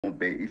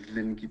be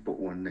illen ki po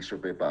on ne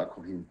shobe ba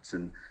ko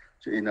hinsen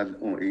so inal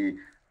on e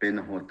ben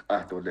hot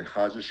ato le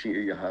haja shi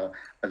e ha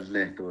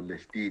alle to le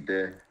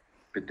tide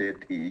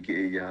bedet e ge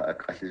ya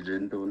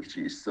akasijen to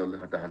shi sol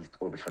hada hal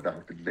to be hada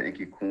hal le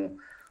ki ku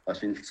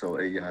asin so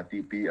e ya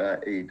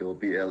DPA do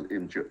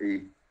BLM jo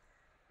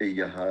e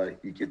ya ha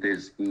i ge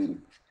des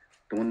in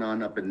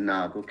donana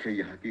benago ke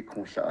ya ki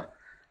ku sa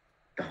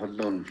da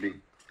holon li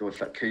to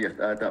sa ke ya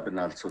da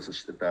benal so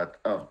sa dat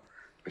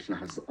bisna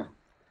has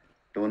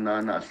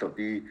donana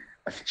asodi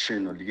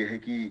ascheno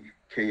liegi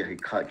ke ya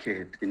ka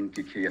ke in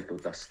ki ke ya to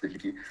das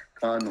dilgi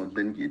kano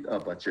lengi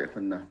abache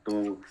honna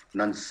to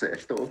nan se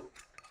to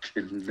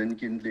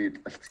lengin lead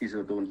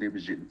asiso don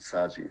libjin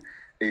saji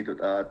edo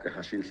at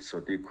hashil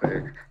sodi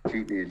kwe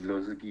kini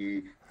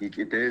lozgi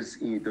ikites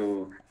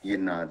ido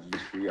yina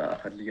lishya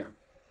halia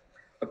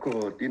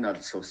ako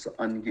dinal sos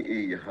angi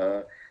e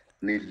ha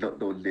ni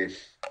do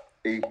les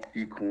e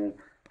diku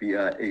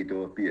bia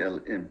edo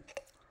BLM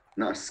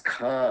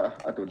naska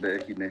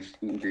adole hines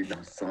indi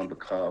na samba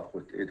ka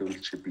hot edo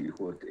chibi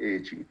hot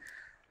egi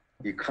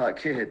I ka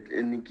kehet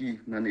enigi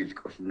nanil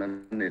ko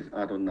nanel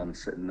adon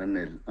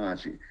nanel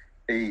aji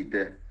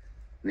eide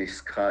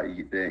niska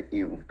ide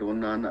iu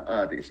donana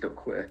ade sto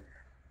kwe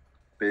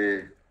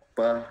be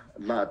ba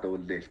lado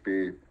le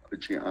be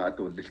chi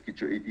ado le ki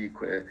jo idi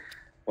kwe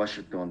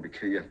Washington be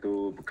keya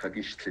to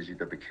bukagish tleji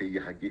da be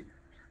keya hagi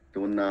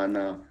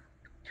donana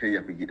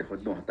keya be gide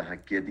hodlo hata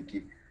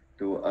hagediki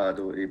to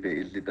ado e be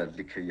ilida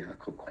likeya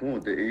ko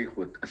konde e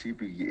hot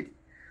asibi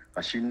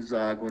Ashin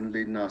zagon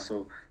le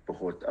naso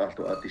behot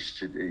after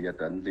atishid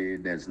yadan le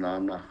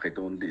neznana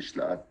khedon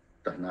lishla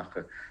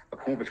danach a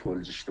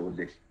konbetol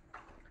stole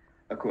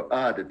ako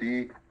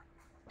di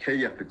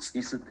keya pits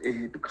isat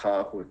e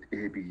bekahot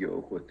e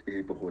biyot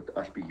e behot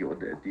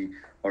asbiyode di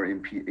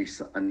RMPA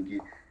sa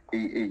angi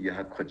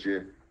ya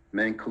kwaje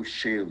manko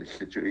shale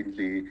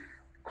le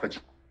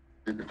kwaje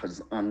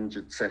khaz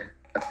anjitse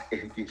at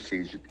egi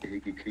sejit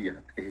egi keya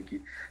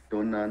egi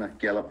donana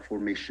gallop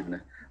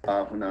formation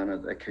hunana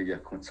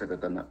keya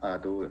considered an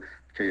ado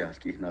keya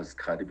ki nas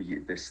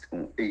karibi des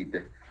on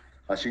eide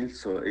hashil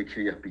so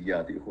keya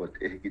biyadi hot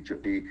egi jo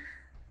e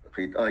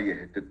rid aye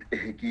het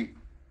egi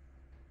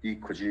di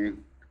koji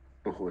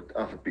behot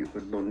afbi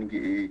holongi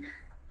e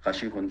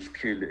hashi hon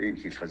skele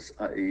e khas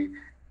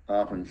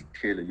hun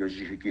skele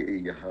yoji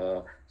ge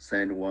ya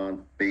San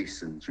Juan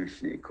Basin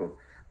jusniko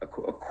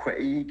ako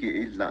kwege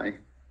e lai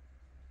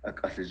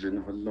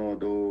akasijin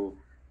hollodo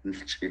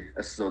nilchi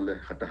asole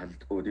khata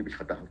halt odi bi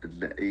khata halt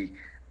le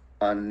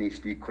anni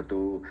sti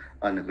kodo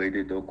an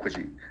rede do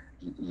koji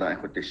lai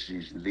khote shi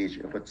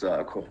leje khotsa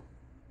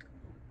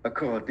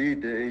ako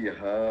de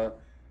ya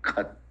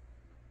khat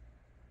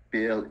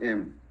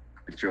BLM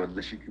bijo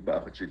le shi ba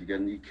khoji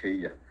gani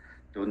keya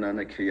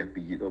donana keya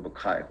bi do ba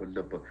khai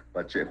hollo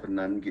ba je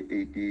khonan ge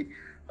edi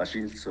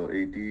ashin so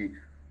edi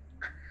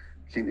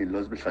Kin in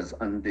Losbel has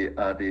ande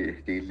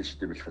ade de list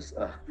bil has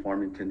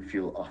Farmington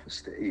Field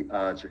Office de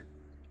age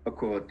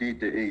ako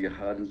de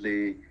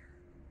hanle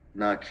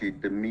na ki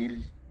de mil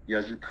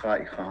yajit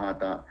khai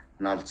khada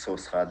nal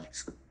sos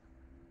halts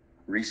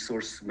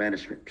resource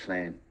management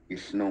plan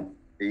is no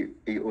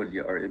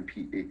olia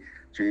RMPA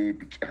je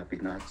bi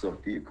kabinat so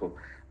de ko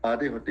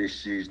ade hote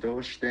shi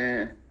do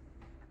ste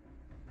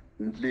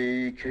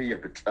le ke ya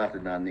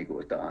betlat na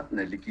nego da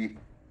na ligi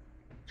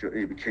jo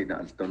ebikena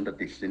aldonda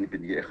dillini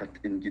bin yehat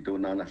in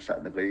gidonana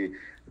sa'nagay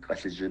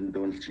kasijin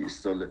don chi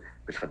sol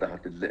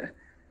bishadahat le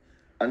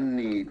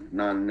anni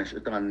nan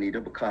nashatan ni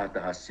do bakata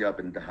hasya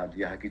bin da hal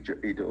ya gi jo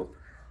edo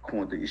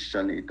konde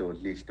ishan edo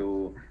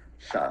listo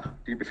sa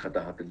di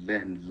bishadahat le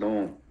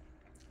long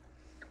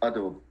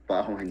ado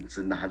ba ho hin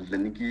zin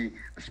halni gi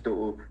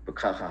sto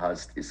bakha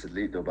has is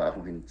lido ba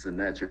ho hin zin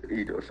na jo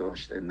edo so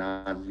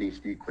na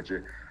listi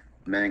koje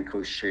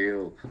manko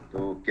shale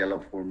do gala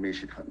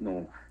formation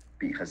no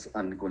because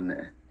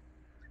angone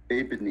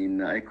ebni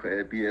na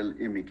ikwe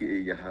BLM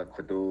ge ya ha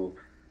khodo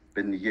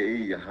ben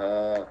ye ya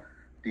ha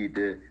di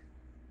de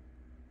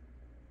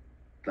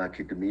la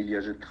ki de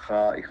milia je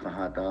tra I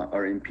khada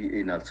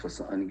RMPA na so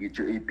angi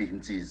jo e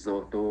binzi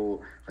zo to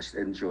has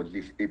enjo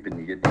li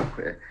ebni ye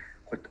ikwe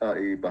khot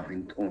a ba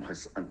hin on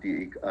has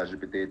anti ik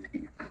ajbedet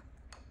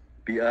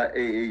BIA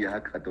ya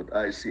khadot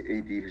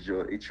ICAD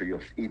jo icho yo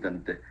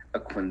idante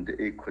akwande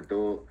e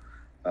khodo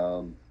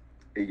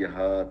ya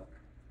ha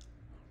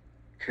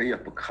keya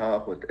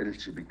pakahot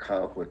elchibi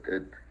kahot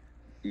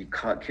I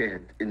ka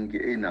kehet inge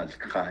enal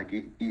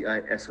khagi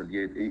EIS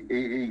oliet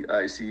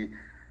AIC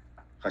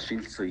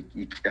hashil so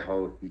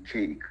ikhaw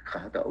ik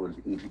khada ol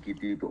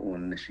ingidi be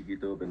on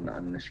nashigido ben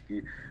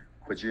nashki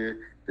khoje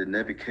the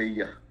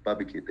nebikeya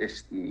babikit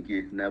esti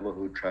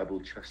neighborhood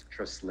tribal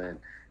trust land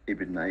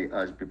ibn nai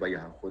aj bi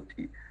baya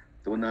hoti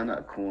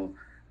donana ko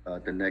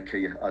the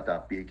nekeya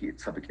ada bigi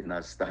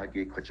sabikina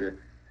stagi khoje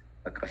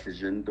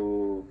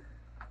akasjendo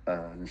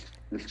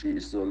nilchi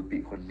isol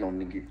bi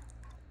hollongi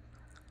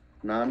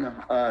nana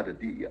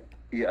di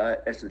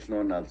EIS is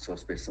non also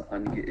space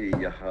ange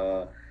ya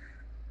ha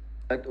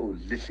at o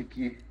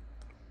lishiki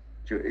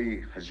jo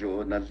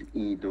hajo nal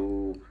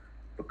ido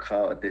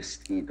بخا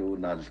دستيدو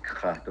نال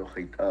خاتو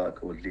خيتا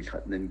كولي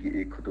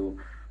خننجي إكدو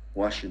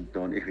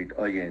واشنطن إخيت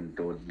أين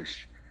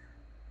دولش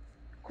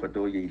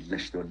كدو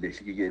يلش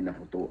دولش يجينا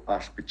هدو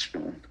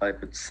أسبتشون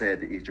أيبت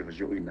ساد إيجو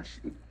جو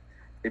إنشي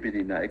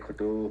إبدينا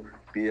إكدو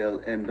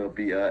BLM دو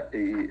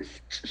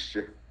BIA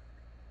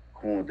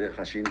كونده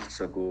خشين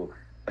سكو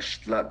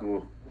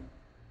أشتلاقو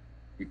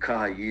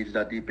يكاي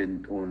لدي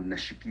بنتون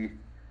نشكي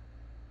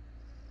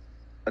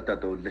أتا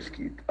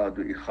دولشكي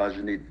أدو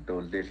إخاجني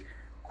دولش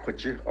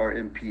كوجه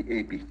RMPA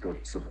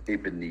بيتوتسو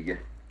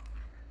إبنية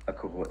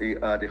أكو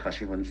أدي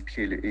خشين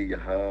ونسكيل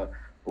إيها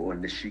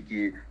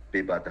ونشكي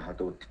ببادا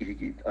هدو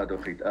تيجي أدو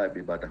خيط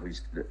ببادا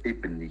هويست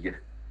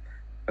إبنية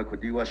أكو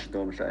دي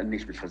واشنطن مثلا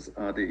نيش بالحز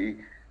أدي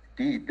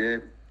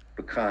دي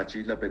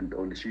بكاجي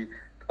لبنتون نشي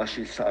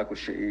أشي ساكو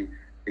شيء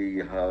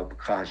إيها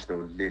بكاج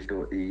دولش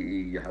دو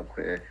إيها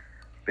بخي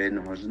بين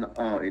هجنا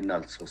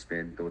إنال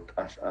سوسبين دو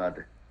تاش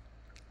آده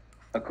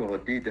أكو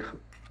دي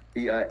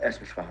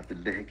EIS مش خاطر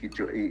اللي هيك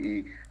جو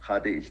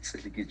خاطر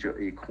اللي جو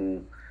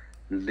يكون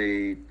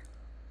late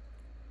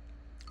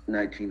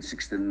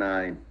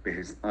 1969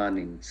 بهز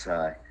آنين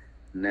ساي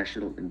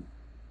National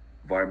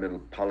Environmental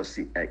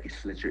Policy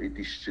Act اللي جو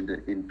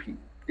إديشن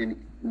إن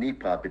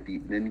نيبا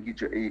بدي نيجي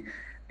جو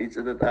it's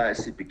that I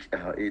see بك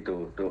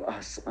دو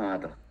أحس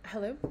آده.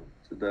 Hello.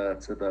 ده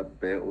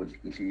بقول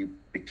اللي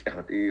بك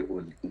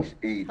أول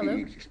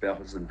اللي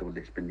يشبه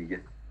زندولة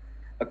بنية.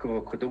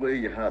 أكو كتب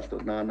يهالتو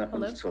نانا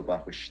كل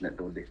صباح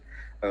وشندولي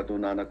أدو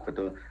نانا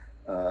كتب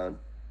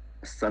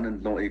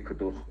سنن لو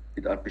كتب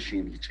إذا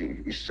بشين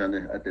لجي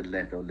إيشانه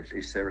أدلة دولة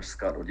إيسير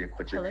سكار ولي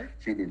كتب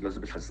فيني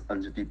لازم بس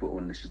أنجدي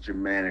بقول نشجع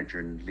مانجر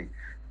اللي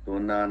دو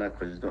نانا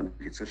كتب دون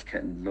كتب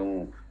كان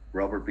لو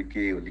روبرت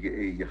بيجي ولي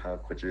إيه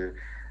كتب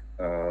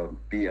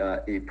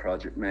BIA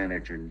project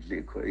manager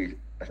اللي كوي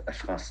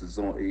أشخاص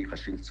زون إيه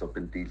خشين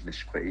صوبندي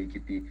ليش كوي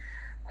كدي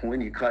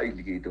كوني كاي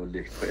اللي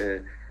دولة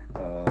كوي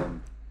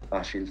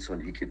Ashilson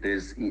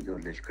hikidez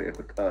idolish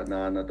kayakut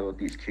nana do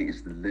these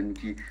case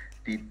linki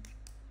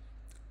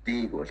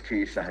di gol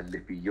case la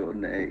halipi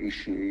yon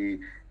ishi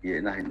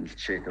ye nahin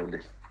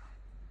chetolish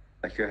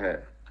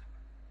akaha.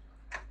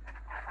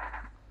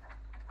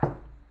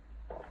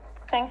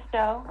 Thanks,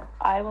 Joe.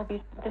 I will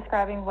be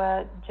describing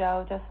what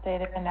Joe just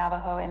stated in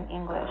Navajo in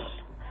English.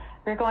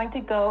 We're going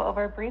to go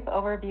over a brief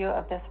overview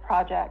of this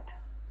project.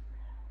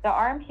 The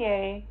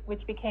RMPA,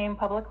 which became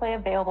publicly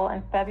available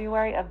in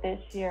February of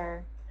this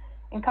year,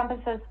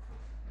 encompasses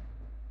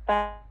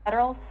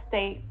federal,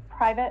 state,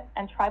 private,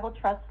 and tribal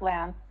trust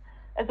lands,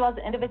 as well as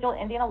individual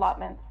Indian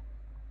allotments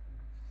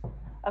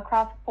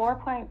across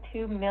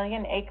 4.2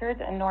 million acres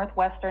in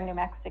northwestern New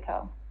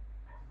Mexico.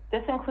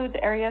 This includes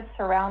areas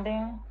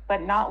surrounding,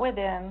 but not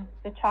within,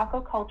 the Chaco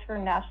Culture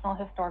National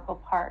Historical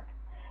Park,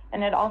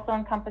 and it also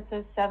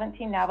encompasses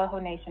 17 Navajo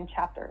Nation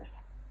chapters.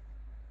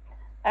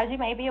 As you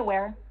may be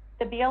aware,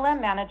 the BLM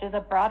manages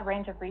a broad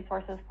range of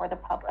resources for the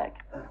public.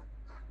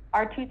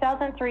 Our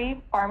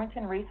 2003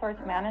 Farmington Resource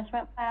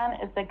Management Plan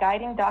is the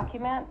guiding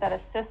document that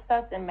assists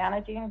us in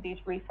managing these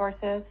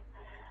resources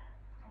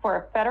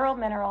for federal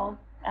minerals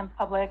and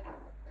public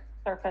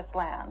surface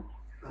lands.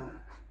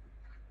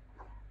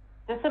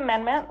 This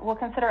amendment will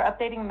consider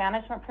updating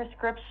management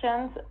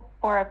prescriptions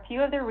for a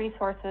few of the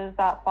resources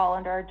that fall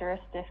under our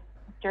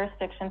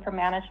jurisdiction for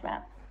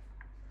management.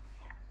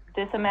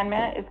 This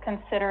amendment is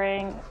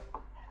considering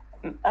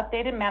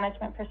updated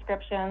management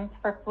prescriptions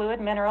for fluid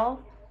minerals,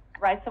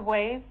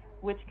 rights-of-ways,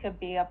 which could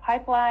be a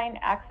pipeline,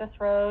 access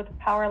road,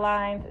 power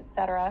lines,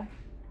 etc.,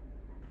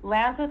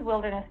 lands with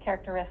wilderness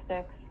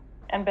characteristics,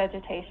 and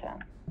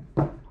vegetation.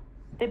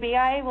 The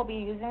BIA will be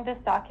using this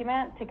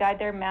document to guide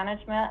their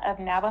management of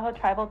Navajo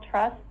tribal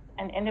trusts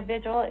and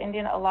individual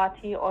Indian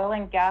Alati oil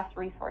and gas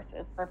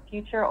resources for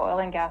future oil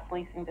and gas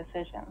leasing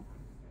decisions.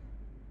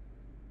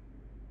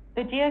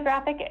 The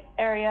geographic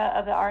area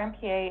of the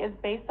RMPA is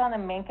based on the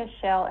Minka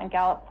Shale and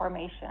Gallup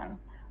Formation,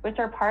 which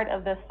are part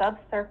of the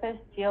subsurface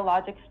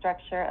geologic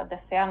structure of the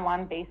San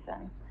Juan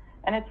Basin,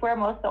 and it's where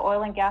most of the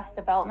oil and gas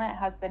development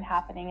has been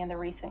happening in the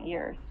recent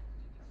years.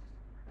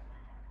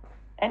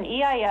 An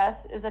EIS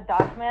is a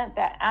document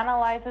that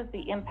analyzes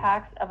the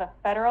impacts of a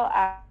federal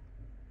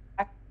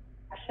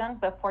action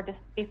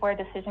before a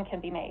decision can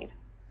be made.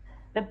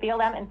 The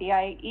BLM and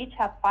BIA each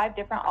have 5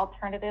 different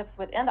alternatives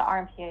within the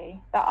RMPA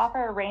that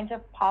offer a range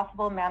of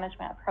possible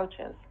management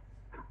approaches.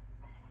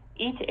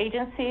 Each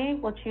agency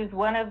will choose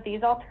one of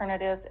these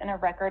alternatives in a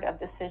record of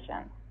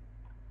decision.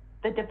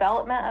 The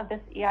development of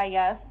this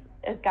EIS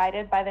is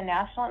guided by the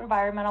National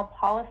Environmental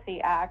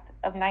Policy Act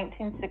of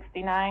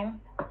 1969,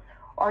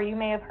 or you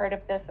may have heard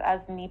of this as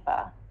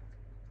NEPA.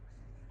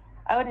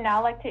 I would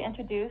now like to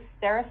introduce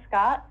Sarah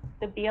Scott,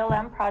 the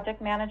BLM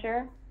Project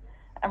Manager,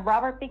 and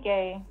Robert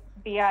Begay,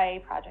 BIA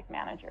Project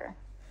Manager.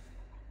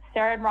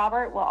 Sarah and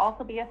Robert will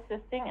also be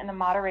assisting in the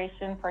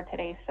moderation for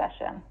today's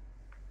session.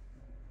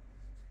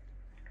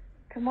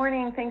 Good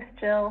morning, thanks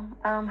Jill.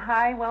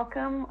 Hi,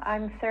 welcome.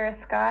 I'm Sarah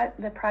Scott,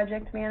 the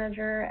Project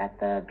Manager at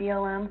the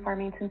BLM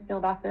Farmington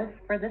Field Office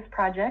for this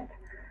project.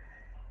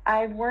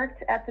 I've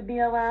worked at the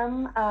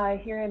BLM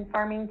here in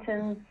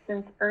Farmington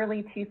since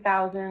early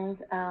 2000s,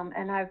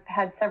 and I've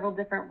had several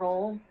different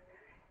roles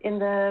in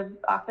the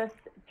office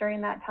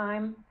during that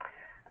time.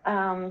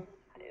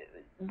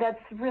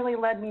 That's really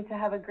led me to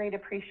have a great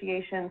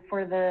appreciation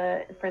for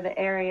the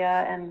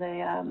area and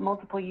the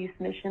multiple use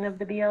mission of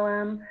the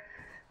BLM.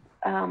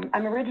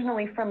 I'm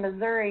originally from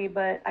Missouri,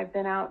 but I've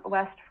been out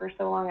west for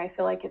so long, I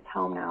feel like it's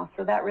home now.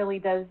 So that really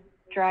does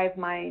drive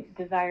my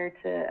desire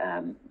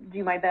to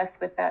do my best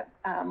with that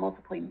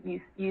multiple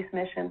use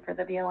mission for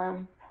the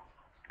BLM.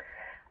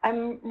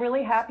 I'm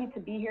really happy to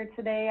be here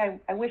today.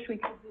 I wish we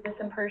could do this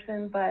in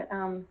person, but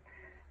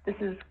this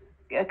is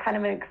a kind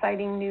of an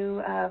exciting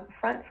new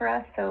front for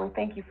us. So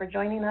thank you for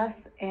joining us.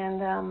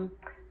 And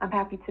I'm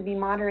happy to be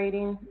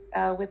moderating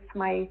with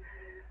my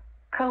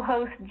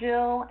co-host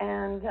Jill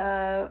and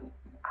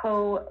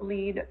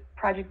co-lead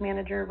project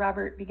manager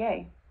Robert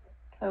Begay.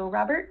 So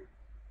Robert.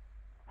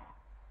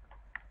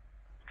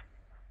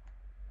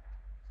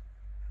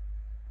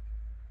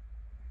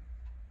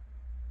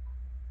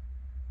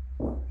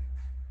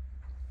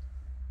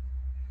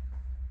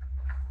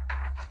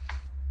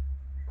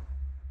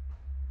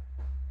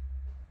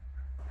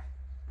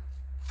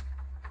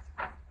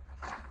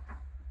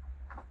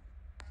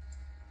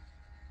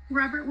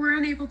 Robert, we're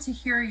unable to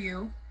hear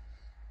you.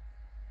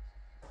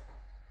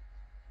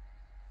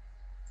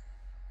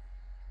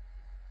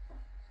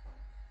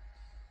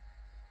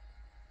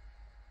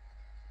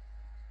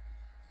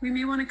 We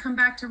may want to come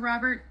back to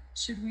Robert.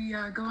 Should we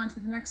go on to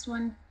the next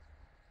one?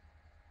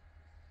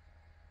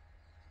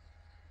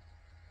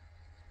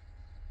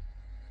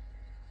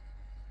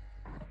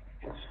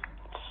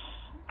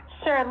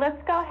 Sure,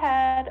 let's go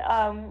ahead.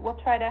 We'll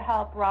try to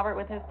help Robert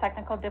with his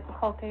technical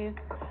difficulties.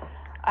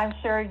 I'm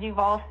sure you've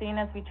all seen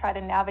as we try to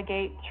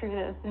navigate through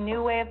this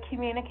new way of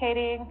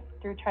communicating,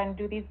 through trying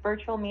to do these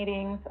virtual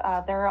meetings.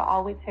 There are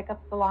always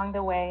hiccups along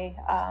the way.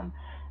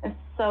 And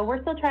so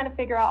we're still trying to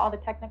figure out all the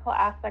technical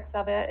aspects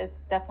of it. It's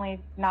definitely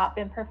not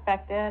been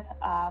perfected.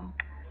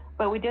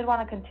 But we did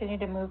want to continue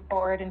to move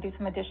forward and do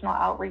some additional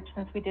outreach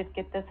since we did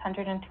get this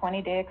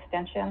 120-day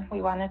extension.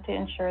 We wanted to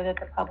ensure that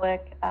the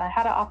public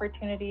had an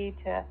opportunity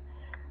to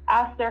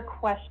ask their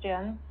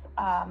questions.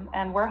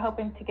 And we're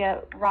hoping to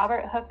get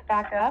Robert hooked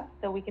back up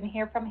so we can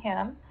hear from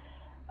him.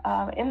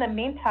 In the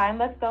meantime,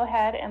 let's go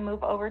ahead and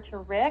move over to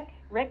Rick.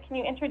 Rick, can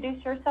you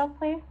introduce yourself,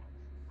 please?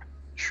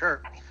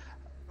 Sure.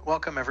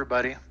 Welcome,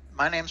 everybody.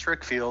 My name's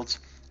Rick Fields,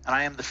 and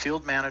I am the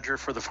field manager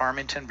for the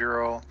Farmington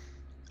Bureau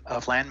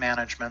of Land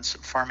Management's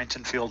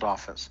Farmington Field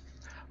Office.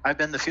 I've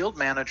been the field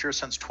manager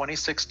since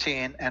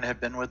 2016 and have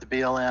been with the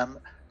BLM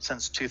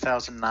since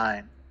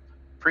 2009.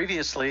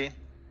 Previously,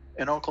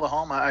 in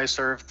Oklahoma, I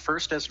served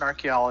first as an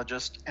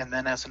archaeologist and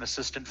then as an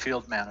assistant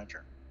field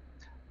manager.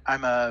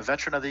 I'm a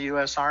veteran of the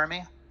U.S.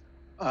 Army,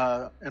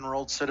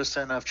 enrolled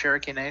citizen of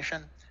Cherokee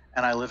Nation,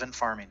 and I live in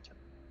Farmington.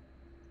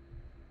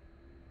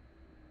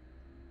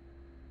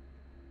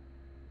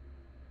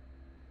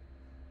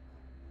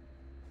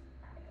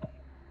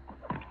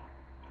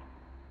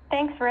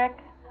 Thanks, Rick.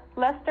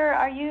 Lester,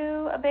 are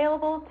you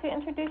available to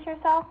introduce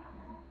yourself?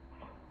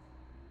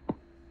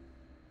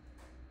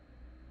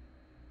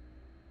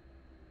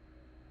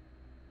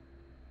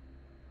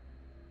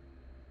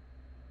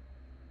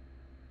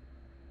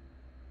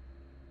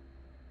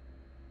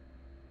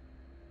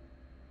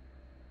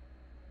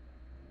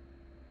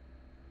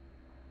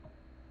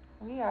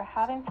 We are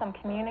having some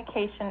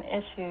communication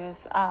issues.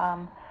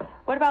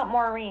 What about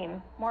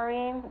Maureen?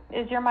 Maureen,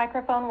 is your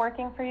microphone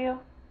working for you?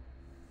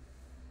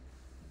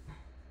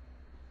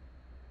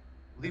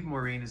 I believe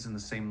Maureen is in the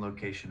same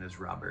location as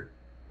Robert.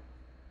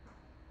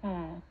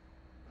 I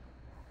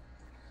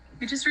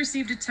just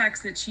received a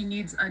text that she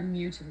needs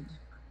unmuted.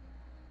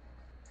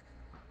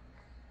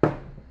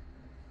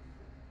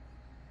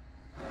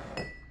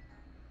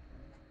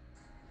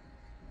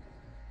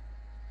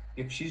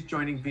 If she's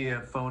joining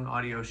via phone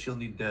audio, she'll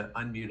need to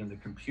unmute on the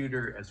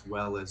computer as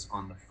well as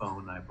on the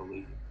phone, I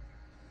believe.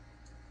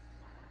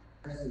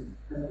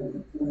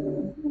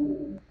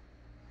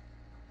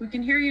 We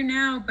can hear you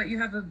now, but you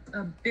have a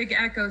big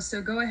echo.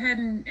 So go ahead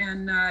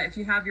and if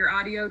you have your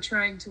audio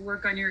trying to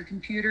work on your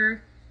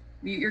computer,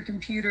 mute your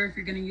computer if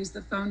you're going to use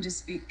the phone to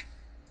speak.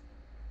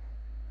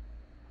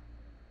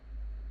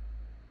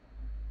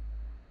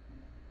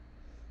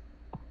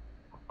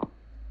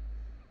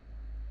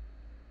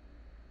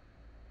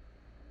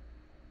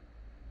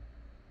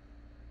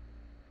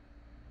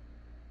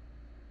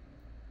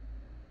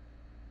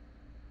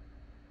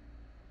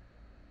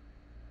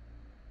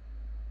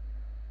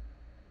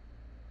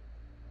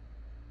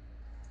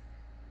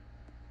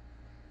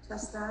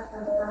 Test that.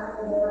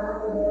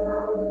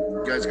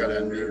 You guys got to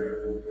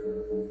unmute.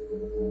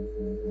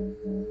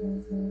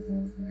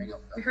 Hang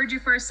up. We heard you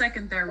for a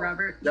second there,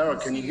 Robert.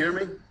 Daryl, can you hear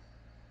me?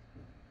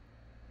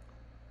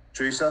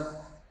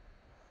 Teresa?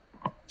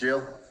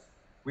 Jill?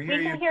 We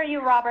can hear you,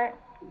 Robert.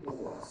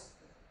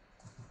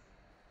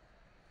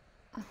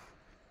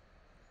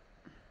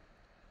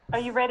 Are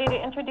you ready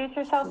to introduce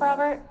yourself,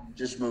 Robert?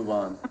 Just move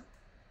on.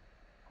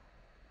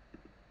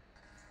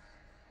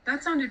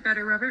 That sounded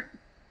better, Robert.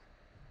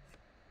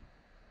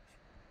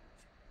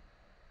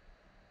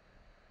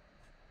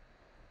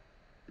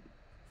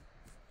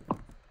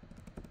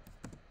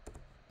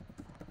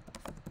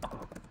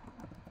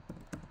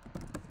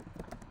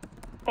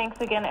 thanks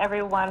again,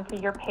 everyone, for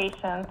your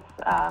patience.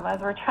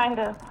 As we're trying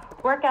to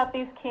work out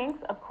these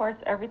kinks, of course,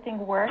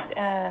 everything worked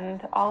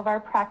and all of our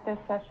practice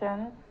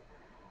sessions.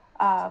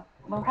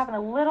 We're having a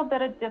little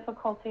bit of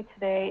difficulty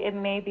today. It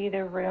may be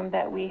the room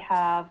that we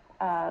have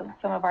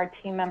some of our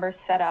team members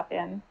set up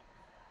in.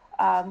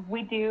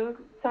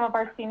 Some of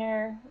our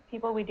senior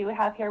people we do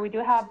have here, we do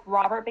have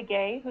Robert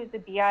Begay, who's the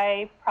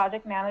BIA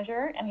project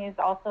manager, and he's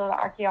also the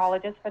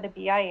archaeologist for the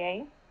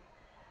BIA.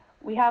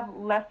 We have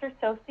Lester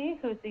Sosi,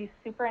 who's the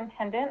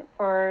superintendent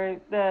for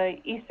the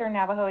Eastern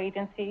Navajo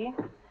Agency,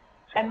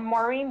 and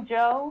Maureen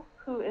Joe,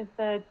 who is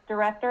the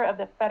director of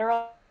the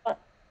Federal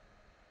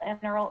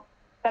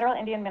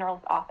Indian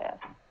Minerals Office.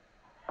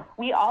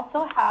 We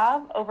also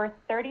have over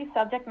 30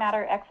 subject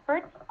matter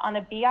experts on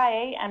the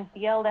BIA and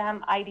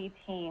BLM ID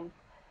teams.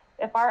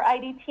 If our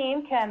ID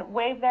team can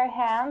wave their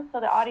hands so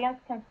the audience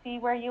can see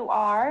where you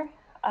are.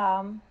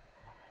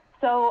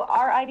 So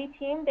our ID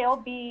team, they'll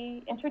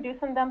be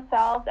introducing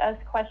themselves as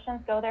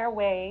questions go their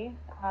way.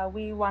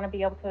 We want to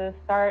be able to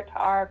start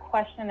our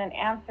question and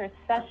answer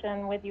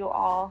session with you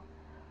all.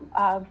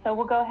 So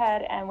we'll go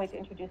ahead and wait to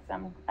introduce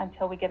them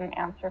until we get an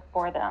answer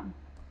for them.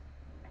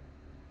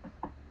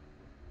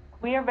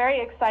 We are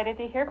very excited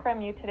to hear from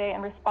you today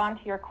and respond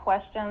to your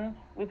questions.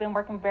 We've been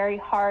working very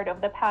hard over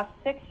the past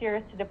 6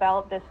 years to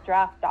develop this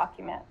draft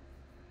document.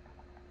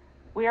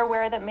 We are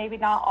aware that maybe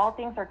not all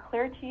things are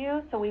clear to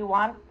you, so we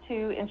want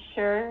to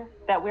ensure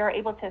that we are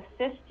able to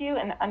assist you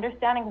in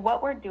understanding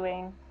what we're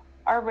doing,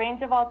 our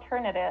range of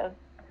alternatives,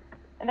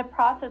 and the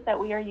process that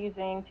we are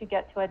using to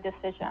get to a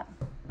decision.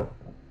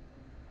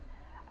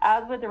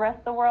 As with the rest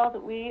of the world,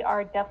 we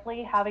are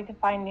definitely having to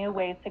find new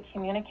ways to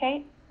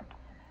communicate.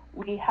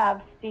 We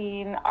have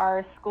seen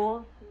our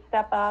schools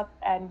step up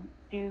and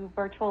do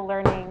virtual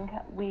learning.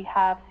 We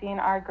have seen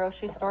our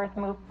grocery stores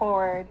move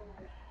forward.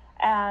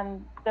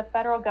 And the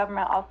federal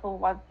government also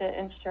wants to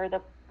ensure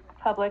the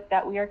public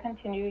that we are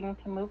continuing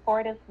to move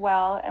forward as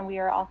well, and we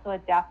are also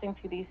adapting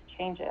to these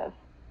changes.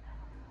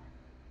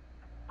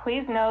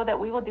 Please know that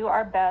we will do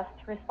our best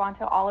to respond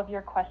to all of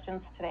your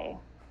questions today.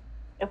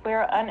 If we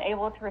are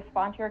unable to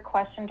respond to your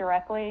question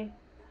directly,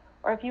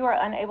 or if you are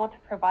unable to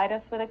provide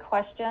us with a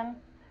question,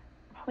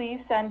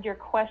 please send your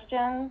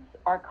questions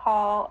or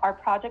call our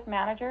project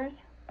managers,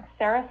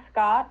 Sarah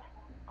Scott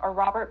or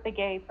Robert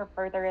Begay, for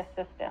further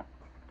assistance.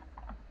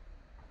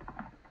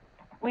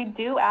 We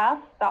do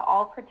ask that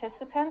all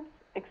participants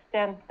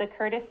extend the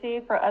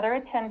courtesy for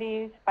other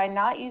attendees by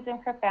not using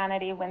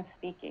profanity when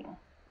speaking.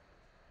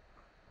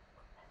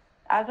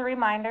 As a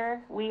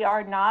reminder, we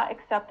are not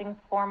accepting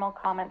formal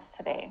comments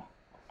today.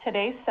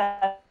 Today's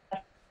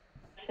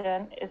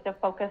session is to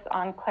focus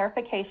on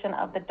clarification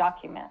of the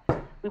document.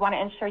 We want to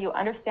ensure you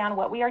understand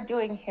what we are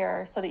doing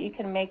here so that you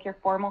can make your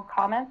formal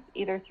comments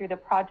either through the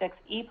project's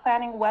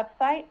e-planning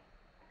website,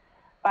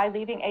 by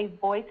leaving a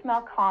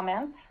voicemail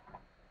comment,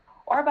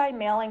 or by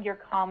mailing your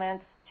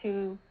comments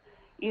to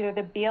either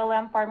the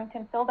BLM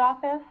Farmington Field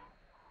Office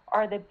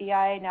or the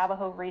BIA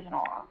Navajo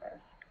Regional Office.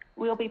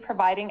 We'll be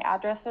providing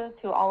addresses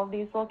to all of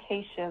these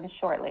locations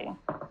shortly.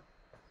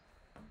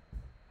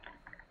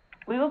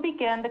 We will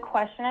begin the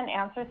question and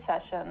answer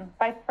session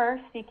by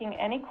first seeking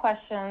any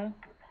questions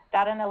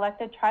that an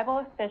elected tribal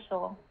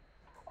official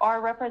or a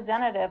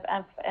representative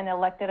of an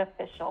elected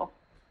official.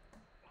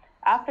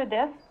 After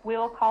this, we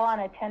will call on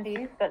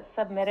attendees that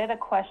submitted a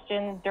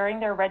question during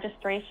their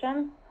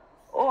registration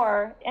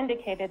or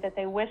indicated that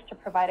they wish to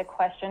provide a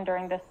question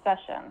during this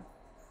session.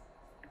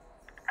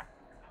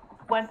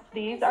 Once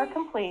these are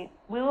complete,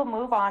 we will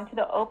move on to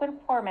the open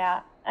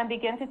format and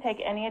begin to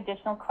take any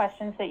additional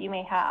questions that you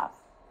may have.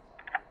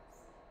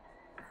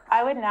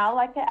 I would now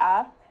like to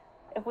ask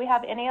if we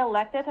have any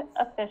elected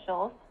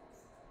officials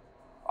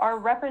or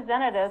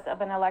representatives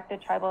of an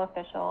elected tribal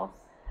official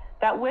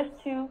that wish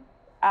to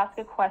ask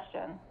a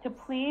question, to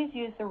please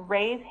use the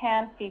raise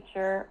hand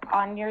feature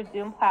on your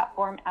Zoom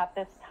platform at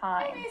this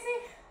time.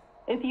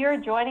 If you're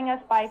joining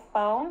us by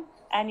phone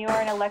and you're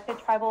an elected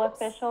tribal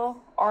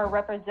official or a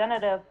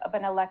representative of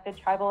an elected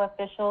tribal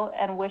official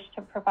and wish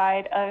to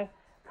provide a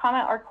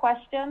comment or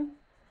question,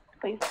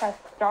 please press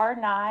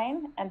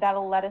 *9 and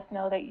that'll let us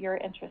know that you're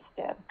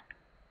interested.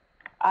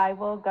 I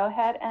will go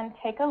ahead and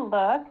take a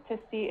look to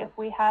see if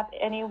we have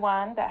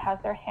anyone that has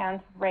their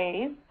hands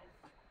raised.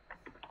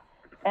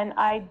 And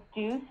I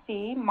do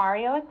see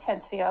Mario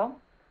Atencio.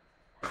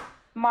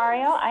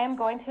 Mario, I am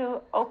going to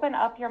open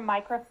up your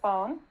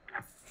microphone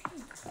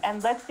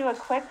and let's do a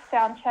quick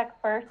sound check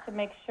first to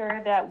make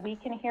sure that we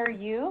can hear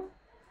you.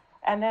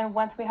 And then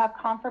once we have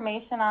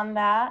confirmation on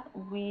that,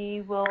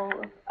 we will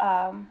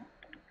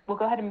we'll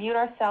go ahead and mute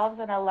ourselves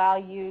and allow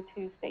you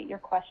to state your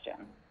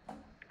question.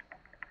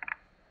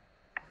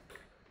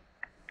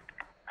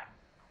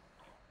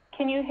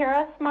 Can you hear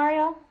us,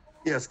 Mario?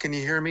 Yes, can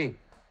you hear me?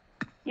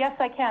 Yes,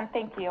 I can.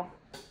 Thank you.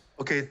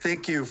 Okay,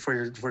 thank you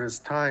for this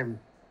time.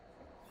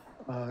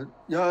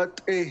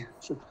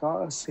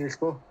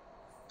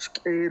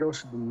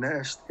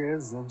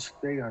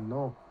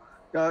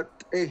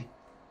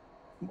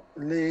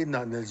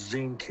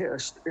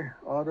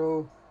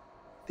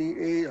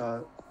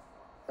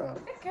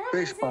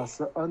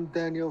 Beshpasa on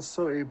Daniel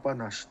So e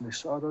Banash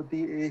Nishado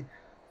di a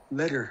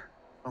letter.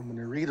 I'm going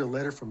to read a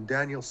letter from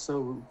Daniel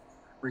So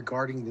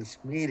regarding this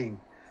meeting.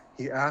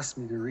 He asked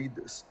me to read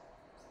this.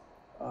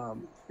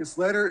 His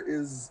letter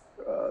is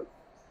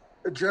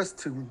addressed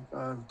to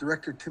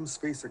Director Tim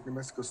Spacek, New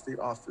Mexico State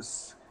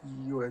Office,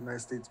 United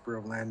States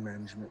Bureau of Land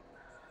Management.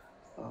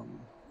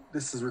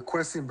 This is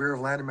requesting Bureau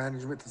of Land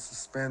Management to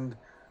suspend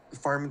the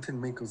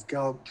Farmington Mancos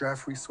Gallup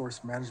Draft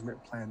Resource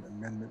Management Plan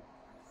Amendment.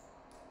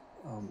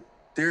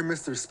 Dear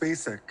Mr.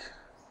 Spacek,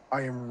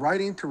 I am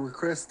writing to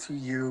request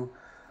you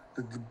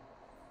to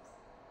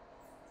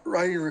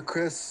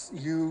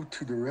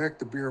direct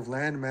the Bureau of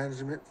Land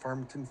Management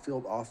Farmington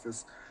Field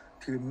Office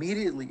to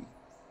immediately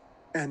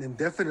and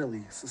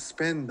indefinitely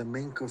suspend the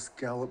Mancos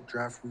Gallup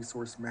Draft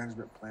Resource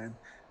Management Plan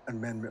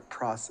amendment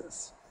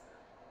process.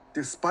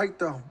 Despite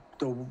the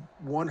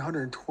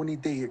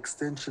 120-day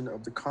extension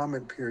of the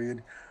comment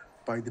period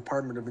by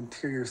Department of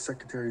Interior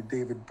Secretary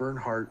David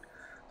Bernhardt,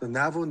 the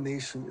Navajo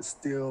Nation is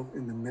still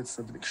in the midst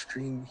of an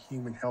extreme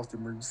human health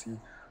emergency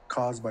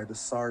caused by the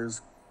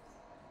SARS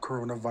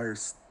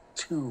coronavirus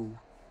 2,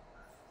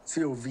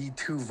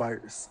 CoV-2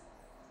 virus.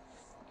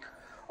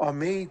 On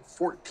May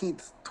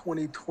 14th,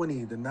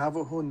 2020, the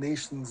Navajo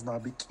Nation's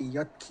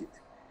Nabikiyatki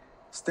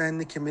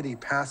Standing Committee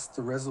passed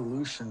the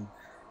resolution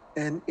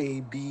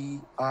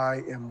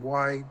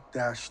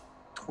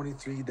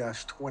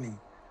NABIMY-23-20,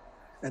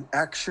 an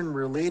action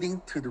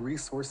relating to the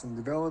Resource and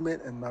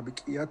Development and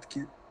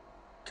Nabikiyatki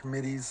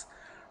Committees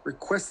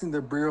requesting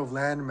the Bureau of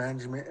Land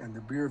Management and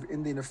the Bureau of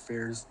Indian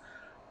Affairs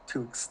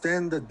to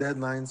extend the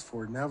deadlines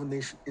for Navajo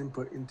Nation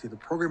input into the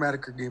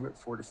programmatic agreement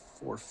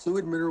for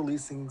fluid mineral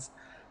leasings,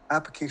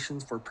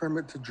 applications for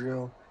permit to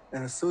drill,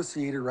 and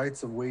associated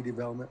rights of way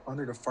development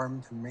under the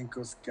Farmington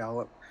Mancos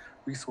Gallup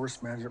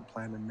Resource Management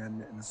Plan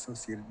Amendment and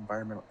associated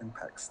environmental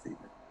impact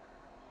statement.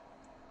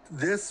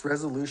 This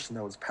resolution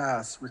that was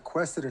passed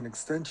requested an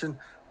extension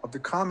of the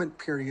comment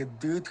period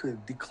due to a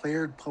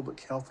declared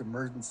public health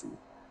emergency.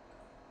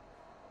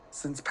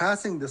 Since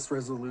passing this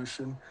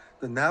resolution,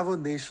 the Navajo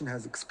Nation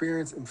has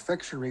experienced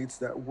infection rates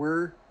that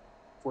were,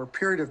 for a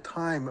period of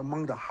time,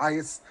 among the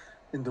highest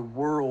in the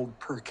world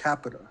per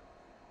capita.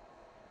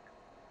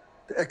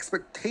 The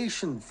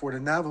expectation for the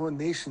Navajo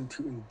Nation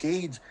to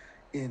engage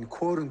in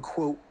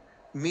quote-unquote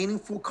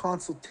meaningful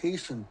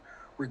consultation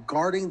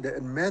regarding the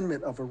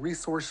amendment of a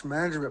resource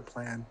management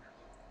plan,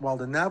 while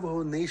the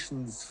Navajo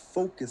Nation's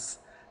focus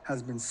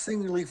has been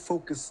singularly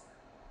focused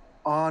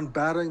on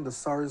battling the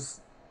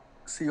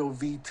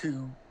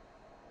SARS-CoV-2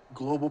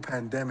 global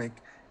pandemic,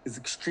 is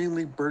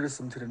extremely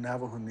burdensome to the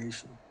Navajo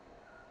Nation.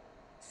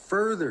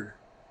 Further,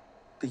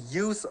 the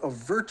use of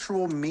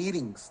virtual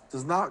meetings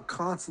does not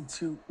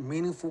constitute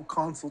meaningful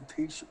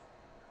consultation.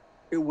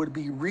 It would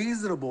be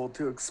reasonable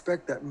to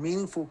expect that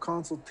meaningful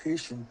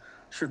consultation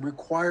should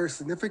require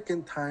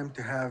significant time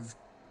to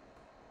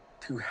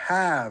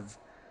have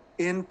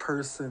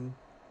in-person,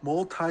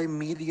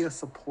 multimedia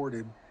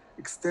supported,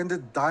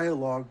 extended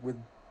dialogue with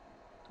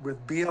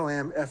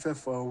BLM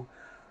FFO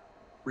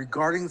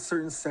regarding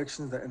certain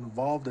sections that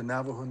involve the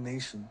Navajo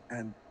Nation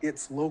and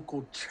its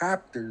local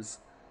chapters'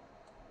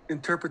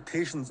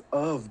 interpretations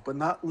of, but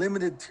not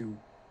limited to,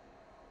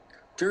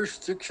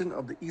 jurisdiction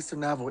of the Eastern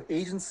Navajo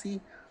Agency,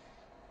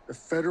 the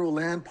Federal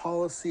Land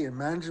Policy and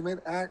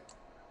Management Act,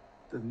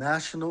 the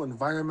National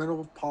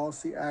Environmental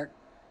Policy Act,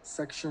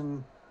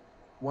 Section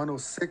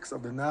 106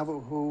 of the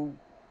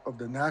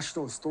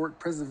National Historic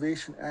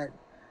Preservation Act,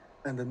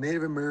 and the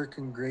Native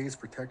American Graves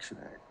Protection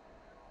Act.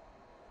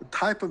 The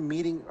type of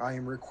meeting I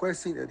am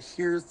requesting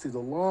adheres to the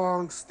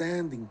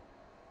long-standing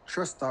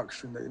trust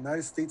doctrine that the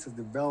United States has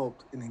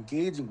developed in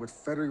engaging with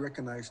federally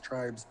recognized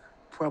tribes,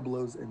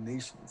 pueblos, and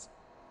nations.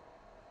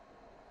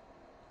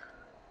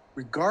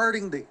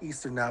 Regarding the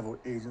Eastern Navajo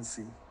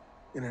Agency,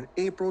 in an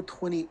April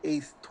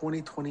 28th,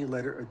 2020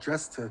 letter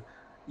addressed to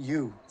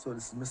you, so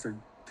this is Mr.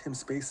 Tim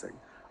Spacek,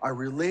 I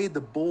relayed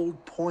the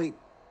bold point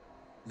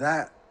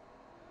that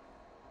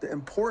the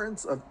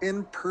importance of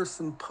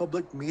in-person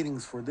public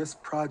meetings for this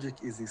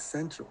project is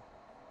essential,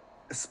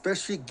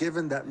 especially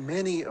given that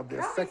many of the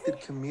affected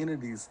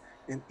communities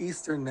in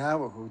Eastern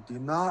Navajo do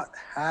not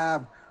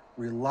have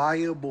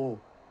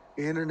reliable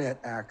internet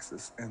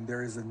access, and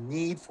there is a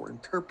need for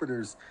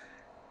interpreters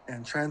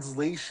and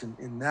translation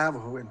in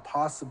Navajo and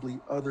possibly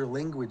other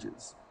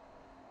languages.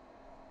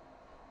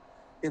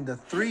 In the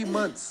 3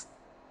 months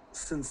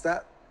since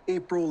that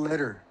April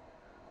letter,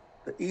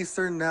 the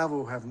Eastern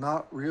Navajo have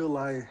not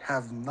realized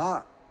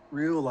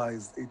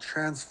a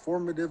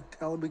transformative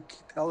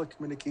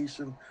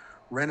telecommunication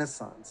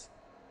renaissance.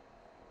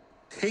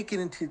 Taking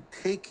in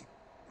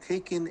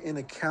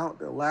account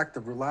the lack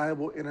of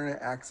reliable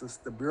internet access,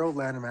 the Bureau of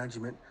Land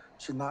Management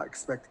should not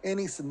expect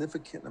any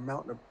significant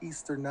amount of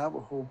Eastern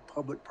Navajo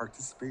public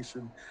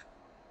participation in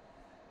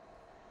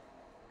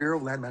Bureau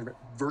of Land Management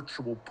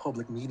virtual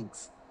public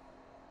meetings.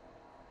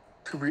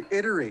 To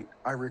reiterate,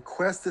 I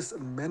request this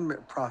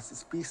amendment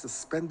process be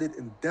suspended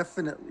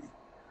indefinitely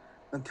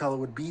until it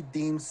would be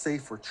deemed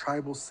safe for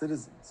tribal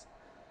citizens,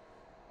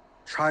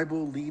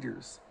 tribal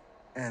leaders,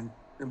 and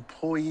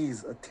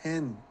employees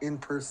attend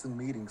in-person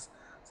meetings.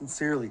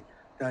 Sincerely,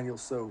 Daniel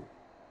So,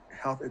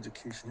 Health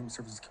Education, Human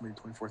Services Committee,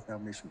 24th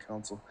Navigation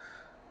Council.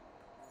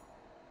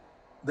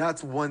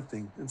 That's one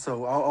thing. And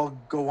so I'll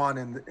go on,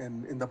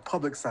 and in the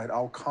public side,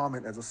 I'll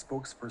comment as a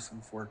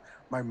spokesperson for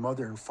my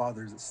mother and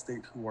father's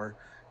estate, who are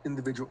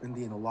individual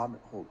Indian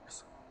allotment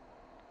holders.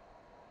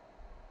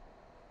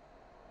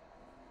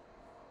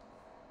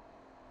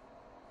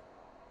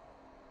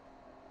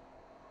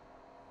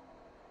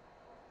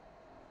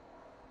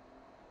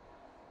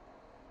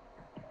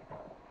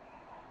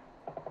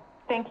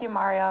 Thank you,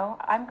 Mario.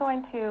 I'm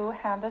going to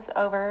hand this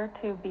over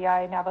to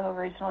BI Navajo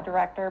Regional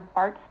Director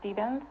Bart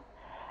Stevens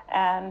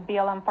and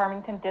BLM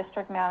Farmington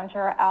District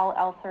Manager Al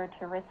Elser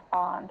to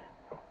respond.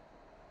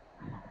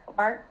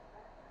 Bart?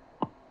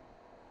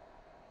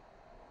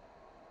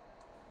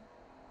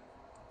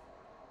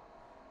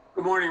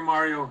 Good morning,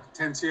 Mario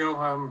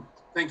Tencio.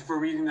 Thank you for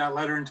reading that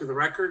letter into the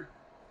record.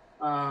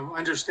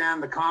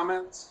 Understand the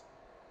comments.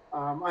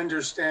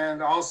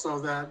 Understand also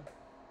that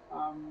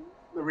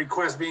the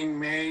request being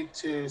made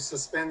to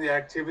suspend the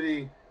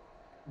activity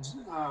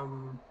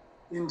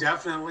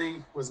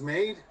indefinitely was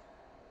made.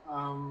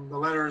 The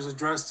letter is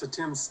addressed to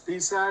Tim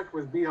Spisak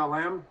with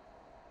BLM.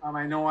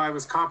 I know I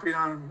was copied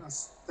on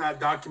that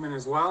document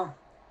as well.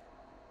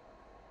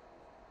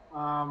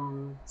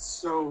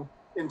 So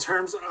in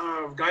terms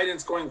of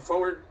guidance going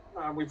forward,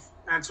 we've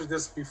answered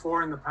this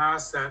before in the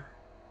past, that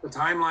the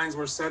timelines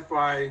were set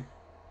by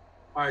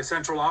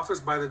central office,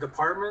 by the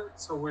department.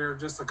 So we're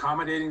just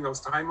accommodating those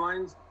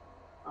timelines.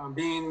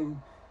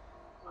 Being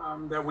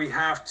that we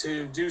have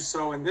to do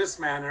so in this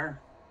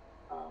manner,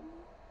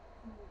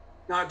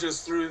 not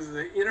just through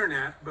the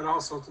internet, but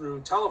also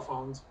through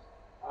telephones.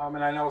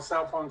 And I know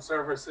cell phone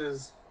service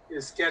is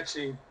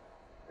sketchy,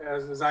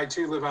 as I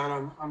too live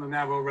out on the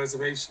Navajo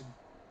reservation.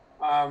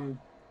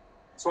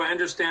 So I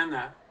understand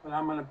that, but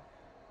I'm gonna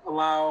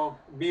allow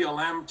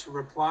BLM to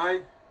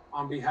reply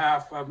on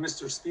behalf of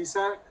Mr.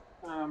 Spisak,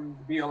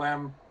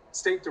 BLM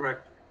State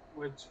Director,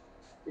 which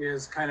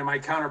is kind of my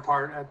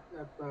counterpart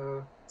at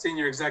the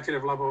senior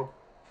executive level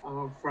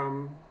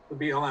from the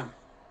BLM.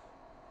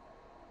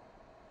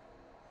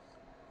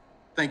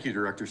 Thank you,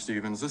 Director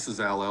Stevens. This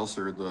is Al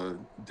Elser, the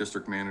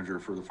District Manager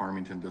for the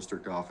Farmington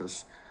District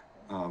Office.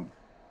 Mr.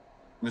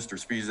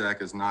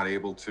 Spisak is not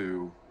able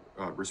to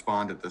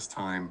respond at this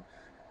time.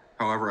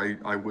 However,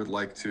 I would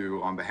like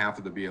to, on behalf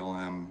of the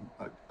BLM,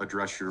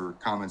 address your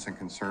comments and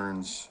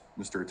concerns,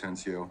 Mr.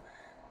 Atencio.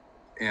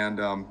 And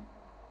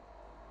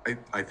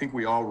I think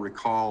we all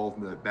recall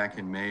that back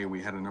in May,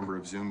 we had a number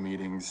of Zoom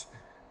meetings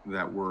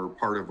that were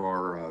part of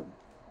our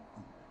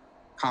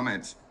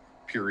comments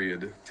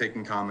period,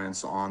 taking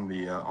comments on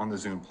the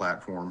Zoom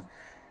platform.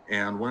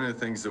 And one of the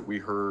things that we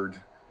heard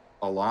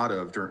a lot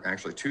of,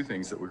 actually two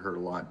things that we heard a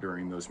lot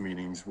during those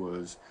meetings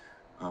was,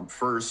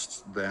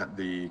 first, that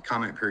the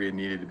comment period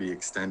needed to be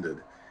extended.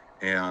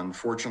 And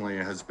fortunately,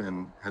 it has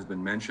been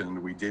mentioned,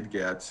 we did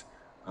get,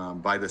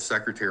 by the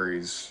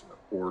Secretary's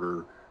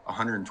order,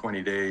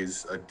 120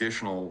 days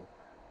additional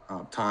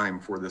time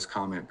for this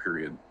comment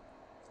period.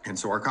 And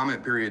so our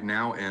comment period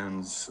now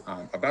ends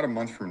about a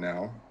month from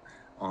now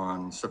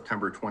on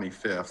September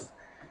 25th.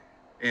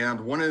 And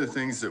one of the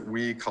things that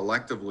we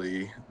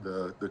collectively,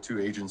 the two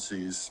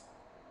agencies,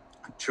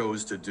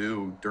 chose to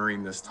do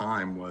during this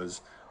time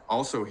was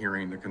also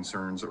hearing the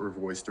concerns that were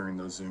voiced during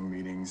those Zoom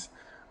meetings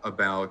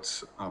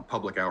about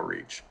public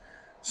outreach.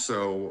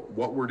 So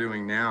what we're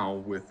doing now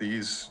with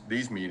these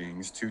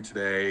meetings, 2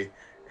 today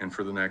and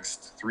for the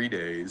next 3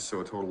 days,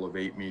 so a total of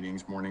 8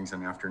 meetings, mornings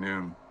and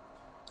afternoon,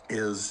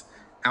 is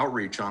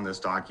outreach on this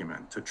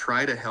document to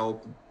try to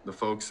help the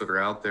folks that are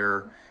out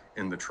there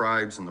in the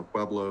tribes and the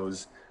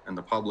pueblos and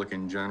the public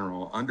in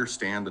general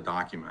understand the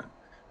document.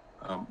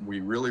 We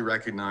really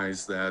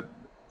recognize that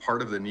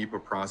part of the NEPA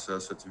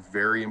process, it's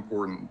very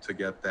important to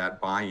get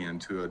that buy-in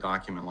to a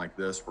document like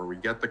this, where we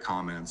get the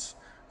comments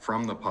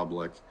from the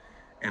public.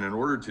 And in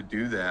order to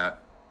do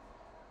that,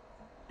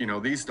 you know,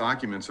 these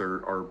documents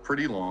are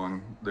pretty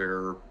long,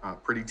 they're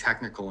pretty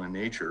technical in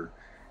nature,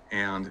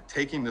 and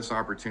taking this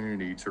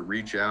opportunity to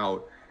reach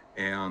out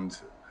and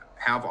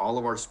have all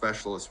of our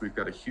specialists, we've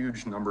got a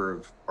huge number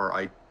of our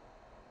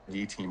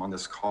ID team on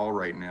this call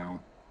right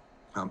now.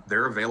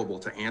 They're available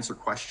to answer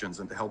questions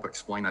and to help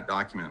explain that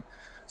document,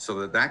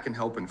 so that can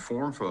help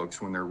inform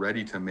folks when they're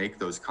ready to make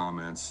those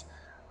comments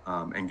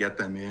and get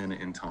them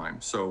in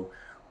time. So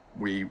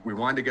we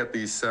wanted to get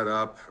these set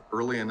up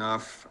early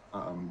enough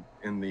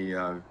in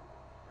the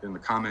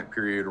comment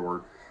period,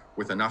 or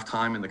with enough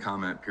time in the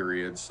comment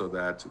period, so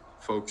that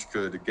folks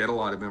could get a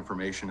lot of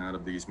information out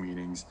of these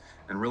meetings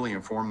and really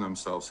inform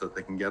themselves so that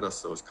they can get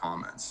us those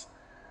comments.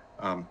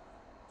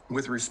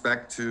 With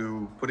respect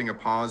to putting a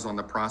pause on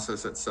the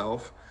process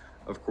itself,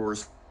 of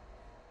course,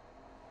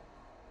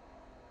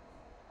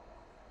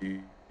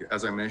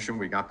 as I mentioned,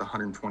 we got the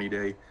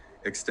 120-day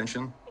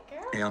extension,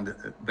 and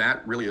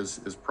that really is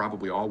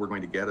probably all we're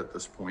going to get at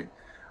this point.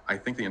 I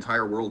think the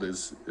entire world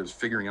is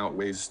figuring out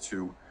ways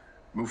to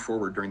move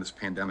forward during this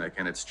pandemic,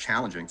 and it's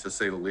challenging to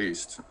say the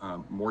least,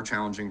 more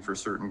challenging for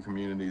certain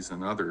communities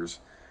than others.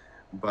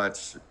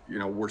 But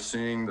we're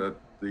seeing that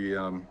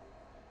the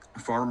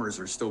farmers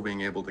are still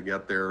being able to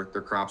get their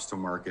crops to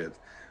market.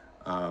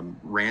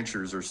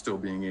 Ranchers are still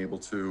being able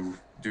to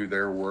do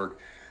their work.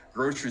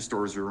 Grocery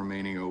stores are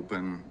remaining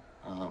open.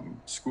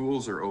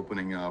 Schools are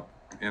opening up,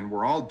 and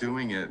we're all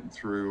doing it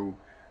through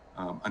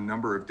a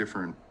number of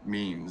different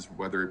means,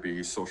 whether it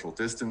be social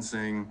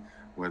distancing,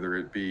 whether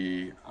it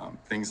be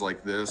things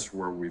like this,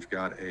 where we've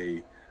got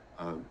a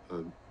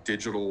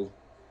digital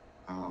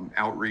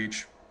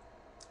outreach.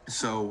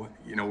 So,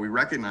 we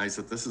recognize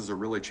that this is a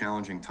really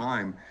challenging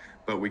time,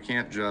 but we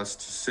can't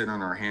just sit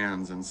on our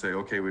hands and say,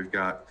 okay, we've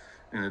got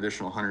an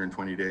additional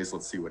 120 days,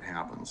 let's see what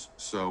happens.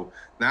 So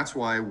that's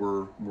why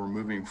we're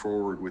moving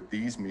forward with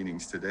these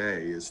meetings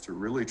today, is to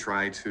really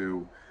try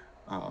to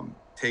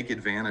take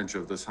advantage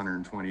of this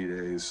 120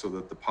 days so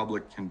that the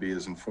public can be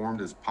as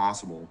informed as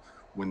possible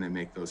when they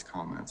make those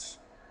comments.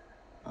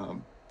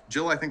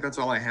 Jill, I think that's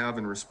all I have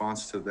in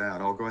response to that.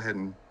 I'll go ahead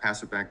and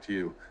pass it back to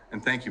you.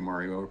 And thank you,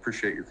 Mario. I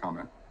appreciate your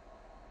comment.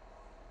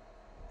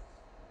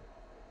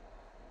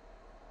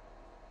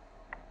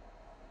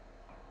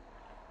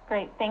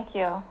 Great, thank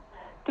you.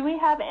 Do we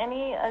have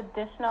any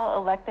additional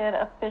elected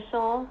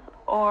officials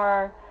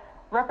or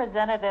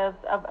representatives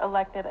of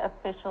elected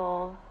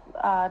officials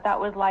that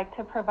would like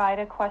to provide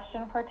a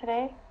question for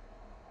today?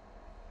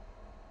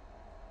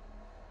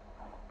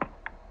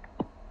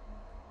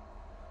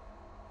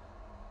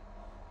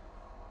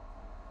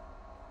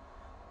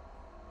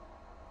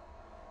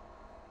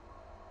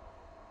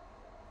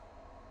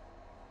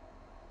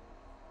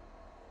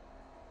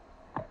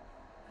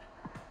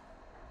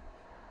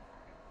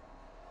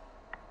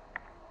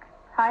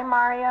 Hi,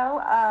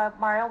 Mario.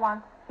 Mario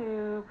wants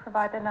to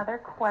provide another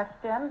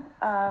question.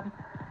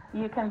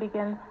 You can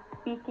begin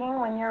speaking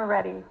when you're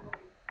ready.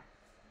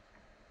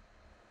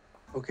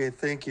 Okay,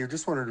 thank you.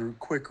 Just wanted a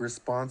quick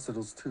response to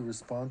those two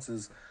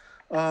responses.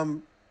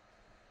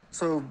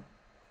 So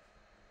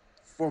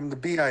from the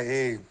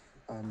BIA,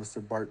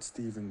 Mr. Bart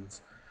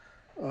Stevens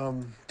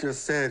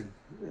just said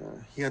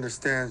he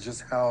understands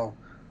just how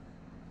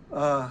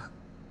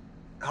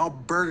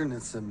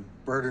burdensome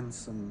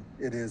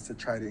it is to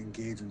try to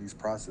engage in these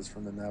processes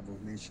from the Navajo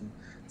Nation,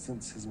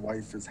 since his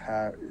wife is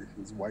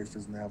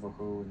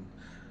Navajo,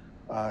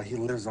 and he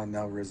lives on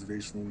Navajo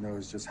reservation. He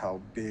knows just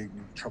how big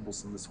and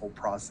troublesome this whole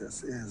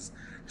process is.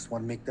 Just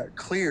want to make that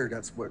clear.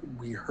 That's what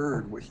we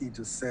heard, what he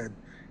just said,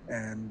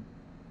 and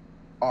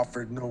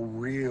offered no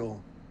real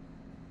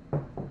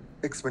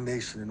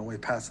explanation, and only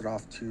pass it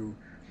off to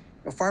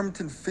a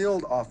Farmington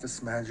field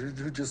office manager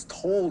who just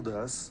told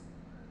us,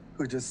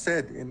 who just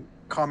said, in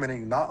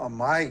commenting not on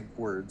my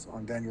words,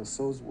 on Daniel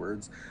So's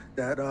words,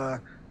 that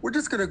we're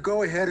just going to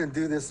go ahead and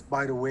do this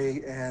by the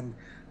way. And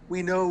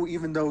we know,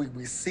 even though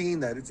we've seen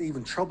that it's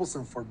even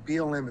troublesome for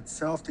BLM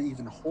itself to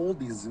even hold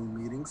these Zoom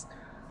meetings.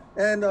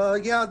 And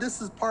yeah,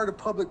 this is part of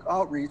public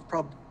outreach,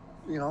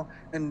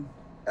 and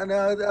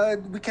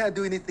we can't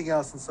do anything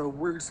else. And so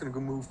we're just going to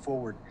move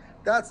forward.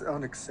 That's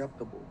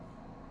unacceptable.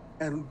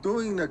 And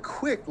doing a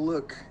quick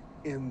look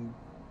in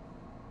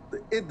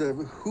the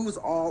who's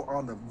all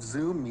on the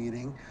Zoom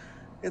meeting,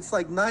 it's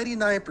like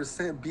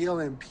 99%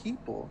 BLM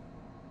people.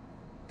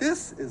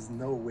 This is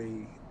no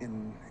way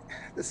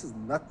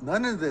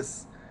none of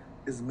this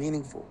is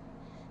meaningful.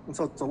 And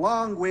so it's a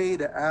long way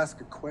to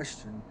ask a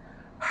question.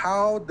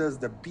 How does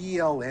the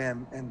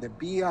BLM and the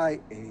BIA,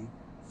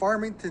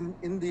 Farmington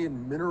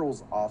Indian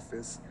Minerals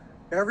Office,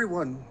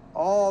 everyone,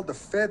 all the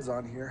feds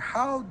on here,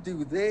 how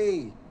do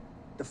they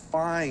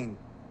define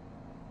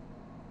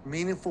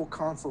meaningful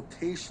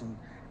consultation,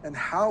 and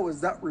how is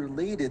that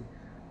related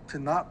to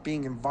not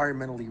being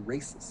environmentally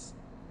racist?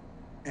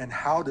 And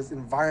how does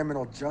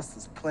environmental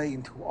justice play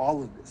into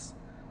all of this?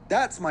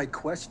 That's my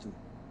question.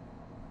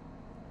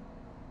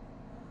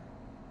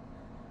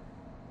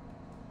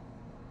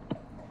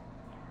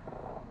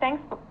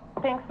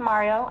 Thanks,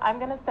 Mario. I'm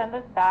going to send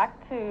this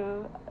back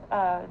to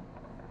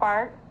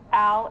Bart,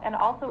 Al, and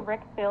also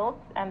Rick Fields,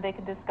 and they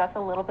can discuss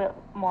a little bit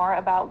more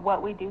about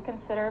what we do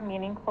consider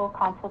meaningful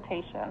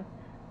consultation.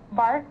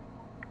 Bart?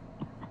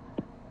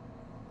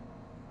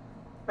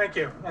 Thank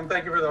you, and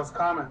thank you for those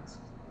comments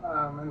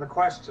and the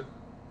question.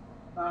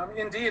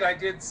 Indeed, I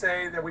did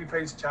say that we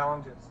face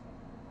challenges.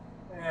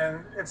 And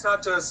it's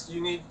not just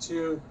unique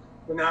to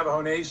the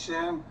Navajo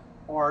Nation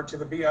or to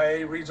the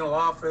BIA regional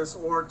office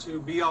or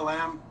to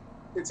BLM.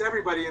 It's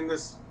everybody in the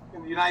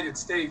United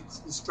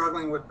States is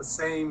struggling with the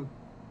same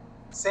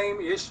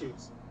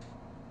issues.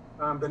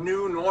 The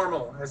new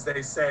normal, as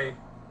they say,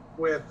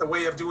 with the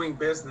way of doing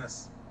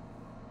business.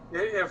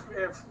 If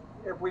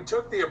we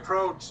took the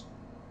approach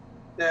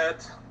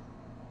that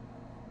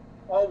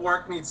all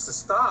work needs to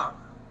stop,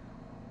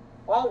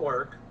 all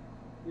work,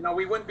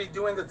 we wouldn't be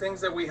doing the things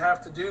that we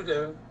have to do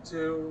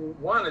to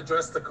one,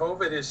 address the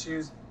COVID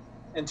issues,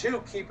 and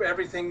two, keep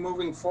everything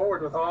moving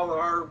forward with all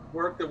our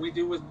work that we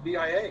do with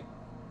BIA.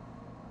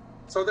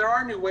 So there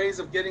are new ways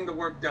of getting the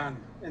work done,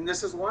 and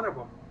this is one of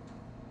them.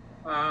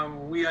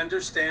 We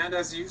understand,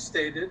 as you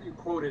stated, you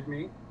quoted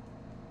me,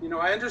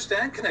 I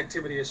understand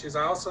connectivity issues.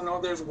 I also know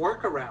there's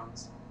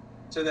workarounds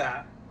to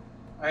that.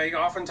 I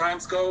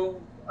oftentimes go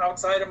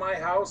outside of my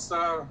house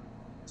to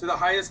the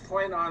highest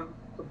point on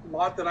the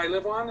lot that I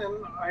live on,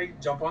 and I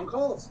jump on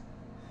calls.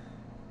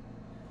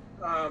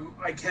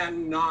 I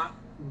cannot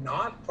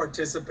not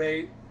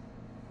participate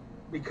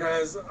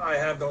because I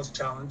have those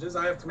challenges.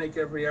 I have to make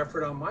every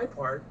effort on my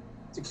part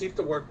to keep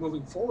the work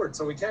moving forward.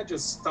 So we can't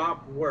just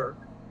stop work.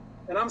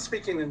 And I'm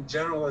speaking in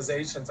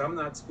generalizations. I'm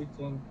not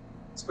speaking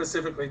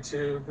specifically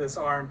to this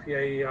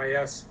RMPA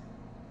EIS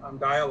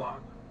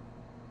dialogue.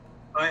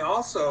 I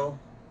also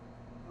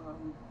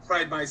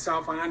pride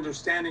myself on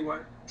understanding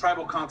what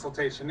tribal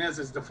consultation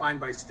is defined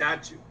by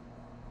statute.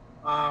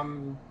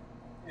 And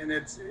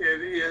it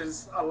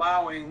is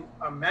allowing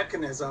a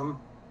mechanism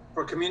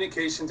for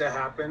communication to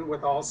happen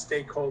with all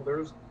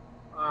stakeholders,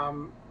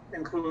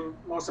 include,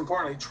 most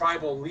importantly,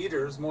 tribal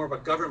leaders, more of a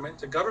government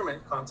to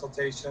government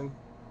consultation,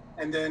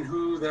 and then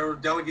who their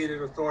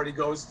delegated authority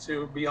goes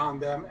to beyond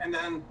them, and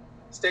then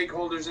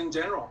stakeholders in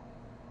general.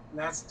 And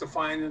that's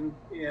defined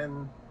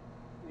in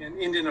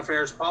Indian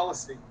Affairs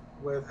policy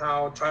with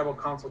how tribal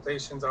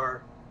consultations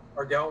are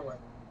dealt with.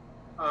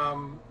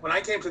 When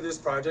I came to this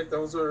project,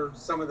 those are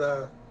some of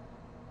the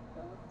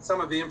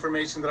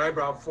information that I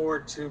brought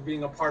forward to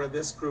being a part of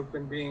this group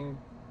and being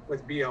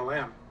with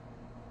BLM.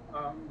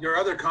 Your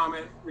other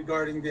comment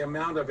regarding the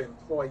amount of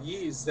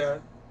employees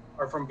that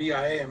are from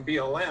BIA and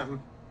BLM,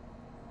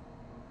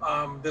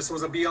 this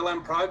was a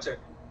BLM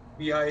project.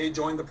 BIA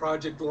joined the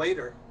project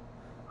later.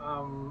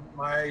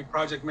 My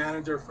project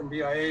manager from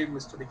BIA,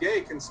 Mr.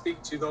 Begay, can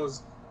speak to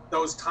those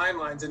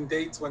timelines and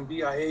dates when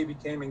BIA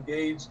became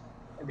engaged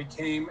and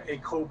became a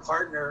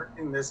co-partner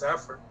in this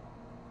effort.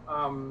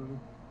 And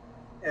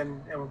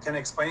can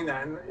explain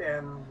that.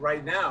 And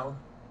right now,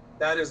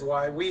 that is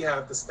why we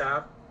have the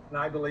staff, and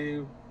I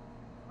believe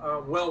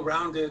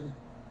well-rounded,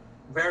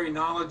 very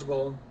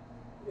knowledgeable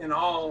in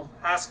all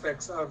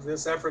aspects of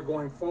this effort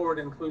going forward,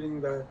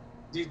 including the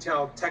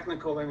detailed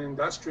technical and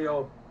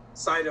industrial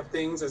side of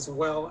things, as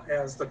well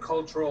as the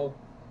cultural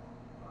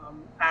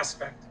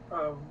aspect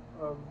of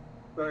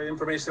the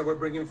information that we're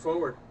bringing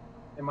forward.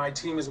 And my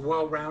team is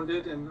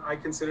well-rounded, and I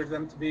consider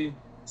them to be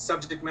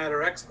subject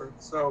matter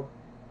experts. So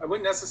I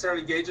wouldn't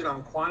necessarily gauge it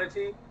on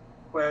quantity,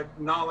 but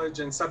knowledge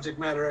and subject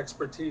matter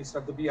expertise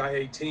of the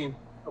BIA team,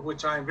 of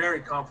which I'm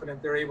very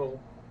confident they're able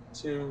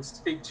to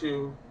speak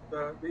to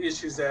the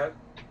issues that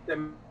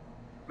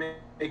may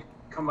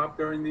come up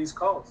during these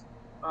calls.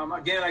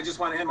 Again, I just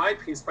want to end my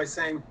piece by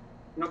saying,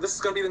 this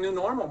is going to be the new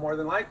normal more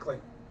than likely.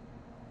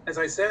 As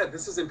I said,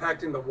 this is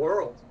impacting the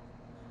world,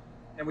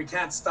 and we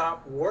can't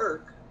stop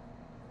work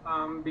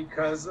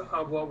because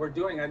of what we're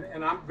doing.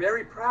 And I'm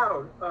very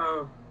proud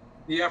of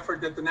the effort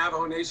that the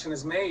Navajo Nation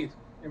has made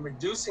in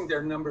reducing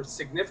their numbers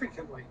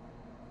significantly,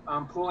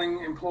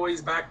 pulling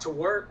employees back to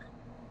work.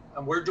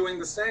 And we're doing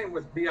the same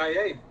with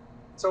BIA.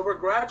 So we're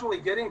gradually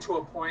getting to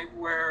a point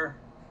where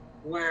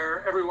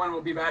everyone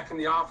will be back in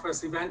the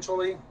office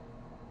eventually.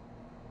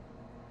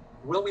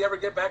 Will we ever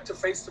get back to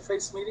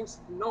face-to-face meetings?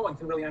 No one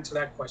can really answer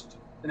that question.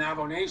 The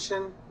Navajo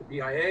Nation, the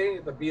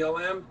BIA, the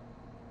BLM,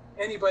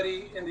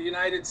 anybody in the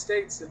United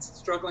States that's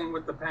struggling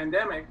with the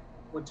pandemic,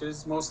 which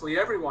is mostly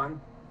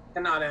everyone,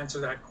 cannot answer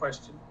that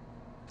question.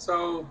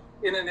 So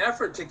in an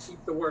effort to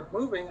keep the work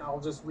moving, I'll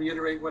just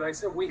reiterate what I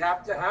said. We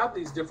have to have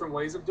these different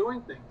ways of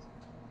doing things.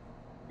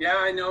 Yeah,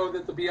 I know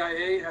that the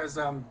BIA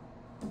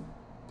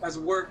has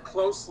worked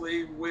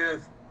closely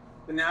with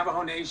the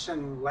Navajo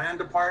Nation Land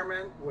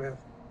Department, with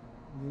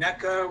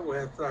NECA,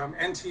 with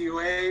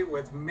NTUA,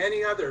 with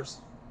many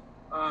others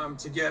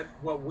to get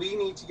what we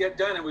need to get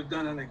done. And we've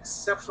done an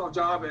exceptional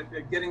job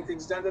at getting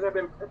things done that have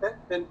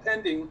been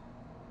pending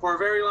for a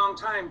very long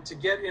time to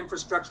get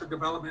infrastructure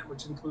development,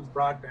 which includes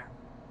broadband.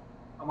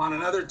 I'm on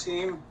another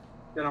team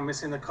that I'm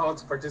missing the call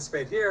to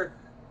participate here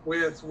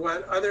with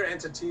what other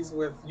entities,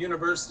 with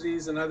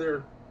universities and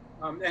other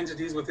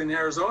entities within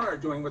Arizona are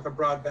doing with a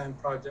broadband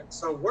project.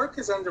 So work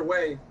is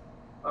underway.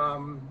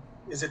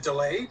 Is it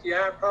delayed?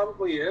 Yeah, it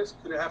probably is.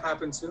 Could it have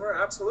happened sooner?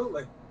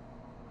 Absolutely.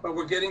 But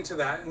we're getting to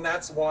that. And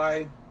that's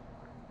why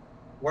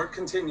work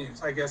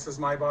continues, I guess, is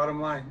my bottom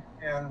line.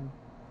 And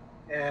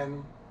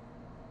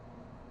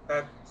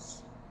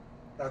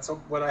that's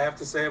what I have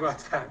to say about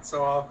that.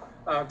 So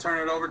I'll turn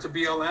it over to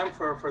BLM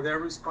for their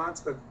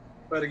response.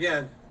 But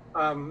again,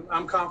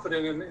 I'm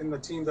confident in the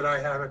team that I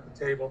have at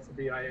the table for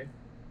BIA.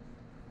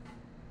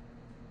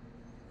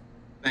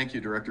 Thank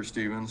you, Director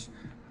Stevens.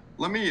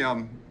 Let me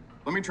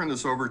turn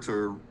this over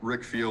to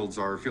Rick Fields,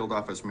 our field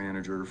office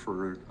manager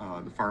for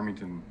the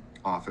Farmington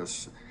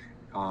office.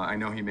 I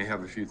know he may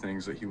have a few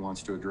things that he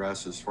wants to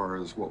address as far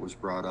as what was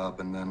brought up,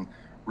 and then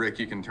Rick,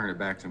 you can turn it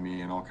back to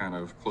me and I'll kind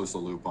of close the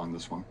loop on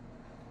this one.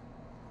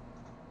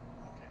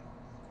 Okay.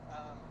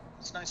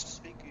 It's nice to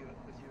speak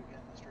with you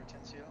again, Mr.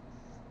 Atencio.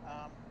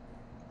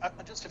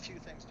 Just a few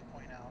things to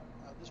point out.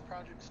 This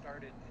project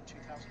started in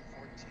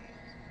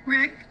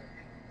 2014.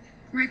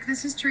 Rick,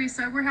 this is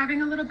Teresa. We're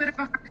having a little bit of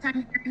a hard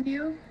time hearing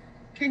you.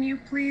 Can you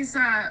please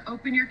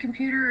open your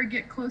computer or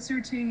get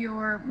closer to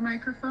your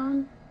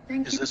microphone?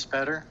 Thank you. Is this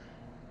better?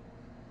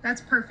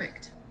 That's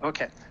perfect.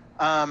 Okay.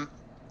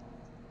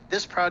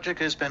 This project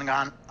has been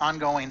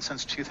ongoing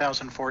since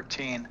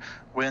 2014.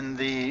 When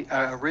the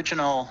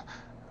original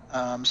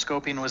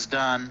scoping was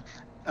done,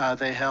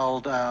 they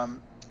held a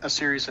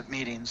series of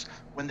meetings.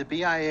 When the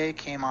BIA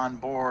came on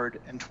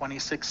board in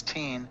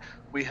 2016,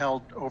 we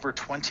held over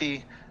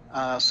 20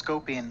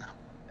 scoping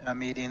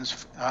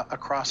meetings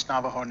across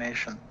Navajo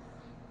Nation.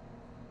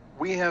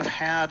 We have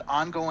had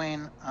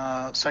ongoing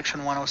Section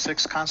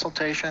 106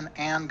 consultation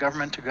and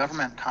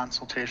government-to-government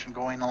consultation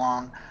going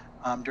along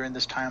during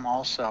this time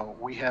also.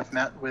 We have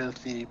met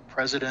with the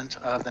president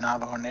of the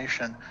Navajo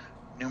Nation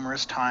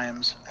numerous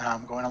times,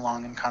 going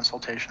along in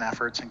consultation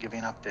efforts and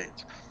giving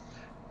updates.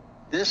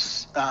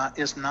 This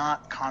is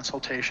not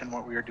consultation,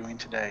 what we are doing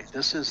today.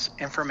 This is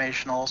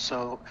informational,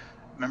 so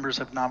members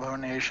of Navajo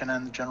Nation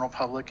and the general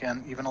public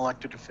and even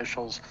elected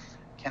officials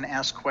can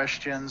ask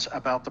questions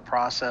about the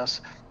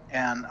process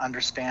and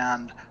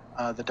understand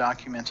the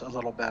document a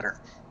little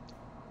better.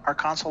 Our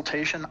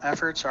consultation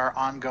efforts are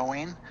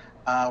ongoing.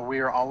 We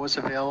are always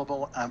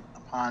available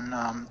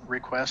upon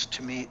request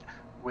to meet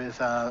with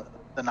the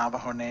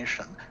Navajo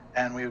Nation,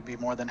 and we would be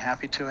more than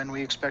happy to, and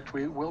we expect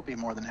we will be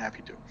more than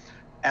happy to.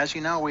 As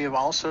you know, we have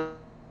also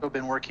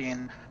been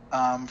working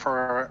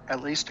for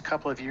at least a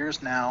couple of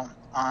years now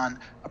on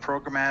a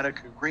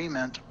programmatic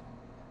agreement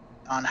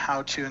on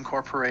how to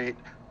incorporate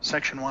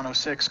Section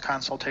 106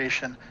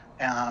 consultation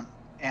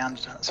and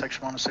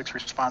Section 106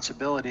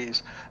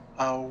 responsibilities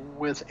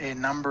with a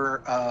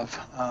number of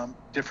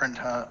different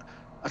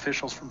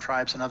officials from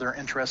tribes and other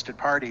interested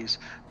parties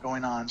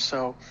going on.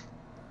 So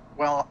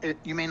while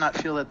you may not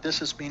feel that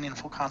this is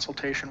meaningful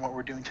consultation, what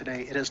we're doing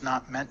today, it is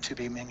not meant to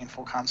be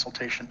meaningful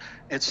consultation.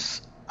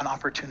 It's an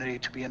opportunity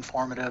to be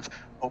informative,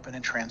 open,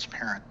 and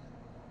transparent.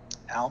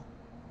 Al?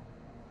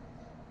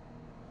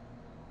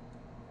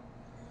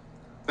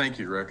 Thank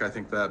you, Rick. I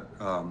think that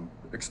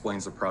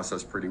explains the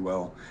process pretty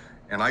well.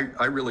 And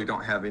I really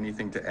don't have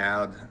anything to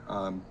add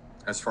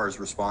as far as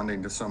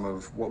responding to some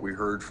of what we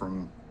heard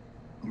from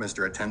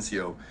Mr.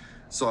 Atencio.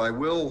 So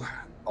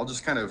I'll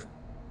just kind of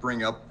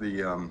bring up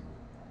the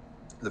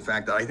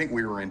fact that I think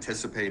we were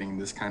anticipating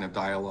this kind of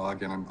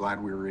dialogue, and I'm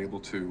glad we were able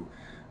to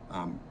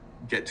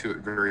get to it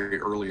very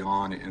early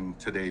on in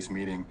today's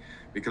meeting,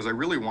 because I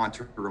really want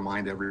to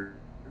remind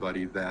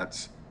everybody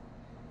that,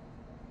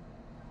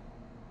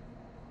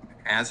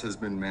 as has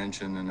been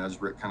mentioned and as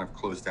Rick kind of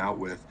closed out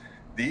with,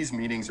 these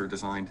meetings are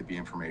designed to be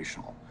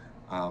informational.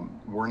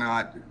 We're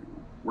not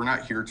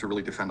here to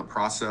really defend the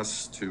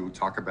process, to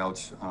talk about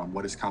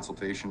what is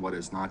consultation, what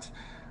is not.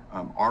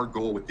 Our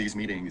goal with these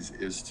meetings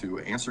is to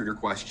answer your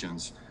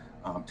questions,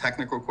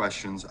 technical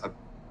questions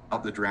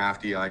about the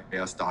draft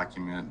EIS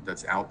document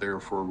that's out there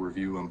for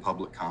review and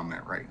public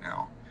comment right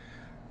now.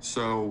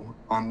 So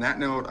on that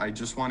note, I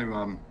just want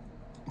to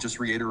just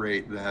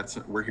reiterate that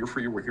we're here for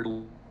you. We're here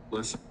to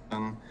listen.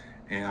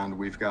 And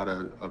we've got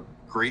a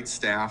great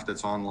staff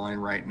that's online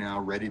right now,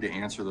 ready to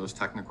answer those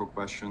technical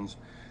questions.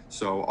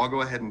 So I'll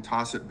go ahead and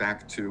toss it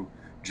back to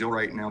Jill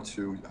right now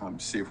to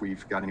see if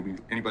we've got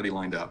anybody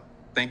lined up.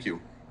 Thank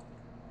you.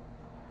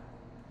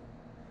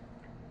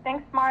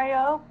 Thanks,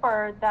 Mario,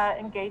 for that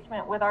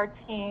engagement with our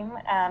team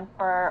and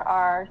for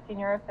our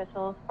senior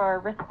officials for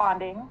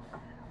responding.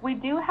 We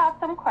do have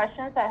some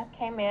questions that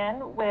came in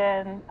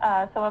when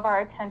some of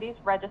our attendees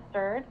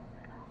registered.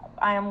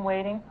 I am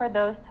waiting for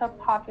those to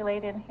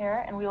populate in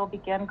here, and we will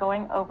begin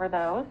going over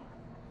those.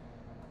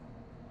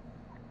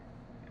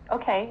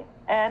 Okay,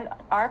 and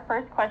our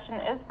first question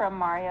is from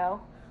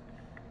Mario.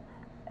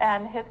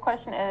 And his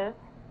question is,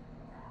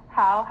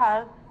 how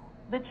has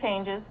the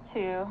changes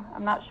to,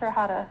 I'm not sure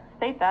how to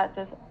state that,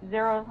 just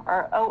 0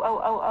 or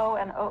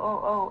 0000 and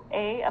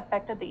 000A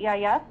affected the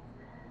EIS?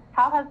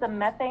 How has the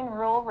methane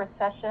rule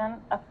recession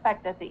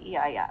affected the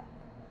EIS?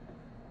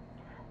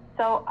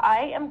 So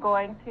I am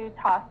going to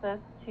toss this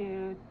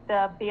to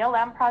the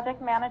BLM project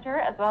manager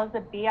as well as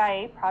the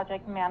BIA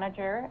project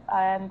manager,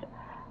 and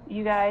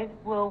you guys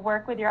will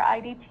work with your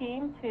ID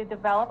team to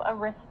develop a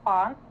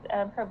response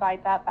and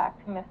provide that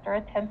back to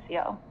Mr.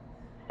 Atencio.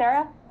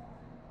 Sarah?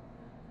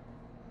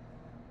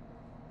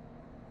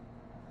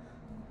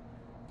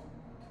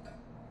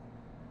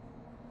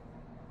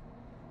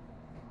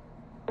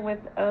 With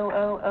 0000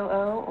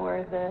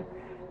 or the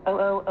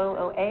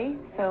 0000A,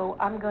 so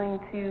I'm going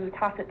to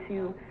toss it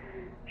to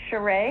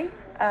Sheree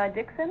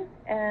Dixon,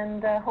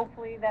 and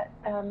hopefully that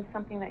is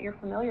something that you're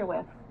familiar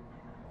with.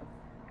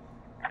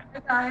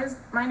 Hi guys,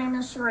 my name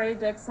is Sheree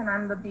Dixon.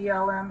 I'm the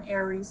BLM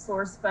Air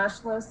Resource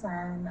Specialist,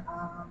 and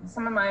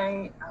some of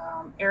my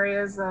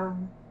areas of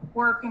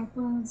work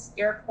includes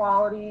air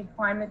quality,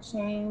 climate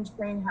change,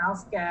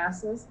 greenhouse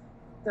gases.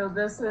 So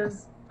this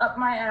is up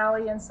my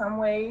alley in some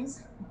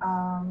ways.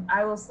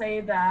 I will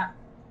say that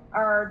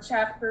our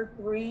chapter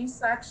 3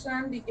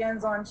 section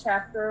begins on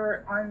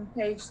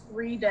page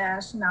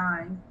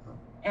 3-9.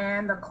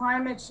 And the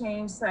climate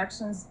change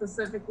section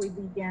specifically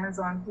begins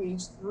on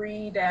page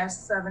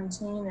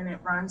 3-17, and it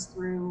runs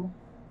through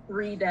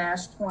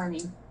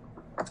 3-20.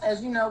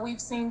 As you know,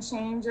 we've seen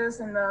changes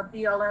in the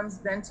BLM's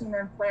venting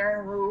and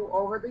flaring rule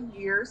over the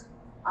years.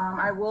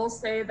 I will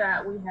say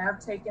that we have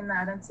taken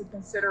that into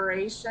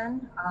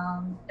consideration.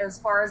 As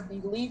far as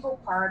the legal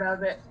part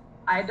of it,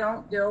 I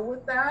don't deal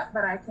with that,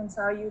 but I can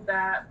tell you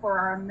that for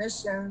our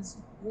emissions,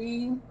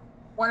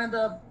 one of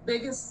the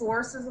biggest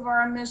sources of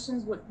our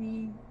emissions would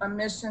be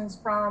emissions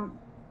from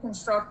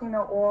constructing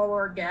an oil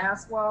or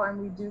gas well,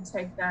 and we do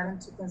take that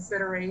into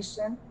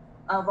consideration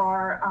of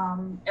our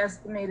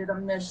estimated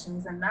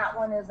emissions. And that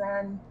one is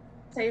in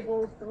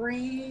table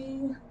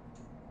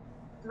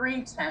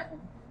 3.10.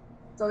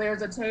 So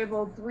there's a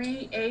table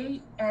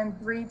 3.8 and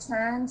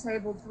 3.10.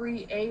 Table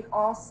 3.8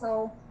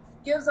 also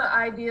gives an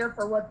idea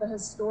for what the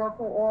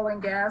historical oil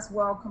and gas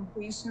well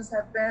completions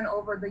have been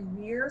over the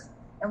years.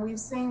 And we've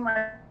seen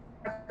like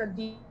a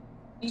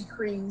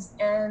decrease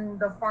in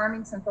the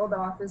Farmington field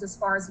office as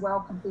far as well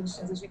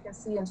completions. As you can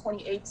see, in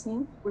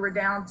 2018, we were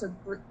down to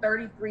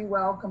 33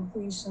 well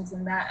completions,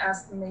 and that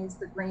estimates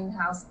the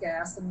greenhouse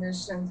gas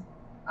emissions,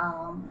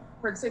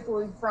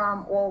 particularly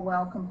from oil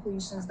well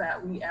completions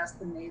that we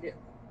estimated.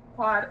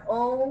 Quad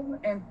O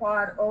and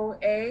Quad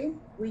OA,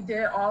 we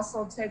did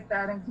also take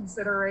that in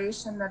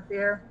consideration that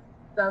the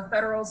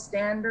federal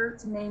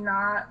standards may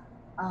not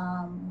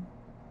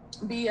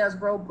be as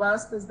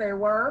robust as they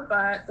were,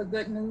 but the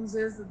good news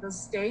is that the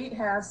state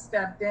has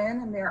stepped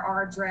in, and there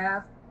are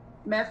draft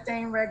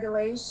methane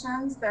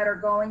regulations that are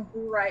going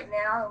through right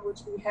now, in which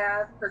we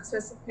have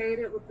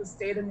participated with the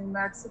state of New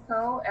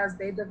Mexico as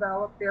they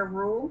develop their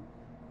rule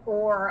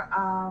for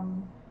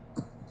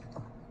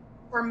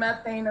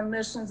methane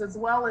emissions as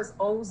well as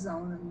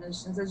ozone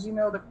emissions. As you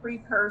know, the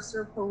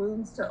precursor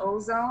pollutants to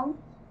ozone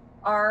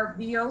are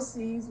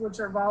VOCs, which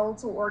are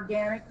volatile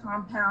organic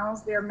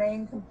compounds. Their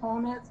main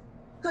components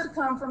could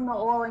come from the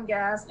oil and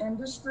gas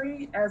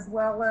industry as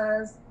well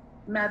as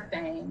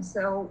methane.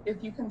 So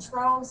if you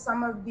control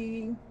some of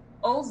the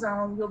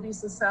ozone, you'll be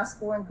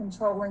successful in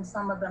controlling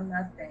some of the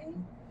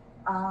methane.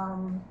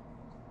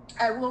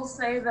 I will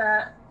say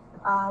that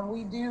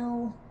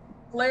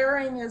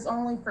flaring is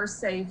only for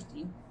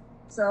safety.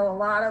 So a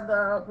lot of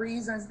the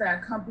reasons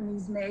that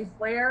companies may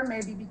flare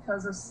may be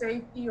because of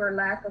safety or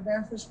lack of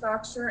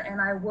infrastructure,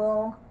 and I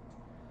will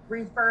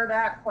refer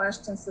that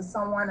question to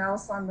someone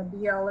else on the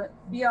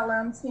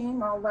BLM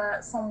team. I'll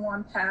let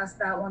someone pass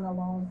that one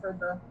along for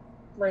the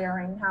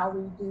flaring, how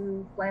we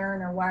do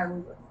flaring or why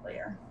we would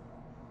flare.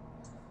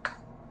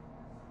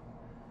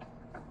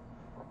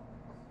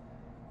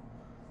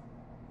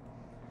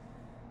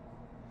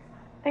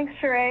 Thanks,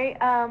 Sheree.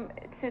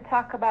 To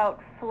talk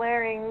about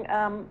flaring,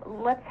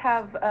 let's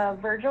have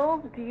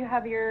Virgil. Do you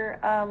have your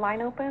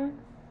line open?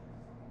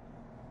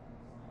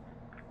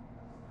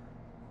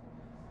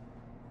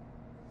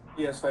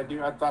 Yes, I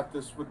do. I thought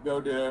this would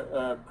go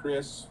to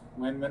Chris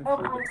Winman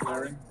for the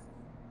flaring.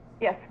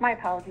 Yes, my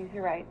apologies.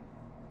 You're right.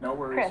 No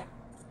worries. Chris.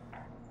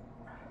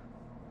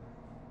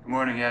 Good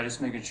morning. Yeah, just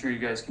making sure you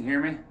guys can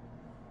hear me.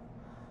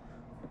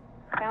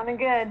 Sounding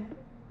good.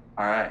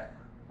 All right.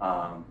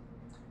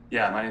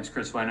 Yeah, my name is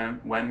Chris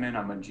Wenman.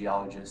 I'm a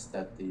geologist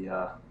at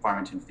the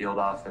Farmington field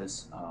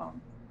office. So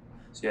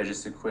yeah,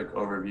 just a quick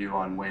overview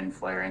on when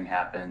flaring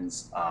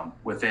happens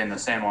within the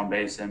San Juan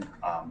Basin.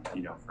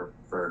 You know,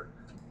 for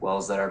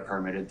wells that are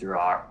permitted through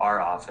our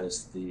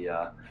office,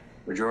 the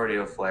majority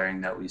of flaring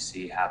that we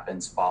see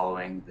happens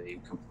following the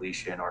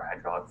completion or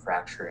hydraulic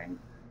fracturing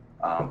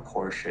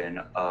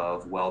portion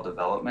of well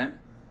development.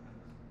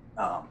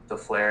 The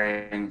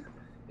flaring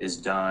is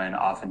done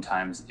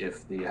oftentimes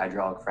if the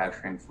hydraulic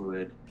fracturing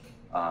fluid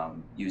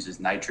uses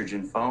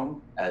nitrogen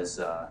foam as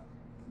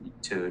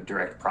to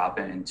direct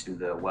proppant into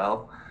the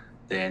well.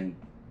 Then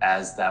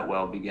as that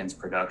well begins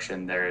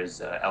production, there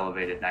is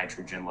elevated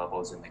nitrogen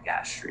levels in the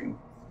gas stream.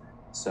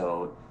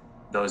 So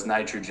those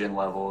nitrogen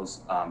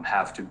levels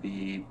have to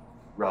be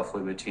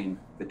roughly between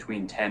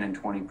 10 and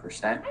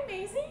 20%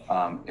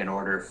 in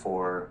order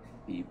for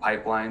the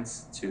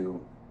pipelines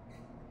to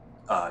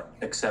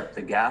accept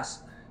the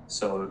gas.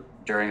 So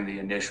during the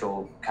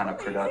initial kind of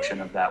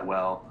production of that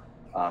well,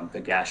 the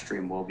gas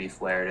stream will be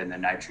flared and the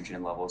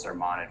nitrogen levels are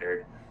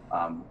monitored.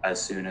 As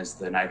soon as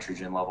the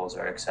nitrogen levels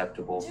are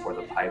acceptable for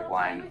the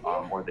pipeline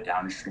or the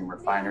downstream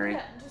refinery,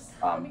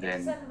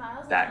 then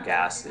that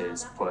gas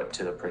is put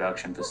to the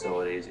production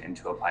facilities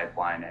into a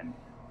pipeline and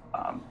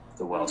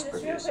the well's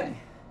producing.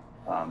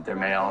 There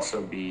may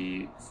also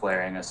be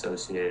flaring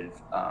associated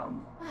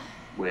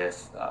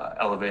with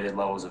elevated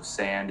levels of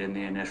sand in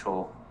the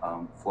initial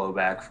flow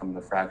back from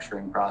the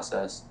fracturing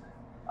process.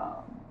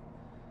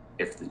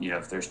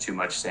 If there's too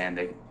much sand,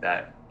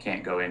 that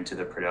can't go into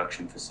the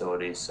production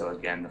facilities. So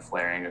again, the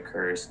flaring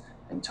occurs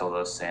until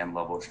those sand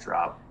levels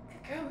drop.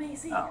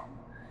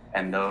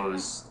 And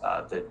those,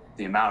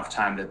 the amount of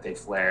time that they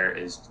flare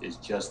is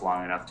just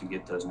long enough to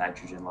get those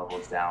nitrogen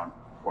levels down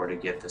or to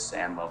get the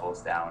sand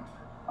levels down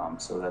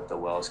so that the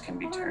wells can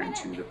be turned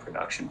to the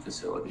production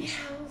facilities.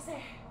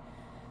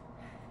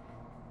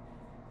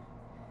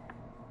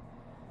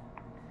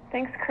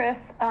 Thanks, Chris.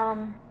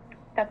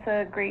 That's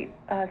a great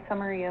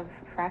summary of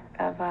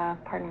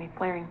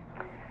flaring.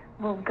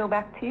 We'll go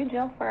back to you,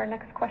 Jill, for our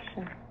next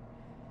question.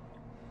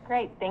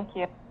 Great, thank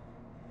you.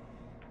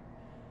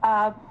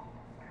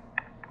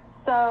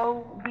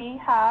 So we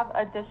have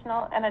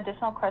an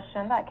additional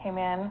question that came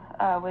in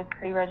with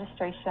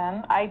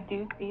pre-registration. I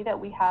do see that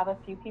we have a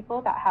few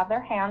people that have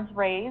their hands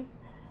raised.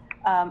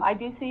 I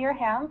do see your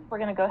hands. We're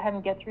going to go ahead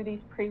and get through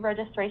these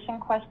pre-registration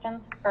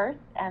questions first,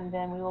 and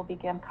then we will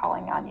begin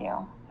calling on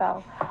you.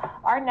 So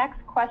our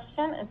next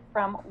question is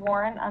from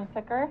Warren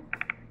Unsicker,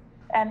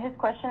 and his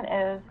question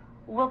is,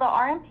 will the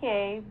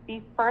RMPA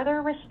be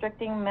further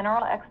restricting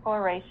mineral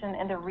exploration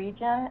in the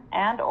region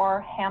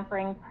and/or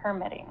hampering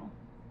permitting?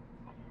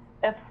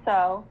 If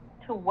so,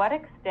 to what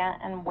extent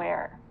and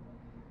where?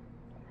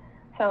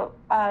 So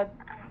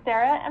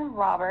Sarah and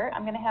Robert,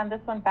 I'm going to hand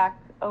this one back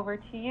over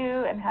to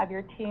you and have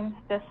your teams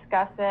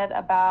discuss it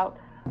about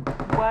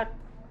what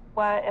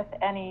if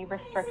any,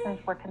 restrictions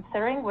we're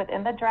considering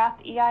within the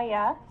draft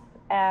EIS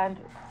and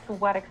to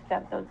what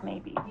extent those may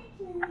be.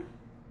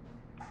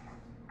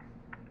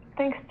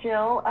 Thanks,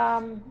 Jill.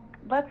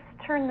 Let's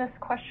turn this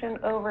question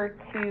over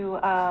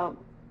to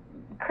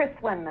Chris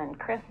Wenman.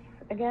 Chris,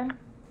 again.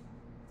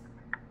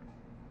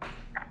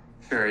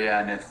 Sure, yeah,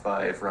 and if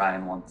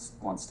Ryan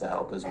wants to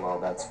help as well,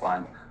 that's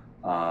fine.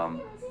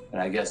 And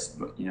I guess,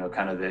 you know,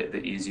 kind of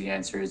the easy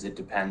answer is it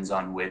depends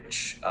on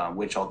which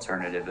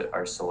alternative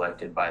are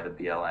selected by the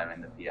BLM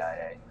and the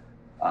BIA.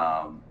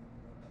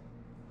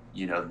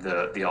 You know,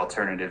 the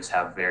alternatives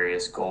have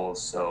various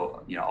goals.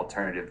 So, you know,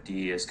 alternative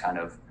D is kind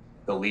of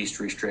the least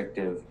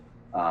restrictive.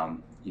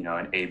 You know,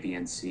 in A, B,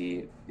 and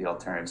C, the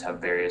alternatives have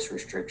various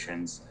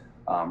restrictions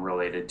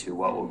related to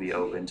what will be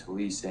open to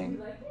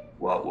leasing,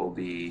 what will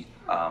be,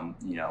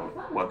 you know,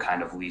 what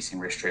kind of leasing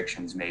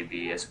restrictions may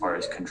be as far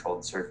as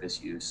controlled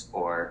surface use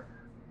or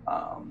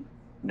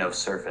no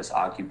surface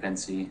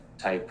occupancy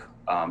type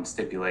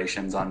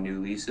stipulations on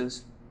new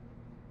leases,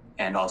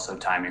 and also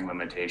timing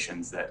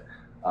limitations that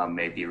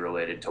may be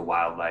related to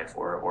wildlife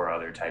or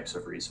other types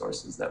of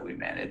resources that we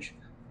manage.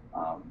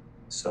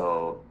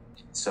 So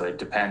it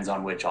depends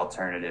on which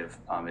alternative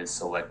is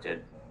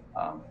selected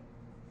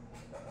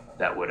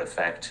that would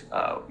affect,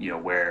 you know,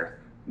 where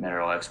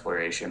mineral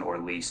exploration or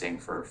leasing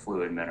for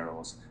fluid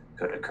minerals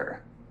could occur.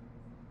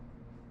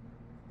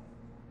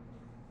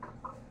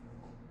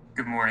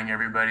 Good morning,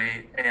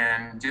 everybody.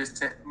 And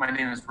my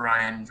name is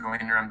Ryan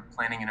Joyner. I'm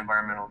Planning and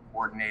Environmental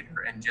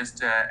Coordinator. And just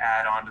to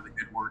add on to the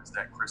good words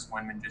that Chris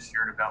Wenman just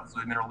shared about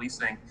fluid mineral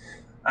leasing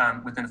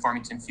within the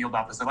Farmington Field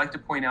Office, I'd like to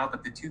point out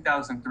that the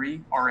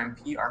 2003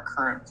 RMP, our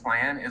current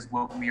plan, is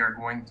what we are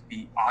going to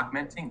be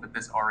augmenting with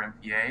this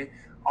RMPA.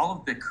 All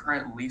of the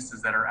current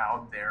leases that are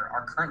out there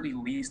are currently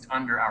leased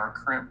under our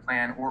current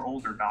plan or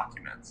older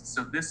documents.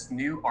 So this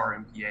new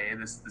RMPA,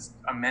 this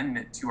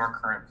amendment to our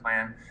current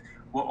plan,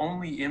 will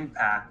only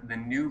impact the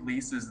new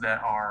leases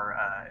that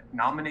are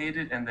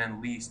nominated and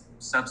then leased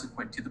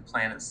subsequent to the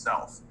plan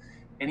itself.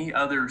 Any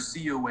other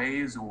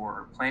COAs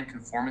or plan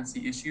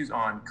conformancy issues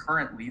on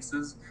current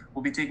leases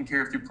will be taken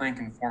care of through plan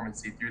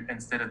conformancy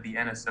instead of the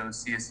NSO,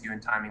 CSU,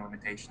 and timing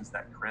limitations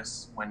that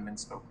Chris Wenman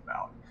spoke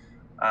about.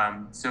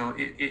 So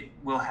it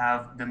will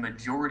have the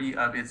majority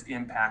of its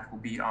impact will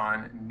be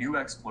on new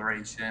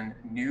exploration,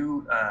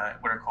 new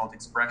what are called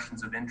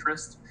expressions of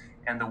interest,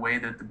 and the way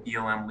that the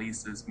BLM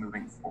leases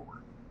moving forward.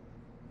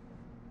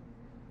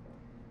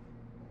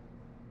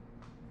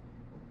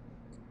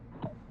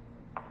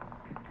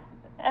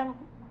 And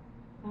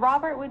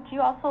Robert, would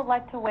you also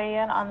like to weigh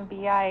in on the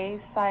BIA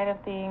side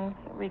of things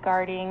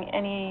regarding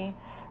any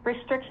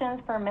restrictions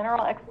for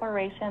mineral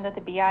exploration that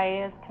the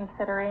BIA is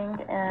considering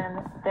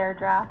in their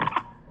draft?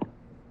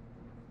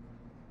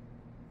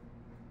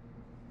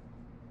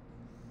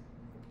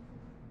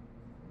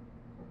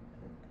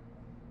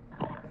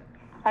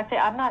 Actually,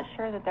 I'm not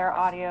sure that their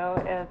audio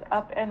is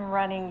up and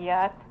running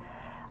yet.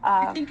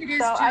 I think it is,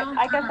 so Jill.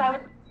 I guess I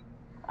would,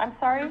 I'm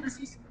sorry?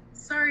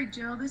 Sorry,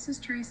 Jill, this is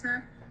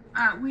Teresa.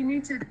 We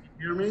need to...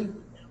 Hear me?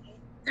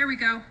 There we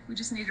go. We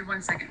just needed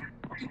 1 second.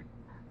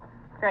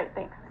 Great,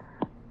 thanks.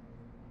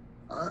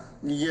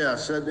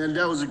 Yes, and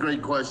that was a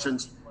great question.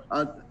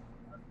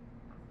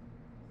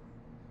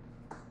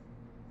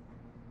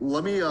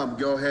 Let me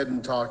go ahead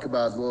and talk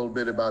about a little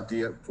bit about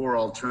the 4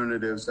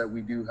 alternatives that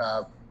we do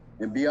have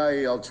in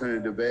BIA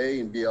Alternative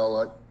A and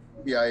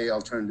BIA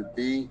Alternative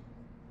B,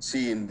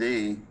 C, and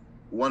D.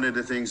 One of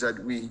the things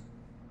that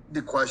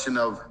the question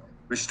of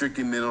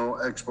restricting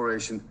mineral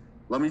exploration,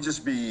 let me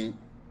just be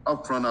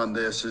upfront on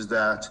this, is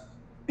that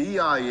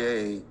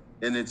BIA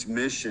in its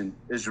mission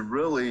is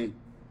really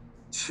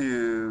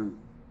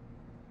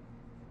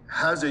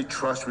has a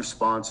trust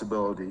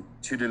responsibility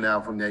to the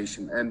Navajo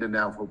Nation and the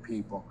Navajo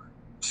people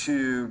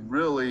to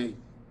really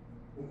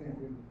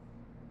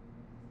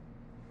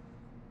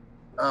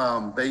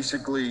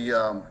basically,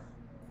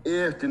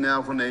 if the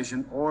Navajo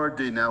Nation or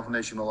the Navajo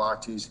Nation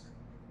allottees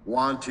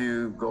want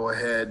to go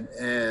ahead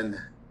and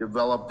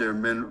develop their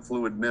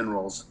fluid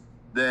minerals,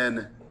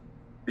 then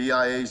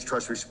BIA's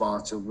trust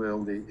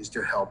responsibility is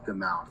to help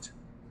them out.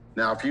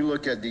 Now, if you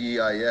look at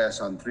the EIS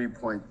on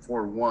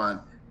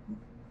 3.41,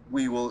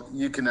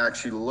 you can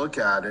actually look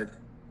at it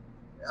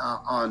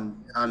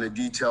on a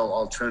detail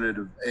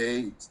alternative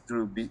A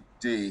through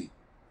D.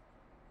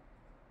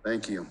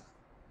 Thank you.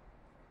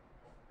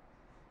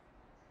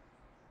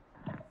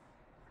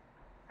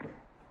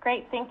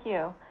 Great, thank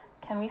you.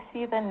 Can we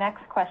see the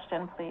next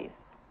question, please?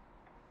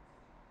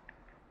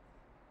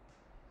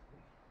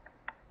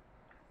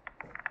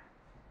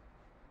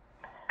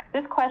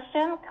 This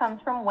question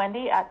comes from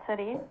Wendy at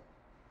Citi.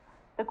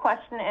 The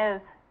question is,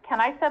 can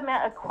I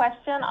submit a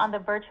question on the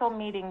virtual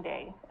meeting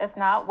day? If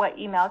not, what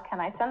email can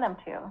I send them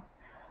to?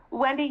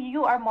 Wendy,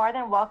 you are more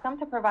than welcome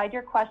to provide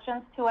your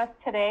questions to us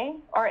today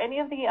or any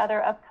of the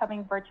other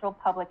upcoming virtual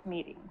public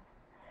meetings.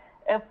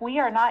 If we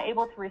are not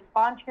able to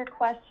respond to your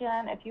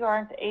question, if you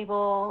aren't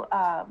able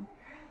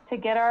to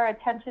get our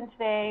attention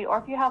today, or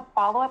if you have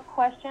follow-up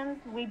questions,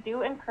 we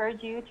do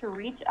encourage you to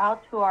reach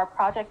out to our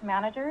project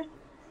managers,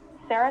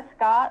 Sarah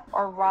Scott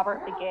or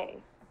Robert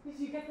Begay.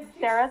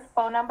 Sarah's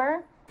phone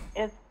number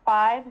is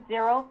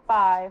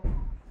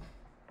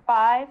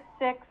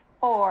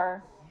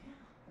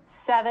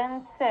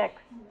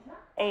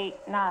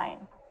 505-564-7689.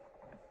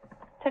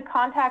 To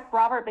contact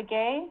Robert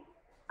Begay,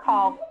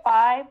 call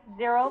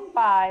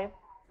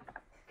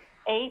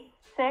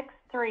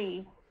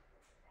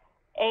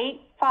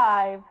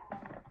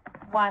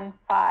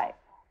 505-863-8515.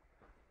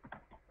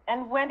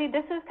 And Wendy,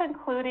 this is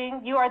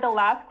concluding. You are the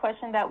last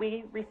question that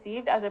we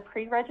received as a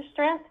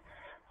pre-registrant.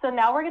 So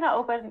now we're going to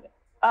open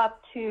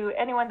up to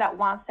anyone that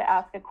wants to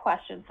ask a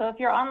question. So if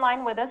you're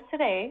online with us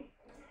today,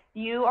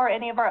 you or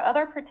any of our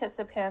other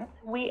participants,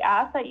 we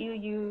ask that you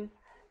use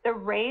the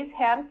raise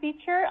hand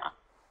feature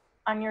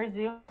on your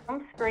Zoom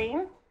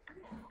screen.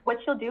 What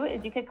you'll do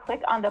is you could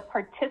click on the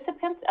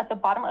participants at the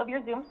bottom of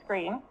your Zoom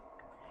screen.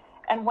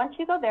 And once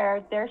you go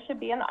there, there should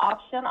be an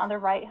option on the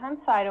right-hand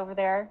side over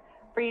there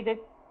for you to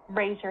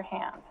raise your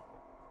hand.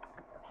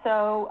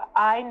 So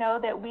I know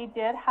that we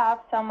did have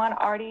someone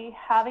already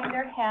having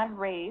their hand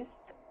raised.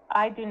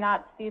 I do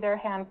not see their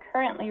hand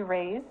currently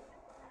raised.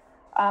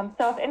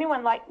 So if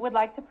anyone would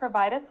like to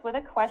provide us with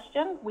a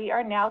question, we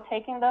are now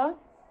taking those.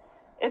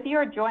 If you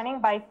are joining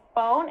by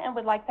phone and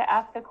would like to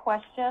ask a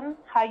question,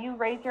 how you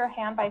raise your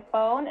hand by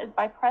phone is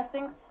by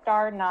pressing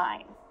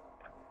 *9.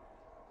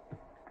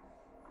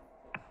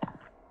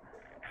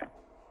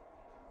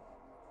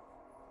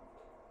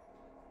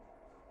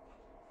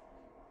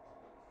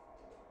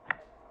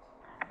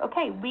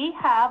 Okay, we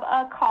have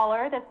a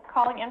caller that's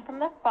calling in from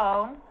the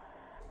phone.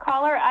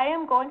 Caller, I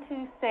am going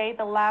to say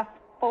the last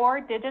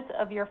 4 digits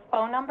of your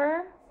phone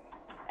number.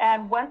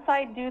 And once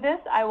I do this,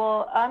 I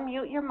will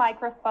unmute your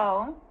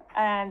microphone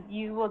and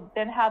you will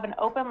then have an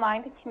open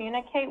line to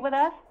communicate with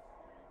us.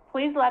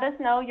 Please let us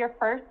know your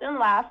first and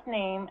last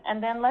name,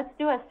 and then let's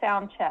do a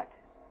sound check.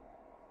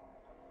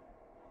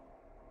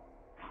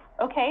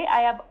 Okay,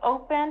 I have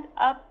opened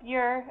up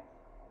your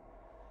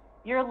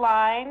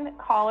line,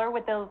 caller,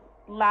 with the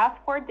last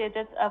 4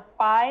 digits of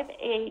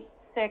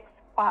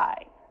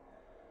 5865.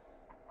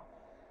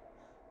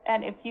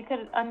 And if you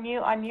could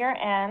unmute on your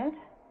end.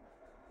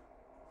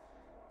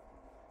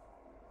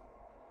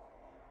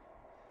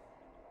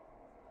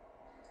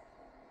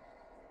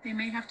 They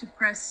may have to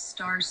press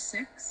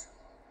 *6.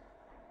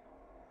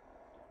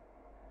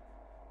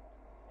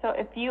 So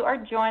if you are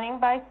joining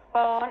by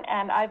phone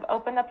and I've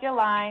opened up your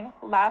line,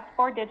 last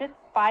 4 digits,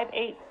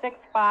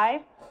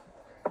 5865,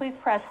 please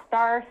press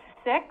 *6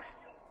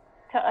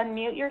 to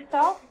unmute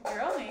yourself.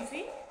 Girl,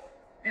 easy.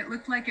 It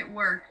looked like it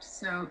worked,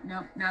 so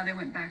nope, now they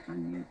went back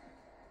on mute.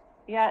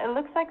 Yeah, it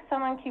looks like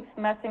someone keeps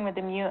messing with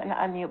the mute and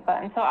unmute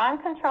button. So I'm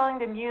controlling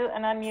the mute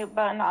and unmute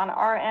button on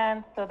our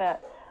end so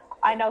that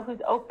I know who's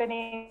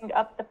opening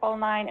up the phone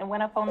line and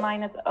when a phone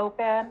line is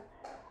open.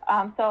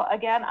 So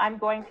again, I'm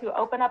going to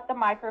open up the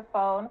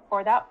microphone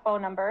for that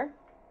phone number.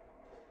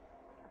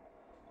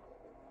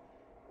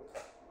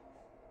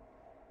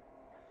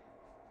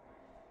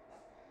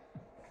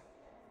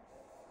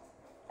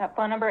 That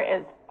phone number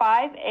is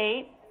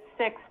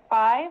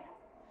 5865.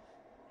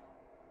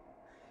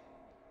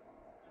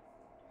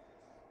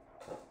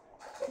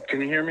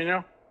 Can you hear me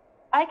now?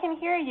 I can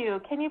hear you.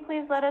 Can you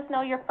please let us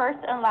know your first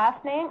and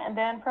last name and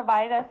then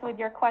provide us with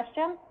your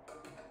question?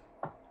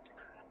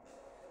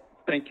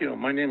 Thank you.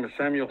 My name is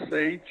Samuel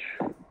Sage.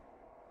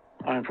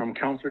 I'm from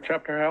Counselor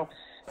Chapter House.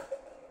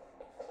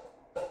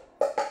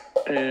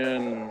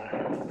 And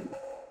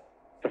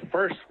the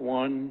first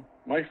one,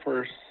 my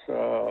first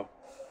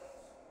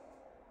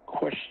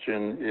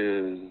question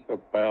is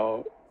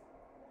about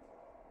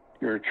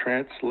your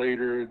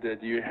translator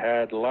that you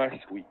had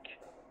last week.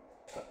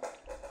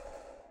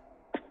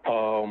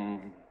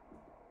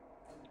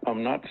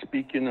 I'm not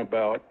speaking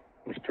about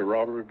Mr.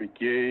 Robert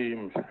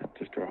Begay,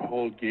 Mr.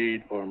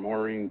 Holgate, or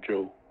Maureen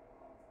Joe,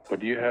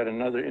 but you had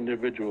another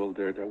individual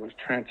there that was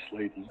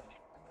translating.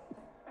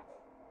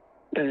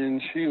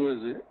 And she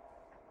was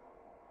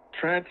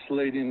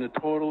translating a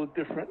total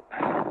different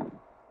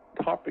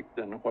topic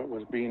than what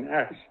was being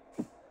asked.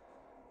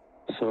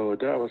 So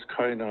that was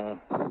kind of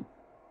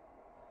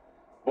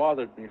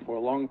bothered me for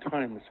a long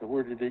time. I said,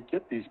 where did they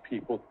get these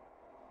people?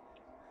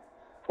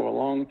 For a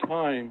long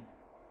time,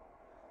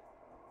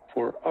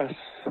 for us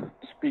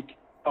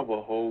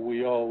Navajo,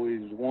 we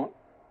always want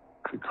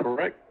the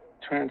correct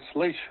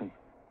translation.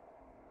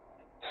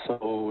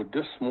 So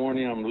this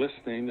morning I'm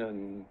listening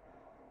and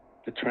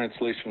the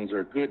translations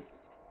are good.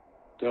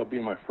 That'll be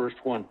my first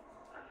one.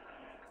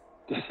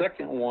 The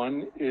second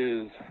one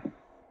is,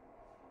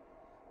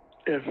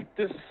 if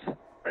this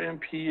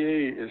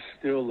RMPA is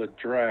still a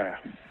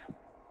draft,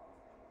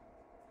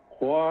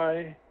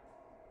 why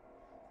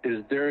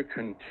is there a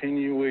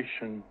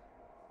continuation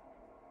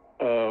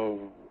of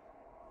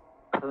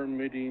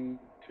permitting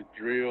to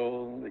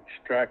drill,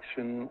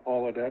 extraction,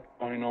 all of that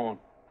going on?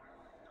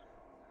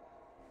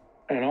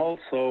 And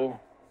also,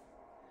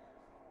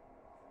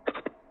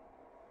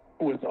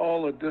 with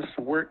all of this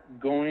work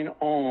going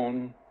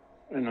on,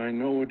 and I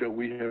know that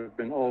we have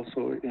been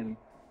also in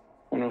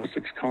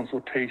 106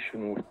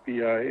 consultation with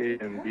BIA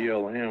and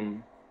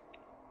BLM,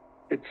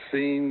 it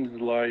seems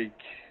like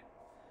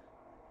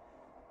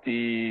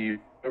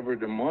whoever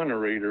the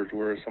moderators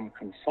were, some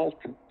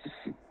consultants,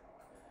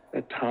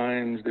 at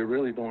times they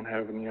really don't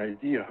have any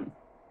idea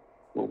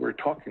what we're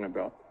talking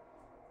about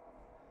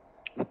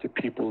with the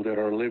people that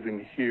are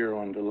living here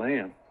on the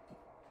land.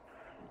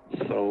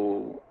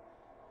 So,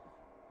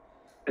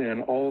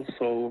 and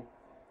also,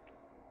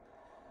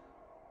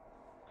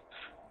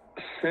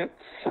 since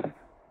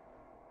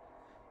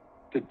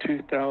the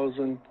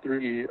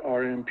 2003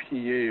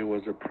 RMPA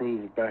was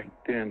approved back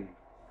then,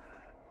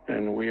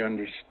 and we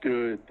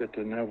understood that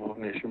the Navajo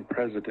Nation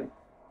president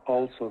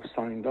also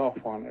signed off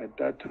on at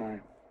that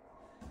time,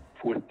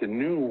 with the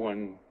new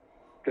one,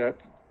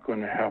 that's going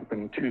to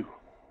happen too.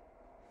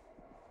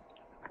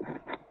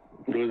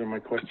 Those are my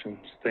questions.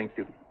 Thank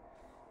you.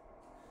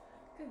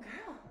 Good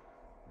girl.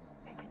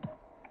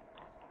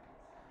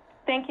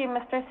 Thank you,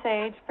 Mr.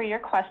 Sage, for your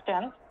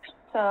question.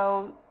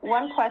 So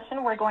one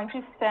question we're going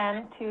to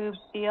send to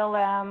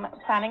BLM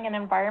Planning and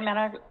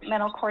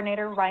Environmental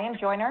Coordinator Ryan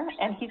Joyner,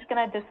 and he's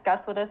going to discuss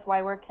with us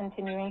why we're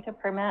continuing to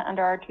permit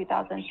under our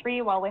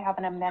 2003 while we have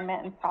an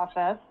amendment in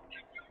process.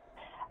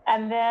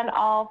 And then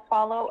I'll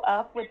follow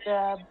up with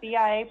the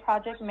BIA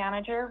project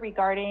manager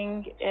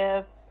regarding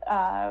if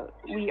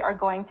we are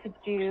going to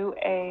do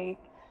a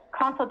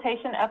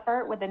consultation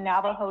effort with the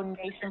Navajo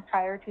Nation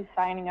prior to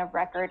signing a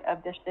record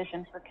of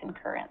decision for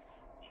concurrence.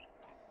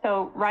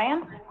 So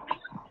Ryan?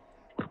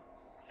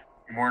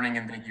 Good morning,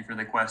 and thank you for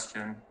the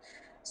question.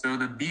 So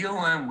the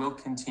BLM will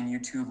continue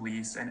to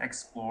lease and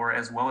explore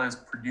as well as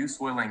produce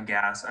oil and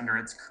gas under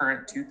its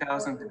current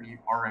 2003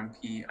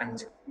 RMP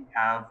until we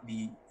have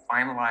the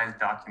finalized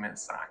document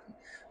signed.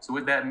 So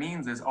what that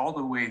means is all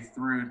the way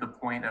through the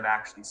point of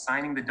actually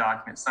signing the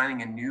document,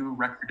 signing a new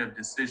record of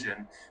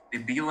decision,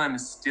 the BLM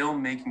is still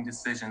making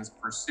decisions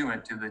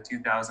pursuant to the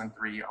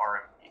 2003 RMP.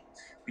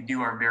 We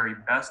do our very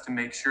best to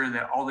make sure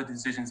that all the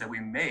decisions that we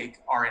make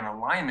are in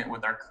alignment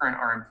with our current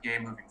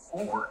RMPA moving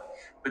forward.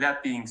 But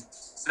that being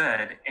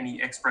said,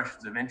 any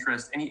expressions of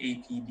interest, any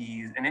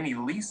APDs, and any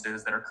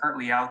leases that are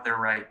currently out there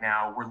right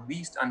now were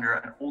leased under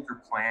an older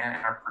plan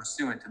and are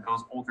pursuant to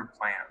those older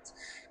plans.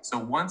 So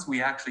once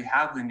we actually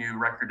have the new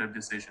record of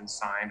decision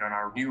signed on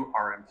our new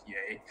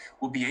RMPA,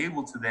 we'll be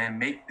able to then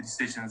make the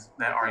decisions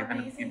that are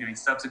going to be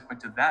subsequent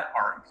to that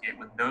RMPA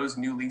with those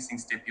new leasing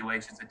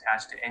stipulations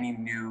attached to any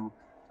new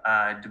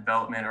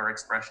development or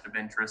expression of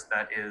interest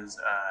that is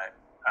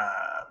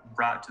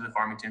brought to the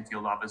Farmington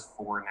Field Office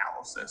for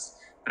analysis.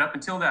 But up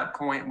until that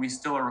point, we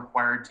still are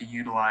required to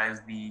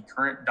utilize the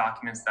current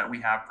documents that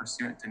we have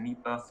pursuant to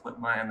NEPA,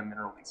 FLPMA, and the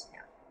Mineral Leasing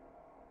Act.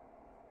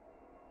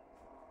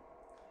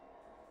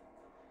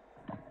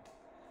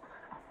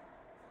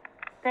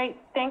 Great,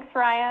 thanks,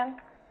 Ryan.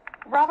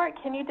 Robert,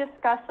 can you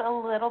discuss a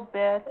little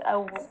bit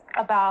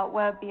about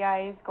what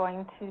BI is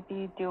going to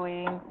be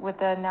doing with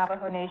the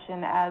Navajo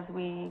Nation as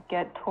we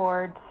get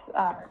towards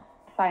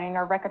signing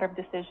our record of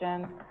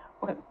decision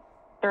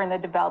during the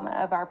development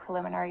of our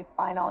preliminary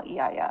final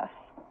EIS?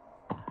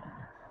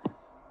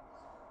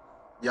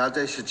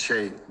 Yade should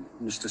say,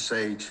 Mr.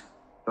 Sage.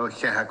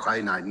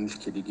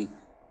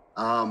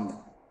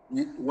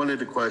 One of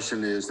the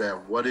questions is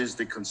that what is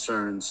the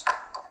concerns?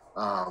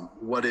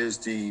 What is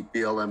the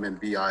BLM and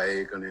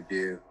BIA going to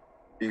do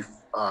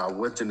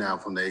with the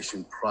Navajo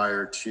Nation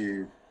prior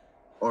to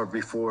or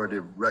before the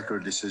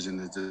record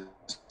decision is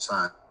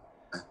signed?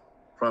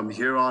 From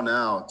here on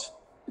out,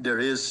 there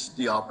is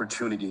the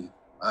opportunity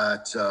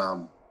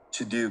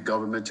to do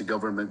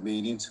government-to-government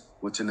meetings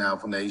with the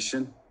Navajo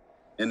Nation,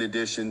 in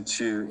addition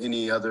to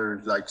any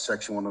other like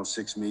Section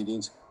 106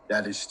 meetings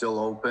that is still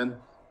open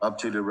up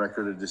to the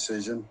record of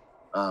decision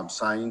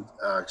signed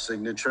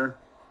signature.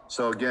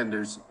 So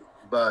again,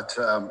 but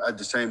at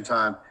the same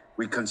time,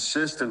 we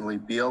consistently,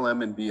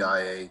 BLM and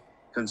BIA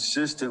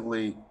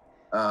consistently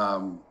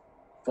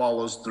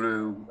follows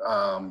through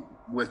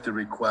with the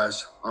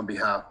request on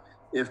behalf.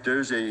 If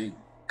there's a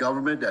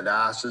government that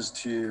asks us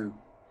to,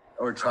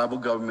 or a tribal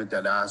government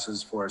that asks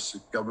us for a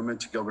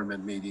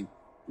government-to-government meeting,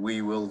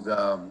 we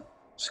will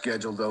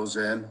schedule those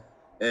in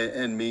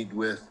and meet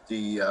with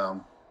the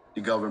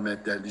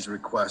government that is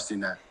requesting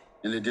that,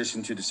 in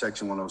addition to the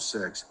Section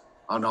 106.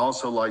 I'd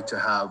also like to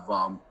have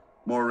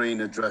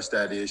Maureen address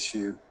that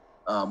issue.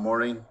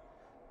 Maureen?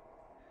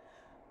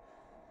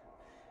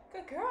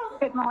 Good girl.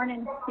 Good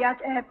morning.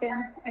 Yat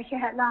Eben,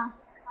 Ashihela.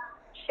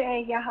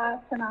 Shay Yaha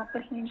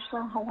Sanapashin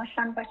Shlo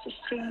Halashan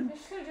Bashishin.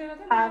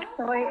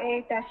 Soy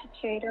A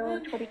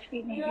Dashado,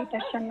 Twitchini,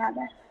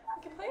 Dashanada.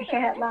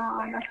 Ashihela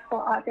on a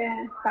spot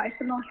Ade,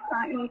 Dysonos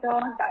Ido,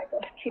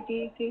 Didos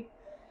Kidiki.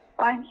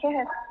 Fine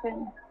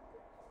Heston.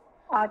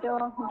 Ado,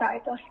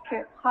 Didos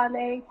Kip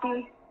Hale,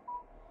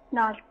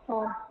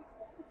 Nato,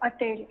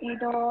 Adel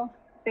Ido,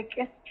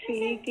 Biggest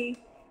Chigi,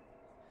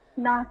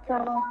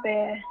 Nato,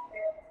 Bear.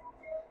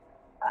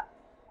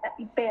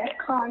 Bear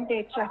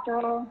Conde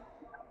Chateau,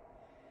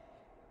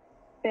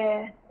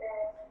 Bear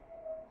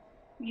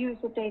use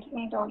the date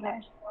in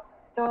dollars.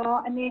 So,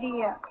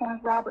 Anidia, Con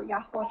Robert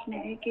Yahos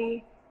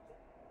Negi,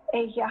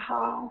 A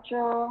Yaha,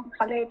 Joe,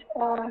 Khaled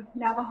or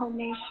Navajo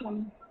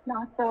Nation,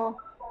 Nato,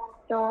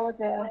 so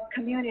the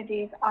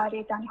communities are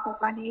the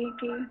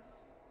Danikobanigi.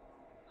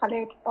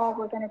 Khaled or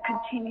we're going to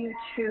continue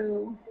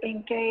to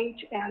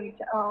engage and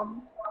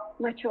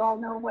let you all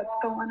know what's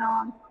going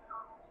on.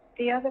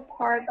 The other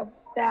part of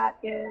that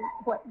is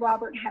what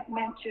Robert had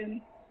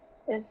mentioned,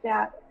 is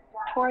that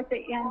toward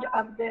the end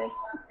of this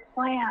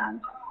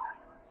plan,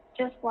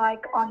 just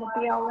like on the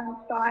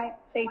BLM side,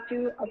 they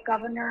do a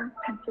governor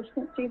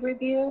consistency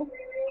review.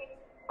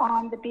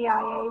 On the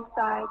BIA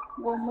side,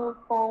 we'll move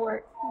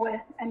forward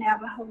with a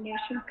Navajo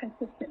Nation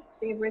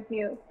consistency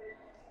review.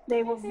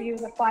 They will view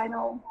the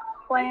final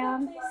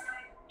plan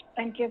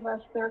and give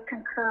us their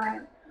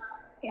concurrence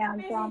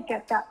and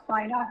get that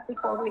sign off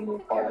before we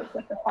move forward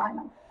with the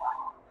final.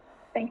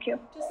 Thank you.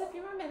 Just a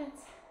few more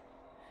minutes.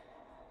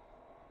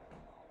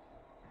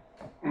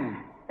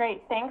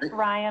 Great. Thanks,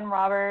 Ryan,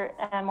 Robert,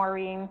 and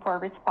Maureen for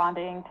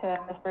responding to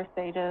Mr.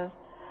 Sage's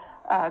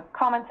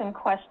comments and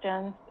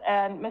questions.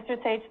 And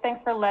Mr. Sage,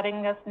 thanks for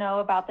letting us know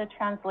about the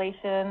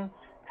translation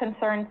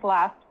concerns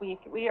last week.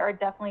 We are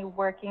definitely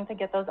working to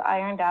get those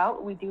ironed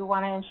out. We do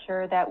want to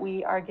ensure that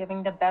we are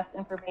giving the best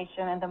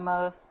information in the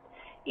most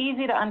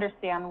easy to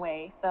understand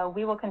way. So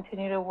we will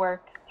continue to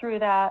work through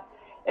that.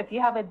 If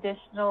you have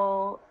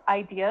additional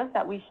ideas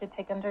that we should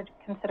take under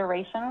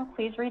consideration,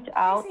 please reach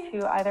out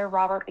to either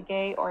Robert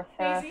Begay or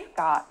Sarah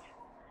Scott.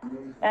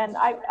 And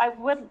I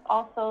would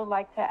also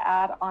like to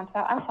add on to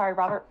that. I'm sorry,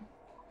 Robert.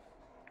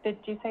 Did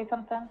you say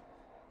something?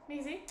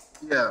 Maisie?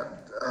 Yeah,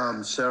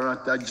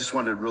 Sarah, I just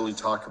wanted to really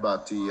talk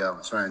about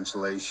the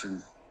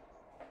translation.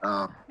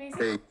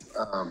 Hey,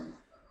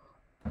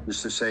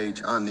 Mr.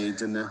 Sage, on the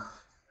internet,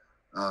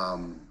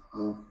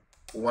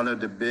 one of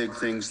the big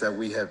things that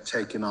we have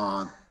taken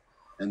on,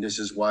 and this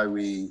is why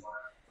we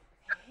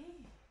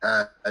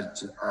had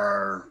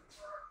our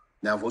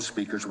Navajo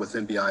speakers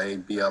within BIA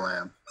and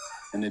BLM.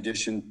 In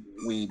addition,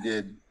 we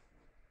did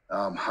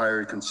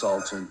hire a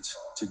consultant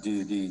to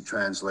do the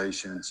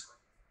translations.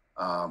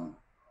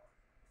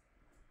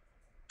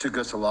 Took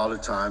us a lot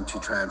of time to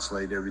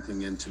translate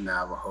everything into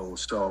Navajo.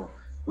 So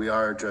we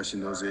are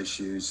addressing those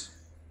issues,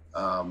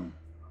 and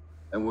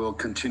we'll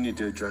continue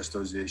to address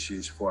those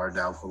issues for our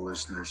Navajo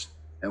listeners.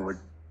 And we're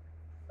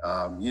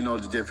you know,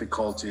 the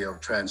difficulty of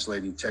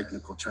translating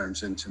technical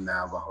terms into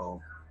Navajo.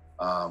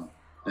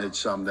 It's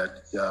something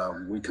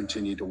that we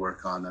continue to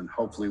work on, and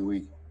hopefully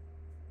we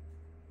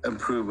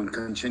improve and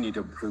continue to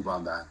improve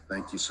on that.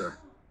 Thank you, sir.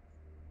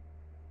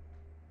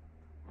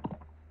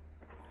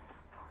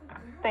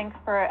 Thanks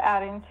for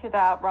adding to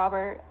that,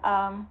 Robert.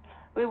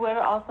 We would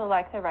also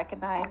like to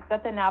recognize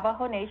that the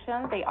Navajo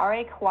Nation, they are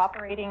a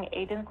cooperating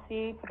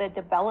agency for the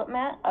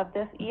development of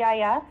this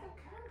EIS.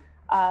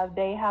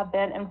 They have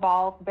been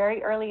involved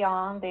very early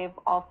on. They've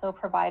also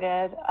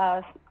provided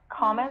us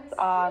comments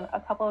on a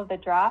couple of the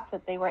drafts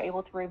that they were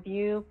able to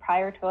review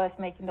prior to us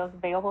making those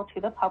available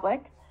to the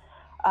public.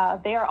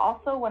 They are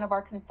also one of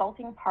our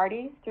consulting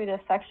parties through the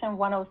Section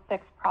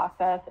 106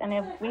 process, and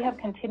we have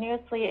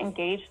continuously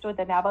engaged with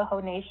the Navajo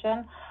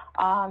Nation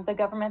on the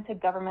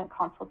government-to-government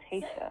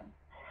consultation.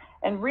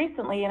 And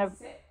recently,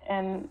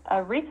 in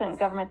a recent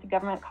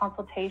government-to-government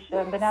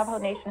consultation, the Navajo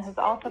Nation has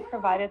also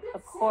provided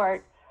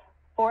support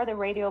for the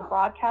radio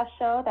broadcast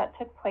show that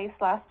took place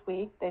last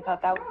week. They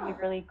thought that would be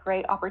a really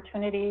great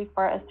opportunity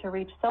for us to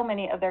reach so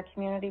many of their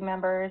community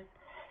members.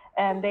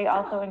 And they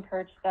also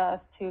encouraged us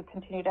to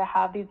continue to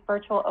have these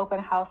virtual open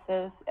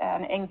houses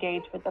and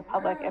engage with the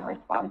public and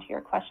respond to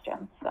your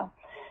questions. So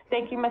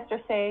thank you, Mr.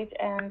 Sage,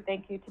 and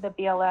thank you to the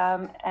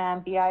BLM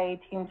and BIA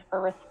teams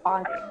for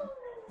responding.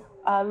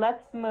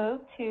 Let's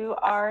move to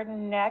our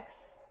next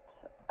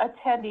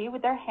attendee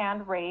with their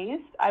hand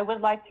raised. I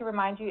would like to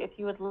remind you, if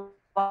you would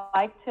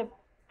like to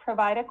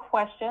provide a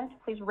question,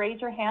 please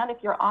raise your hand if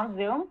you're on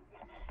Zoom.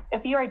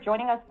 If you are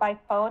joining us by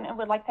phone and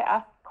would like to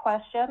ask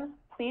questions,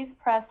 please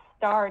press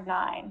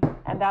 *9,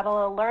 and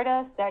that'll alert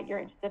us that you're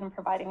interested in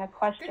providing a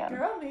question. Good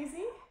girl,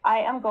 Maisie. I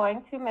am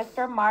going to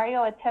Mr.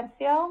 Mario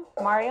Atencio.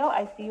 Mario,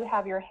 I see you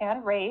have your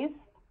hand raised.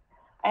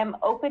 I am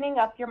opening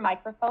up your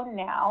microphone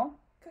now.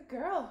 Good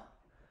girl.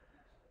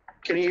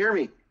 Can you hear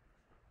me?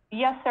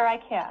 Yes, sir, I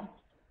can.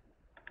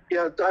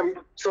 Yeah,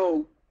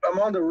 I'm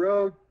on the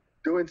road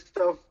doing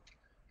stuff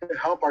to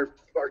help our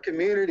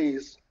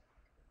communities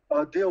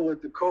deal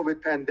with the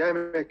COVID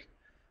pandemic.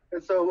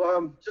 And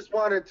so just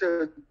wanted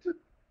to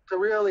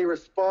really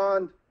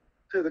respond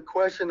to the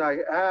question I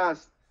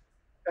asked,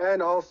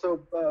 and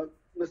also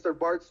Mr.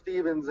 Bart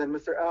Stevens and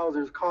Mr.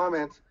 Alzer's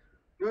comments.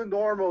 New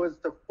normal is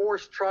to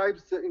force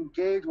tribes to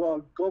engage while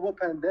a global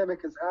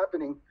pandemic is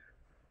happening.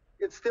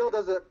 It still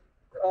doesn't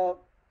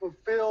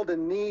fulfill the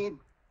need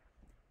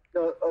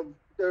of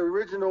the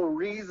original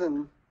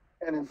reason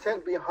and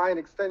intent behind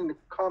extending the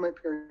comment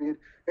period.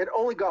 It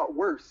only got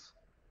worse.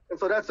 And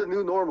so that's a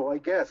new normal, I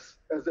guess,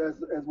 as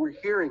we're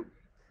hearing.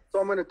 So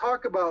I'm going to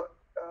talk about,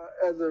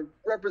 as a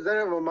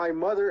representative of my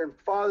mother and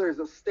father's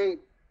estate,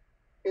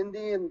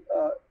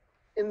 individual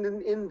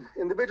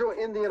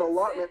Indian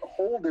allotment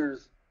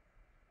holders.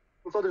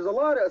 And so there's a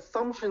lot of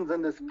assumptions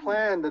in this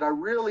plan that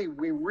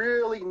we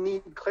really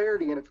need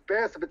clarity, and it's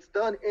best if it's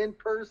done in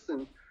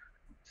person,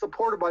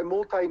 supported by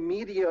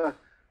multimedia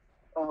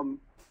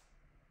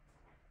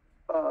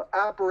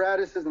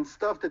apparatuses and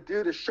stuff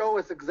to show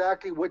us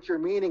exactly what you're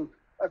meaning.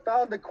 I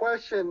found the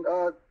question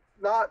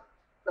not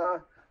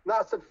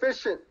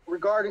sufficient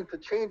regarding the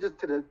changes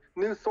to the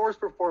new source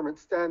performance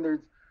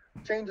standards,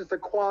 changes to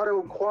Quad O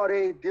and Quad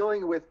A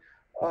dealing with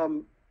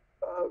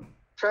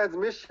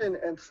transmission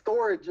and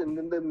storage, and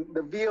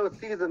the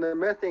VOCs and the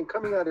methane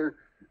coming out of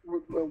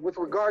with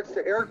regards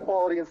to air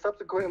quality, and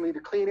subsequently the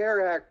Clean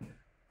Air Act,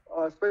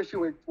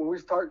 especially when we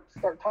start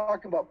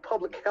talking about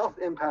public health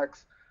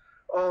impacts,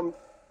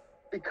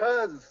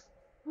 because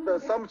the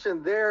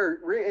assumption there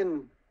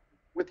written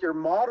with your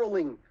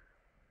modeling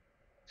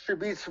should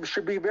be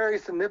very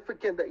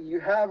significant that you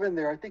have in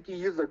there. I think you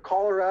use the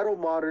Colorado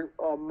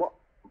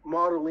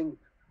modeling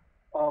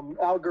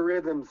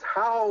algorithms.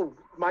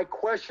 My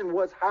question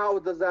was, how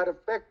does that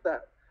affect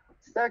that?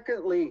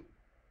 Secondly,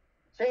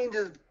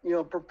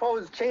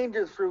 proposed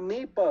changes through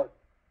NEPA.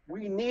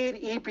 We need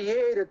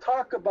EPA to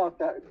talk about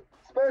that,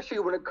 especially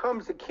when it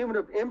comes to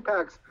cumulative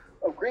impacts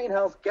of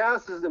greenhouse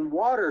gases and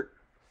water.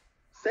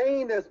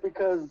 Saying this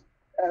because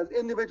as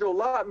individual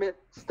allotment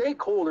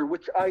stakeholder,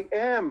 which I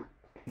am,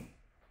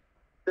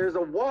 there's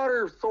a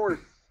water source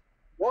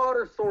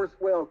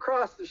well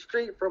across the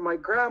street from my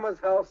grandma's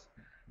house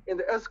in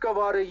the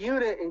Escovado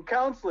unit in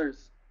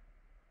Counselors.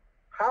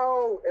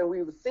 And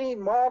we've seen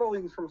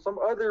modelings from some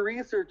other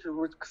researchers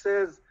which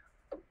says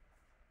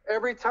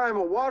every time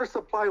a water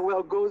supply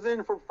well goes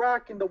in for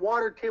fracking, the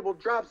water table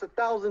drops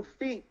 1,000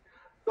 feet.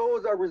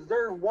 Those are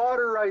reserved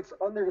water rights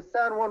under the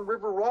San Juan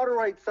River Water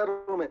Rights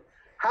Settlement.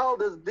 How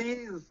does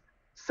these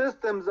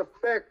systems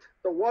affect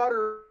the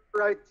water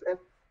rights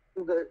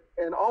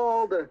and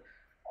all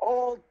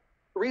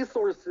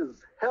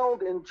resources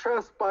held in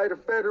trust by the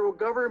federal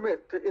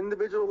government to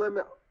individual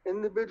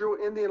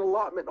Indian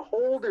allotment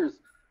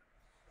holders?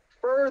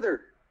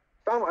 Further,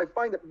 I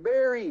find it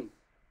very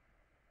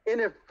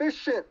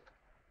inefficient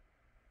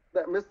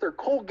that Mr.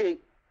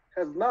 Colgate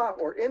has not,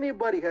 or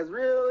anybody has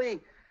really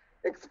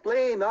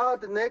explained what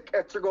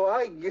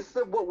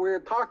we're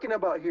talking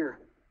about here.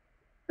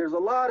 There's a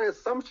lot of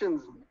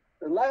assumptions.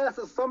 The last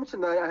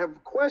assumption that I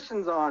have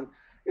questions on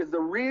is the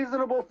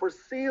reasonable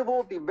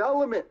foreseeable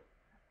development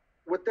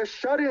with the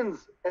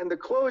shut-ins and the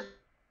closure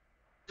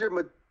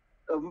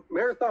of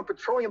Marathon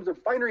Petroleum's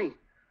refinery.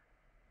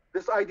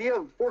 This idea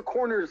of Four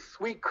Corners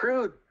sweet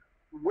crude,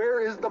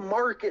 where is the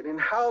market and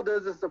how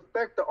does this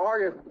affect the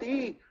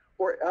RFD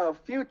or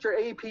future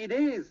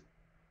APDs?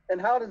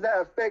 And how does that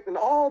affect, and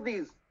all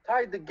these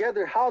tied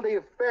together, how they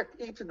affect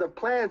each of the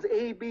plans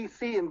A, B,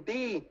 C, and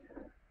D,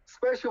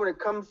 especially when it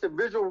comes to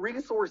visual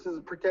resources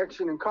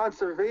protection and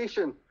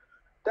conservation.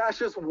 That's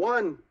just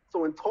one.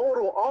 So in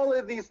total, all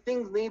of these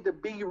things need to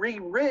be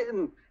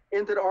rewritten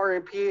into the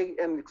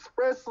RMPA and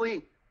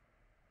expressly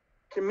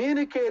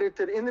communicated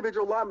to the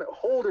individual allotment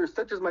holders,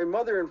 such as my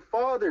mother and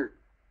father.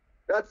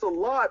 That's a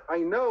lot. I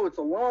know it's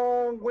a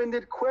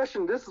long-winded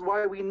question. This is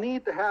why we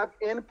need to have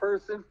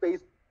in-person,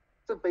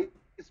 face-to-face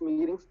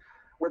meetings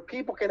where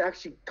people can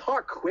actually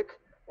talk quick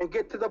and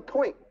get to the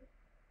point.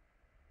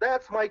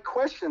 That's my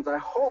questions. I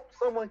hope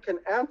someone can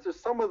answer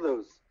some of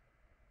those.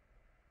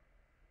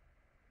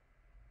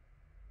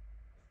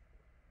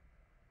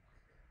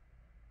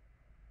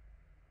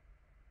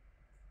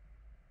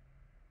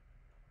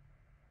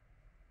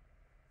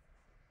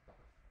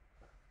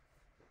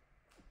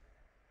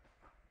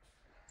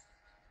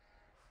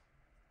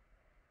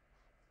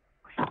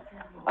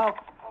 Oh,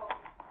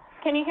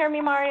 can you hear me,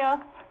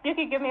 Mario? You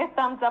could give me a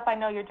thumbs up. I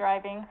know you're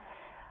driving.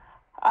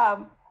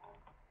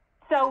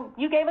 So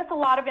you gave us a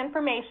lot of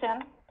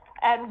information,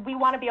 and we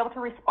want to be able to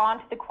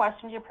respond to the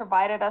questions you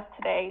provided us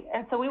today.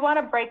 And so we want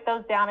to break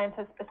those down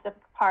into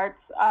specific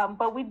parts.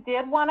 But we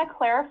did want to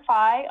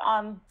clarify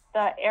on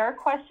the air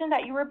question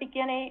that you were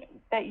beginning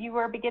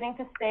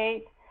to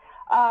state,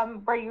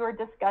 where you were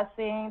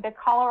discussing the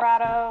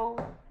Colorado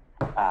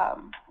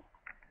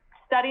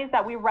studies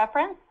that we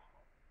referenced.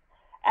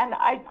 And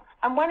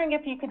I'm wondering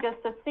if you could just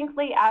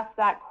succinctly ask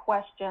that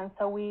question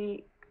so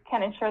we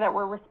can ensure that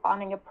we're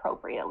responding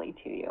appropriately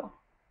to you.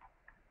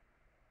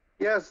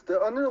 Yes,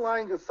 the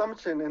underlying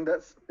assumption, and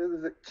that's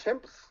is it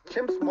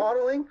Chimp's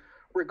modeling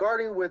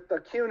regarding with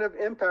the cumulative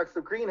impacts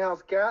of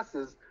greenhouse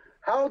gases.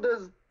 How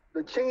does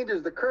the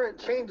changes, the current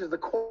changes, the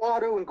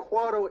Quad O and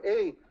Quad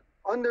A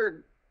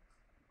under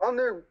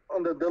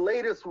the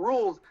latest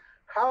rules,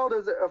 how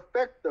does it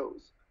affect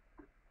those?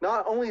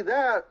 Not only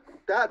that,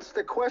 that's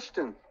the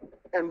question.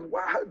 And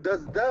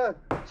does the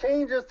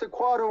changes to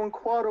Quad O and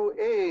Quad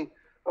A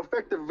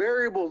affect the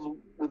variables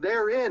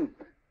therein?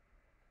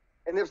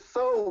 And if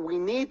so, we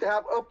need to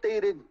have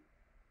updated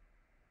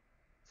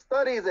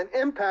studies and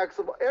impacts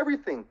of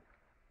everything.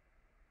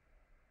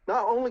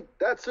 Not only,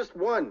 that's just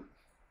one.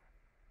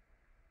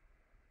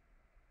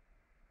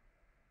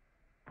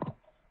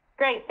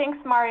 Great, thanks,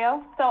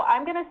 Mario. So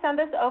I'm going to send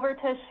this over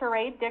to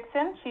Sheree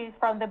Dixon. She's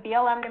from the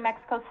BLM New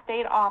Mexico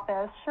State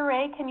Office.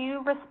 Sheree, can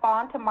you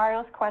respond to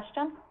Mario's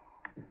question?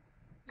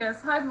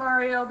 Yes, hi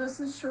Mario, this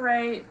is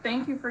Sheree.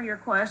 Thank you for your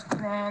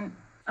question. And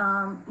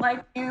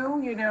like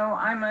you know,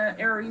 I'm an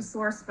air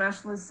resource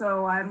specialist,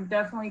 so I'm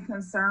definitely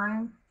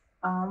concerned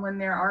when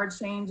there are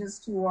changes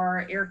to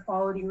our air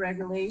quality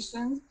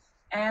regulations.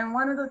 And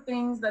one of the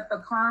things that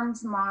the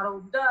CARMS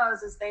model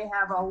does is they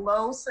have a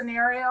low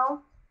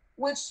scenario,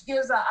 which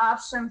gives an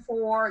option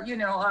for, you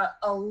know,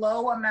 a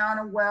low amount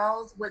of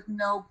wells with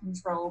no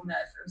control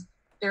measures.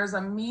 There's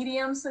a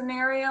medium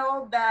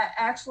scenario that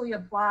actually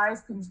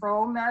applies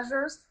control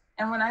measures.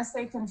 And when I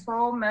say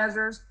control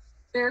measures,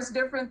 there's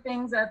different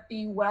things at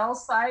the well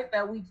site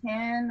that we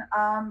can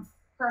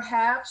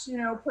perhaps, you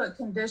know, put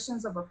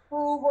conditions of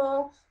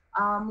approval.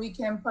 We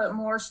can put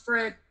more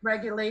strict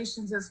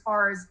regulations as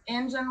far as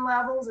engine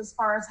levels, as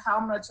far as how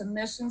much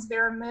emissions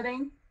they're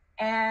emitting.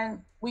 And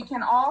we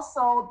can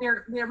also,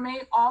 there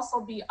may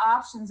also be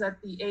options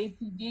at the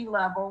APD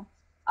level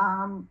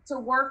to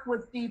work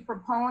with the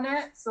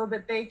proponent so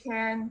that they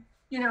can,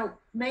 you know,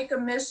 make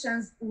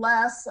emissions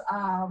less,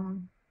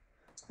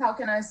 how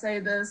can I say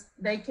this?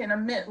 They can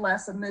emit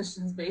less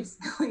emissions,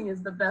 basically,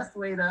 is the best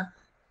way to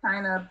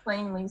kind of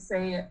plainly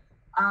say it.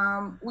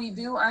 We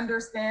do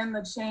understand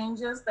the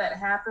changes that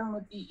happen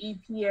with the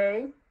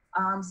EPA.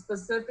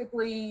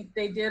 Specifically,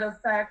 they did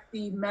affect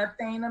the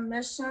methane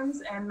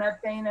emissions and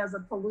methane as a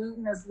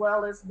pollutant as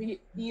well as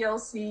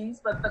VOCs,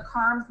 but the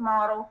CARMS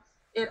model,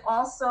 it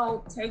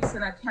also takes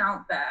into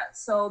account that.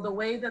 So the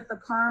way that the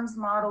CARMS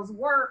models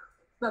work,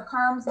 the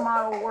CARMS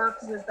model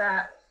works is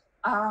that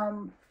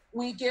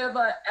we give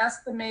an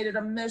estimated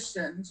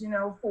emissions, you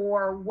know,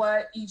 for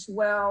what each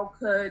well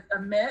could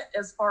emit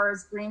as far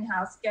as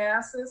greenhouse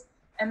gases.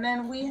 And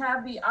then we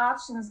have the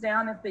options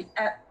down at the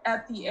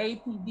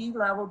APD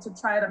level to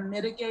try to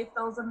mitigate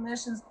those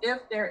emissions if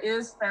there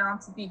is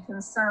found to be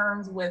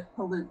concerns with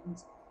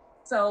pollutants.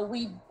 So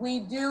we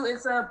do,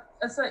 it's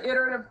an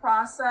iterative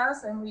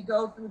process, and we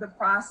go through the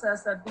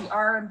process at the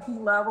RMP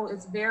level.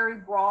 It's very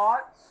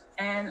broad,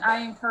 and I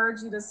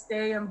encourage you to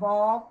stay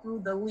involved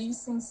through the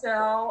leasing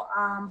cell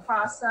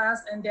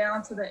process and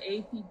down to the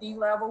APD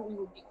level. We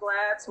would be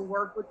glad to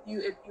work with you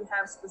if you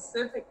have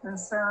specific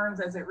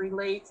concerns as it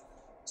relates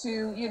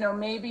to, you know,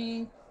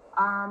 maybe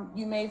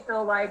you may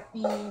feel like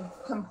the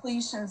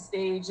completion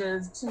stage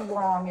is too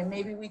long, and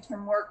maybe we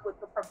can work with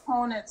the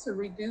proponent to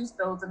reduce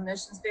those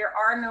emissions. There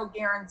are no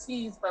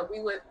guarantees, but we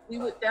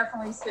would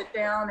definitely sit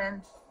down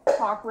and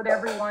talk with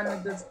everyone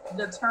to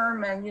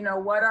determine, you know,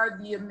 what are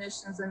the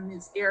emissions in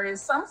these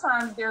areas.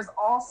 Sometimes there's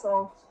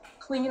also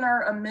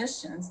cleaner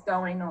emissions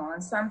going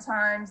on.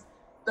 Sometimes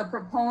the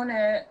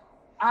proponent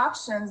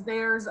options,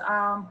 there's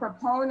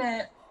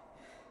proponent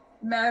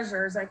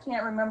measures, I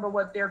can't remember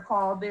what they're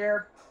called.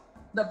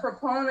 The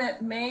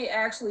proponent may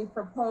actually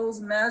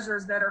propose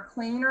measures that are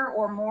cleaner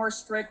or more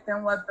strict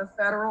than what the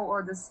federal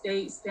or the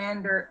state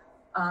standard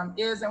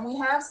is. And we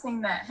have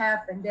seen that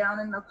happen down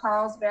in the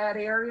Carlsbad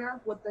area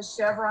with the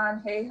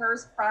Chevron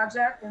Hayhurst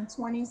project in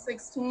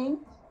 2016.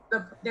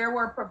 There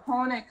were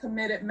proponent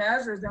committed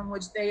measures in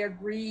which they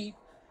agreed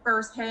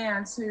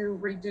firsthand to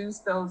reduce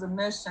those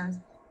emissions.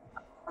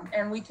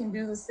 And we can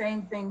do the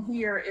same thing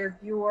here. If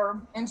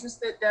you're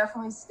interested,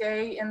 definitely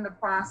stay in the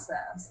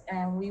process,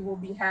 and we will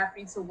be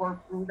happy to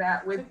work through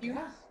that with you.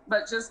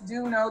 But just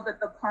do know that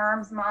the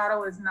CARMS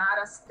model is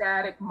not a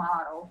static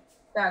model.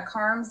 That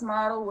CARMS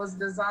model was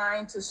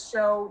designed to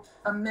show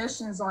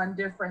emissions on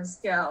different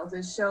scales.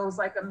 It shows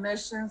like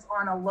emissions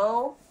on a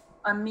low,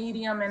 a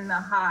medium, and the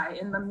high.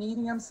 And the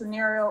medium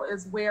scenario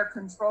is where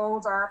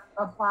controls are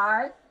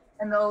applied,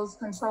 and those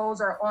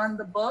controls are on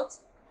the books.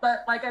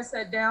 But like I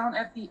said, down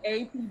at the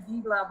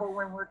APD level,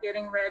 when we're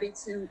getting ready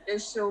to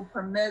issue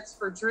permits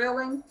for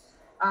drilling,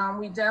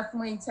 we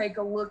definitely take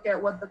a look at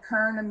what the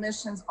current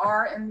emissions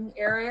are in the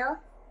area.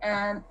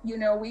 And, you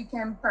know, we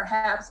can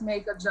perhaps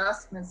make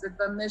adjustments if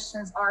the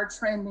emissions are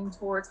trending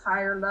towards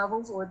higher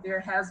levels, or there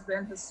has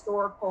been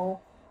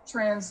historical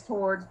trends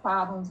towards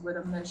problems with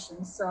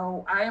emissions.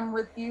 So I am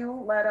with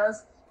you. Let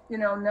us, you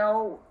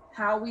know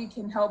how we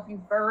can help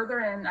you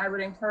further. And I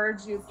would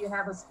encourage you, if you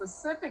have a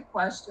specific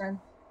question,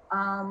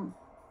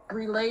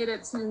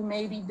 related to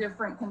maybe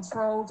different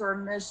controls or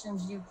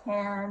emissions, you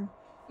can,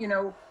 you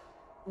know,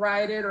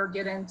 write it or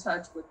get in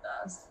touch with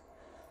us.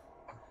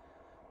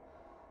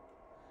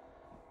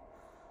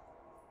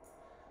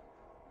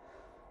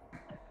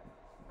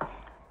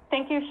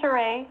 Thank you,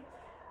 Sheree.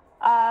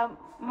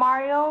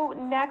 Mario,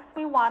 next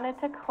we wanted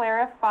to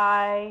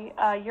clarify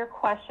your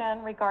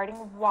question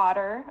regarding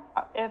water.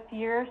 If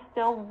you're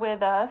still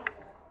with us,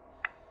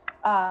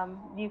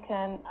 you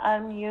can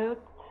unmute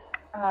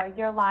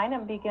your line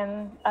and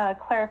begin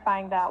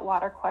clarifying that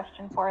water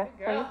question for us,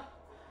 please.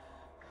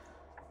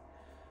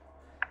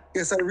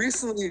 Yes, I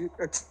recently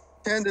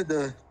attended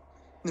the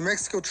New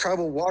Mexico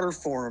Tribal Water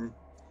Forum,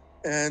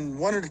 and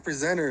one of the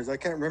presenters, I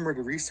can't remember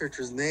the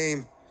researcher's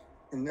name,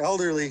 an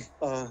elderly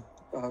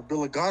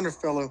Billagana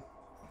fellow,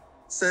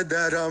 said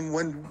that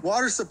when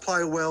water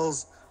supply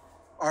wells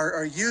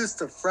are used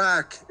to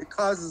frack, it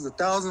causes a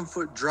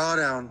 1,000-foot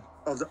drawdown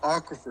of the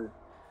aquifer.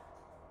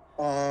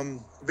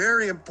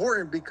 Very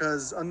important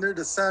because under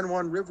the San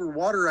Juan River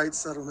water rights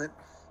settlement,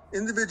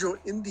 individual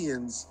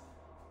Indians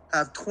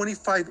have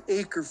 25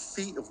 acre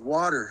feet of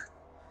water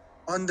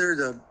under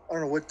the, I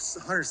don't know what's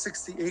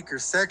 160 acre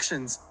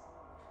sections.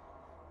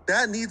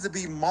 That needs to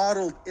be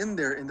modeled in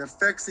there, and the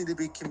effects need to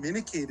be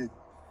communicated,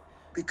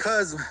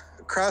 because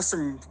across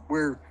from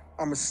where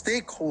I'm a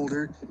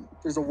stakeholder,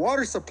 there's a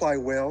water supply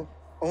well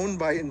owned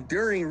by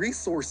Enduring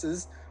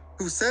Resources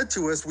who said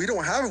to us, we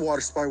don't have a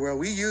water supply well.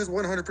 We use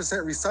 100%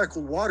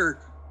 recycled water,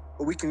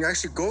 but we can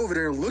actually go over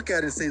there and look at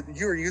it and say,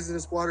 you are using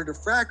this water to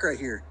frack right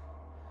here.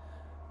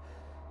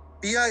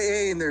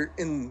 BIA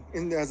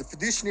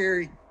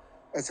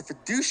as a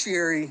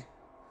fiduciary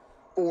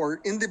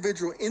for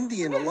individual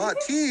Indian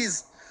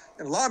allottees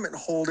and allotment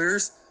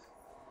holders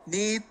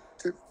need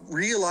to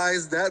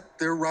realize that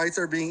their rights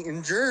are being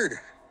injured,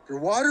 their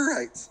water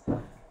rights.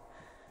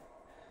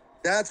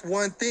 That's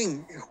one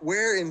thing.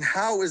 Where and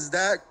how is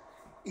that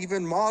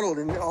even modeled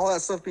and all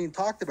that stuff being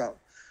talked about?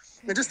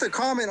 And just a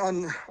comment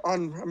on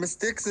Mrs.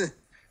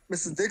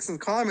 Dixon's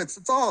comments,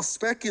 it's all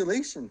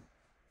speculation.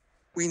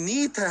 We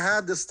need to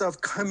have this stuff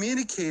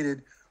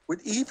communicated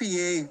with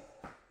EPA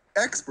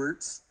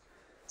experts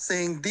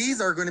saying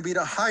these are going to be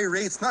the high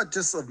rates, not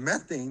just of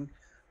methane,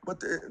 but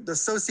the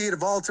associated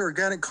volatile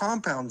organic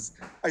compounds.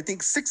 I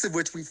think 6 of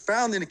which we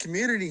found in the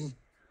community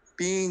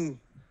being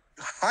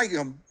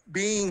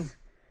being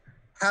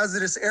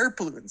hazardous air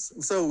pollutants.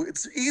 And so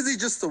it's easy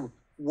just to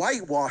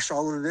whitewash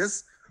all of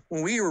this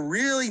when we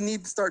really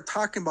need to start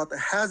talking about the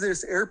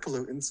hazardous air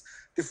pollutants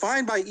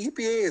defined by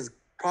EPA as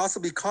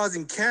possibly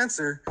causing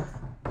cancer.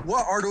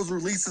 What are those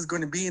releases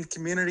going to be in the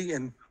community,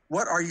 and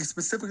what are you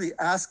specifically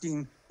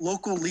asking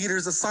local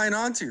leaders to sign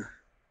on to?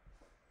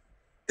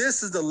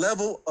 This is the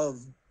level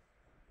of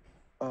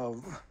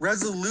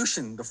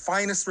resolution, the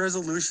finest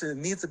resolution that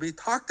needs to be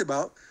talked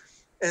about.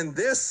 And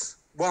this,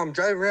 while I'm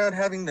driving around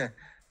having to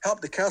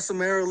help the Castle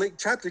Marrow Lake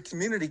chapter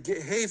community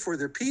get hay for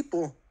their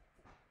people,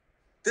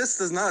 this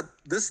does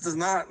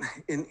not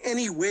in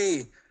any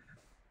way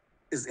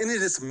is any of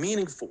this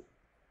meaningful.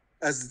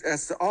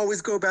 As to always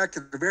go back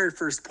to the very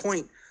first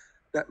point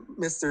that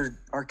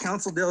our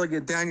council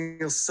delegate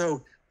Daniel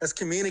So has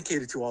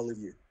communicated to all of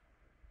you.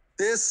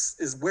 This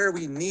is where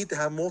we need to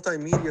have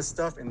multimedia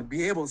stuff and to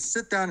be able to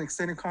sit down and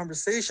extend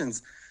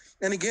conversations.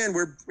 And again,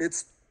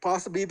 it's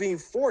possibly being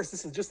forced.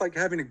 This is just like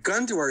having a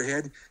gun to our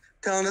head,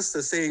 telling us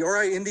to say, all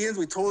right, Indians,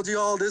 we told you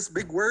all this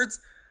big words.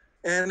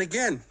 And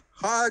again,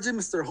 Hodge and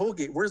Mr.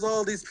 Holgate, where's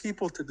all these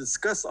people to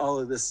discuss all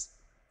of this?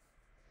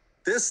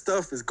 This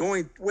stuff is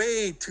going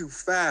way too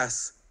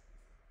fast.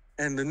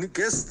 And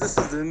this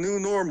is the new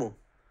normal.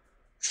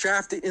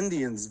 Shaft the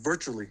Indians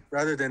virtually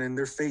rather than in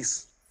their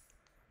face.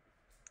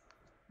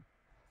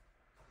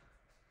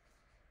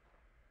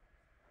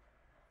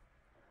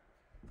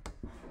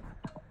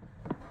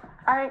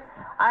 All right,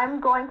 I'm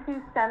going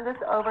to send this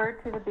over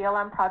to the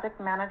BLM project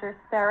manager,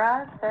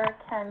 Sarah. Sarah,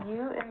 can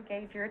you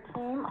engage your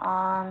team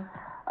on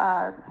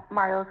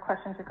Mario's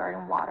questions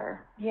regarding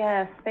water?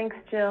 Yes, thanks,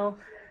 Jill.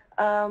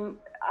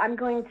 I'm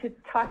going to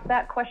toss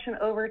that question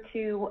over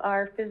to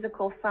our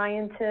physical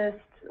scientist,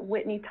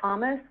 Whitney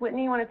Thomas.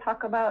 Whitney, you want to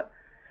talk about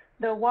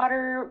the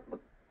water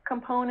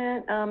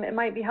component? It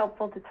might be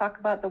helpful to talk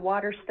about the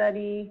water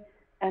study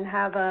and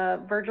have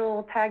a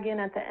Virgil tag in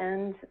at the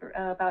end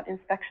about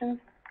inspections.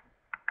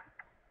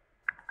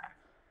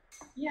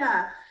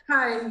 Yeah,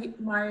 hi,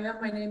 Maria.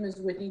 My name is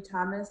Whitney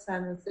Thomas.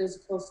 I'm a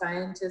physical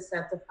scientist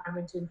at the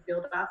Farmington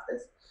Field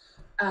Office.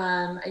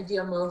 I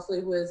deal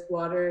mostly with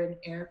water and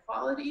air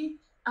quality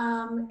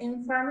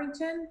in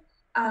Farmington.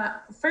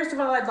 First of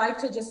all, I'd like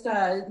to just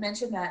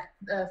mention that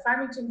the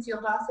Farmington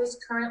Field Office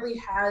currently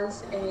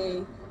has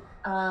a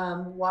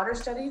water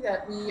study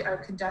that we are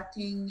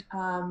conducting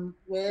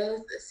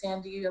with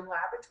Sandia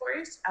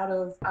Laboratories out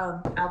of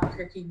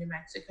Albuquerque, New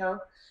Mexico.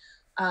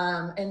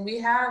 And we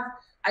have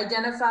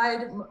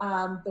identified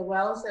the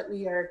wells that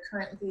we are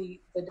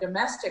currently, the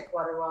domestic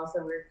water wells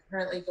that we're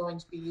currently going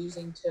to be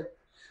using to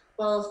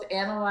both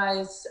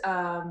analyze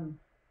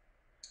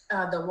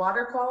the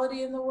water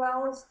quality in the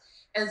wells,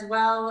 as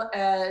well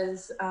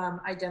as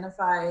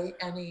identify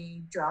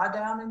any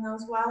drawdown in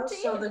those wells.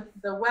 So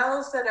the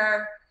wells that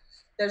are,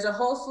 there's a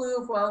whole slew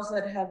of wells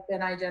that have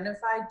been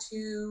identified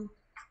to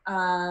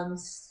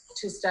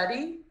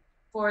study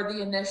for the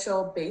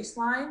initial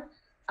baseline.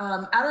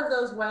 Out of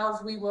those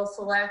wells, we will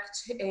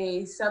select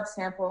a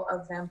subsample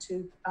of them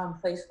to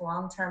place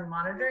long-term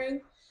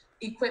monitoring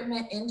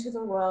equipment into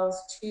the wells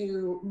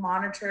to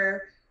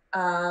monitor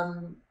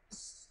the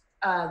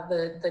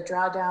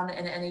drawdown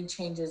and any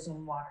changes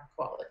in water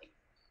quality.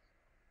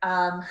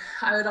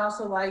 I would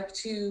also like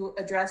to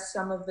address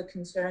some of the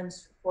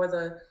concerns for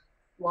the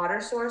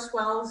water source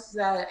wells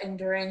that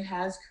Enduring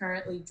has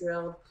currently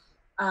drilled.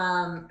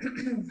 I'm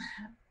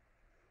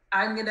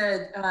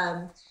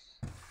gonna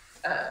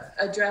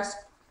address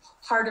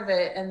part of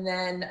it and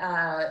then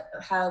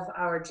have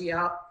our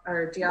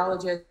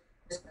geologist,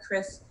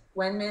 Chris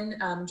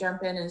Wenman,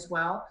 jump in as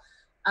well.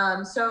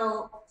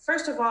 So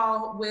first of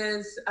all,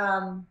 with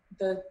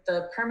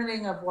the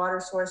permitting of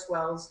water source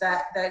wells,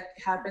 that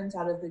happens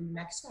out of the New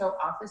Mexico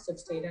Office of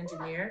State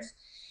Engineers.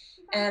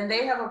 And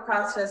they have a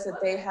process that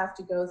they have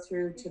to go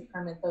through to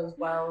permit those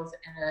wells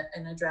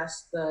and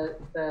address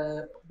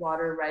the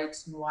water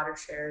rights and water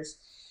shares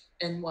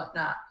and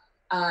whatnot.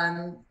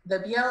 The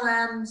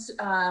BLM's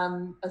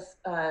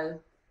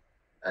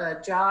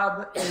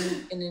job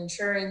in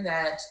ensuring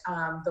that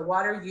the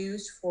water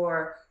used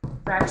for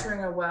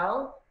fracturing a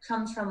well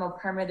comes from a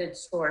permitted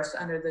source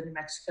under the New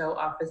Mexico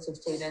Office of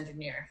State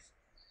Engineers.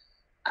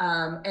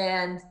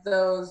 And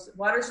those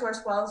water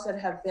source wells that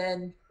have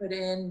been put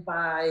in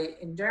by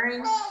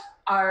Enduring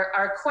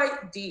are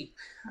quite deep.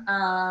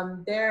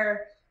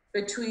 They're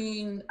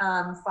between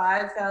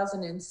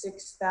 5,000 and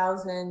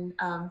 6,000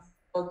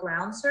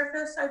 ground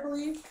surface, I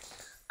believe.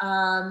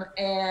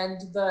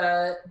 And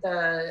the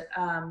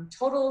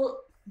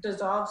total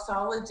dissolved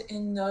solids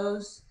in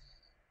those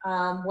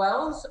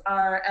wells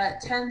are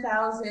at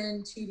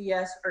 10,000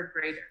 TDS or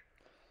greater.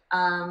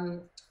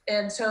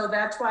 And so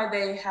that's why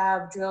they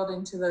have drilled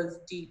into those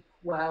deep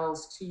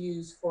wells to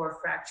use for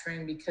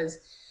fracturing, because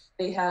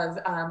they have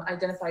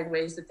identified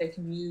ways that they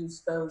can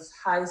use those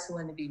high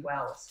salinity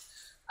wells.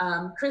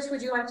 Chris,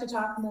 would you like to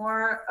talk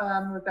more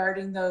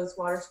regarding those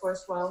water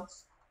source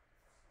wells?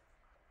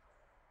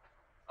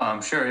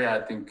 Sure, yeah,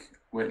 I think,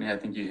 Whitney, I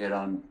think you hit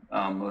on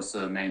most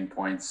of the main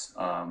points.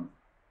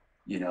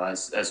 You know,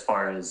 as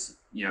far as,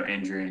 you know,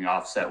 injuring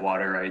offset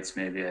water rights,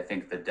 maybe I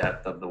think the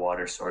depth of the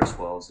water source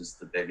wells is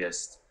the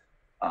biggest,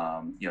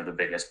 you know, the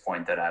biggest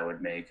point that I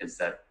would make is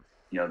that,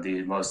 you know,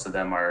 most of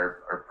them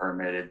are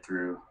permitted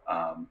through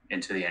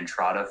into the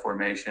Entrada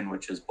formation,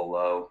 which is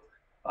below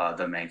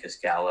the Mancos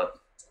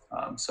Gallop.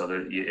 So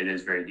it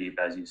is very deep,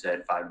 as you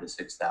said, 5,000 to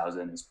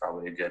 6,000 is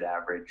probably a good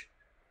average.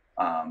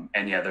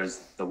 And yeah, there's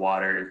the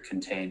water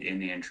contained in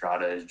the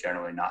Entrada is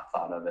generally not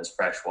thought of as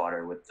fresh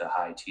water with the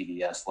high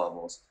TDS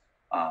levels.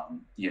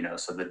 You know,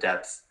 so the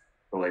depth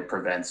really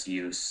prevents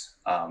use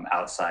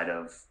outside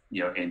of,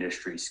 you know,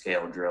 industry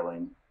scale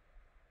drilling.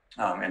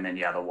 And then,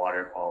 yeah, the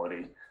water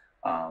quality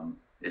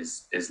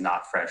is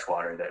not fresh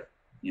water that,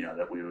 you know,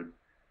 that we would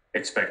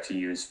expect to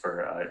use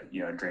for,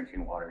 you know, a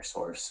drinking water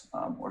source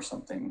or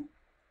something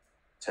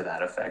to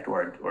that effect,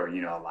 or,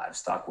 you know, a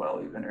livestock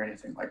well even, or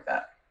anything like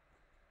that.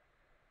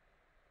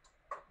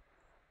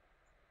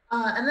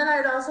 And then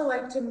I'd also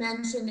like to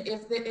mention,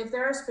 if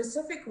there are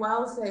specific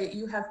wells that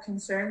you have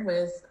concern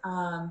with,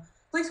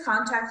 please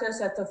contact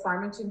us at the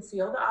Farmington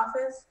Field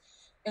Office.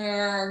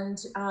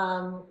 And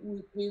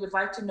we would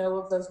like to know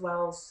of those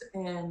wells,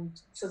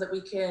 and so that we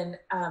can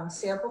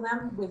sample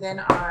them within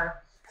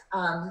our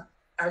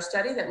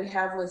study that we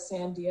have with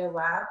Sandia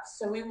Labs.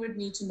 So we would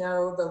need to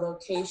know the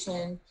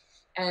location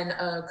and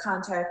a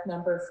contact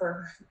number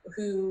for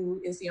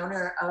who is the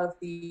owner of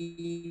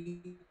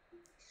the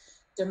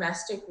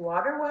domestic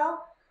water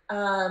well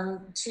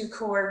to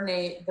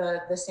coordinate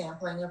the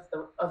sampling of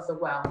the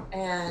well.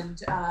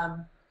 And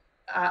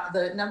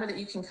the number that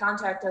you can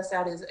contact us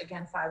at is,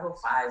 again,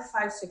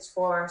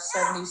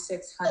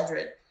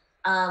 505-564-7600.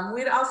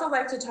 We'd also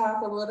like to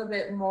talk a little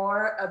bit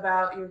more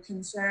about your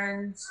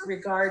concerns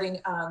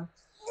regarding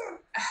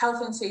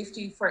health and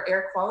safety for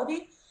air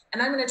quality.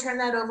 And I'm going to turn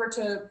that over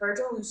to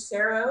Virgil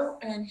Lucero,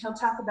 and he'll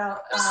talk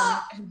about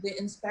the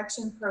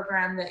inspection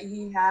program that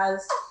he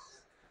has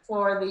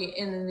for the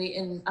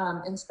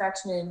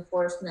inspection and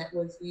enforcement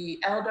with the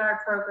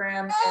LDAR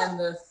program and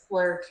the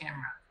FLIR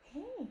camera.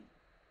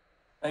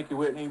 Thank you,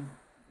 Whitney.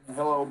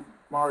 Hello,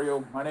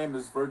 Mario. My name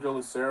is Virgil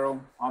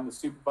Lucero. I'm the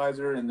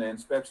supervisor in the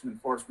Inspection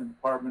Enforcement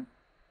Department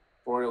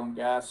for Oil and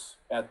Gas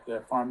at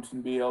the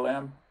Farmington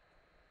BLM.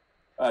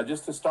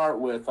 Just to start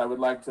with, I would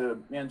like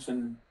to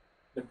mention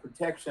the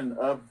protection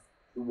of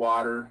the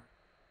water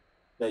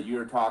that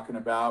you're talking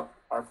about.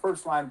 Our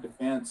first line of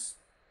defense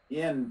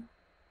in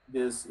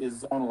this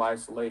is zonal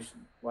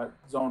isolation. What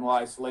zonal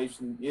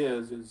isolation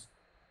is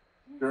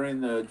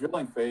during the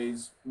drilling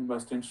phase, we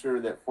must ensure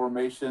that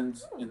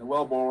formations in the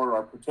wellbore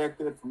are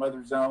protected from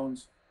other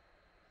zones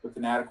with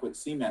an adequate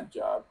cement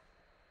job.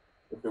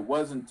 If it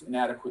wasn't an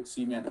adequate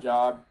cement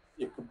job,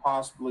 it could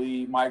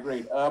possibly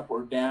migrate up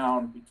or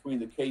down between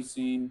the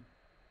casing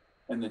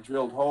and the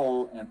drilled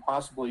hole and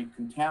possibly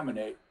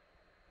contaminate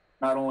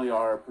not only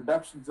our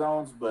production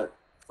zones, but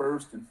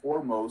first and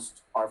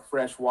foremost, our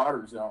fresh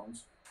water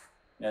zones.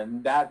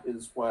 And that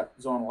is what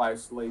zonal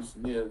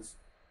isolation is.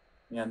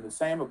 And the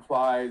same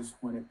applies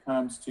when it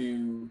comes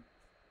to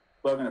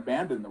plug and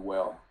abandon the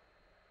well.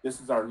 This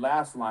is our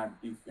last line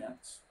of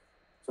defense.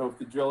 So if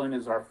the drilling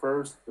is our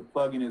first, the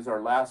plugging is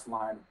our last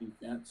line of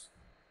defense.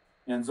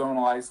 And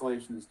zonal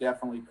isolation is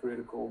definitely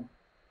critical.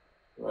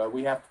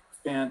 We have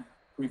to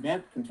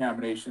prevent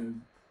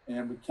contamination,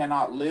 and we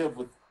cannot live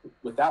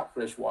without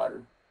fresh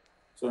water.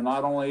 So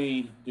not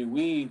only do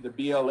we, the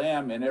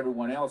BLM and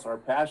everyone else, our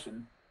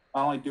passion,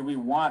 not only do we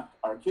want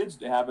our kids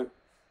to have it,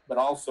 but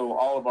also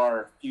all of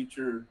our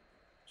future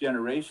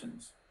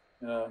generations.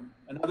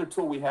 Another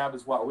tool we have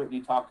is what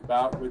Whitney talked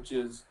about, which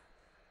is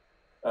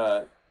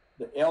the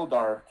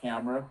LDAR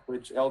camera,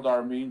 which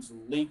LDAR means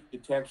leak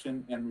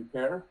detection and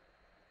repair.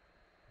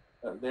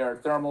 They are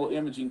thermal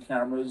imaging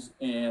cameras,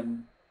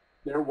 and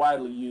they're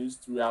widely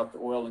used throughout the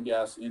oil and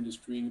gas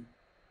industry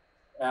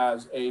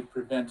as a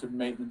preventive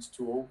maintenance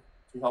tool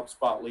to help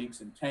spot leaks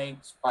in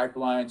tanks,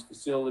 pipelines,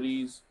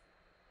 facilities,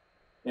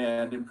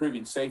 and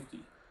improving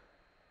safety,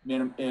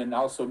 and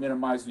also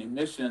minimizing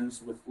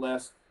emissions with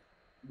less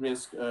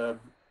risk of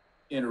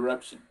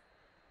interruption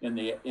in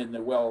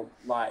the well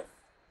life.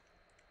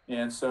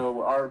 And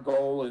so our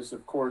goal is,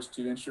 of course,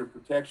 to ensure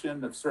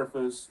protection of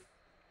surface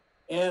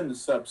and the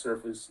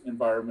subsurface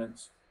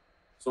environments.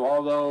 So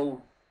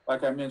although,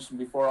 like I mentioned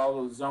before, all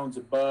those zones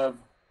above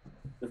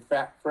the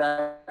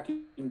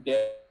fracking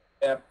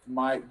depth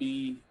might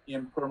be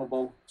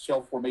impermeable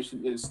shelf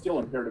formation, it is still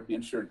imperative to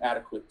ensure an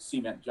adequate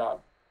cement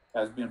job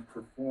has been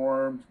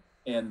performed,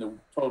 and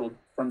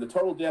from the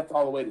total depth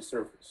all the way to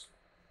surface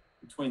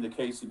between the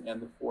casing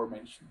and the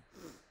formation.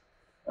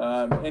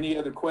 Any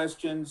other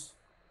questions?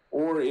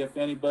 Or if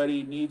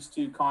anybody needs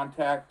to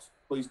contact,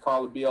 please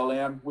call the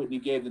BLM. Whitney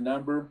gave the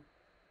number.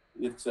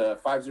 It's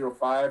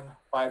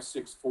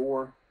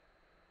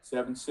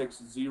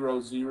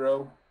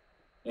 505-564-7600.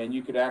 And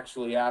you could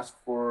actually ask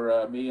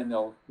for me, and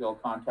they'll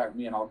contact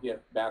me, and I'll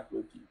get back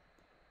with you.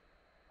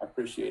 I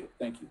appreciate it.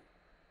 Thank you.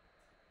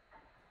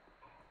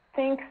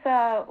 Thanks,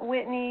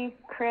 Whitney,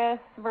 Chris,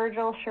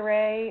 Virgil,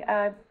 Sheree.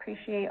 I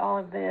appreciate all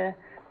of the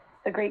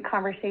great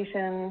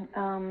conversation.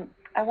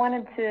 I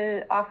wanted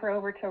to offer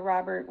over to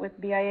Robert with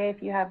BIA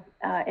if you have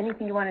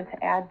anything you wanted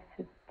to add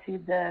to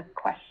the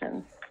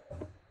questions.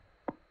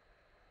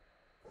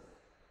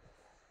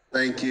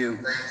 Thank you.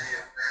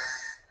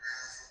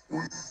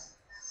 Good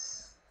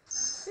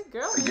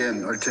girl.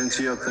 Again,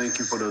 Hortensio, thank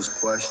you for those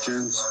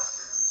questions.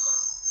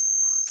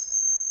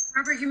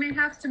 Robert, you may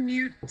have to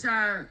mute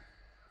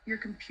your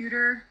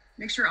computer.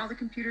 Make sure all the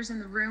computers in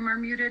the room are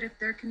muted if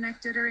they're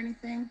connected or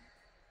anything.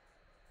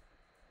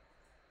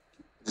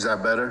 Is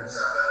that better?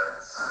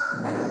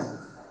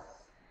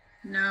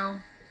 No.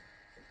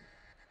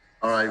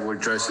 All right, we're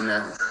addressing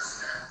that.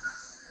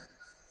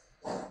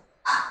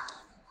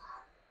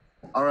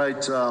 All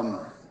right,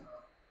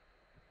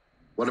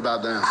 what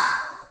about now?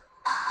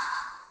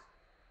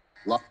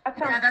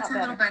 Yeah, that's a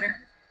little better.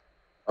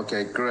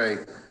 Okay, great.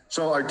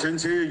 So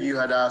Hortensio, you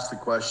had asked a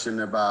question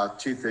about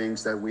two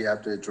things that we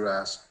have to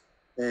address.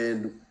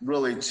 And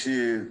really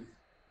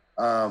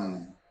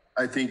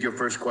I think your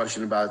first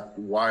question about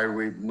why are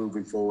we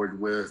moving forward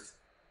with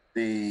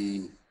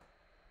the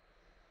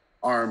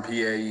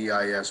RMPA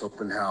EIS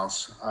open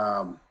house.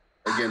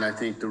 Again, I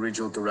think the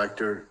regional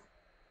director,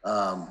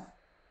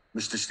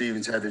 Mr.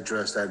 Stevens, had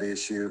addressed that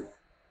issue.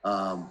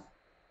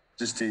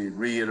 Just to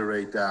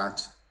reiterate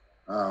that,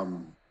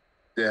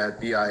 that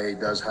BIA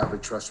does have a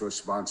trust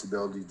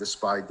responsibility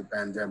despite the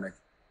pandemic.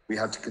 We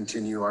have to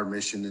continue our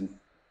mission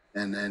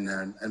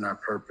and our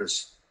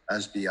purpose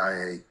as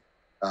BIA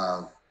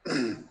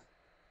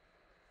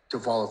to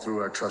follow through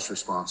our trust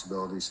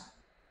responsibilities.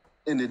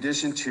 In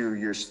addition to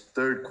your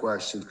third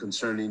question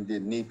concerning the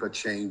NEPA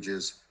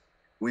changes,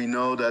 we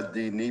know that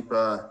the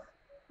NEPA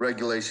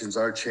regulations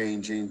are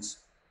changing.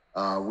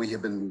 We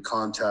have been in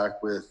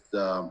contact with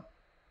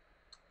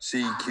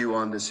CEQ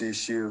on this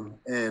issue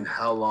and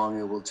how long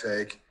it will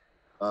take.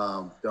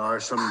 There are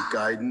some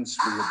guidance.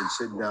 We have been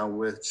sitting down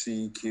with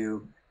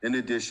CEQ in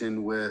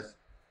addition with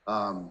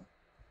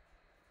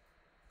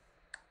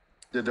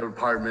the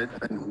department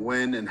and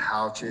when and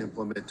how to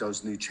implement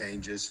those new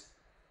changes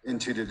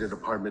into the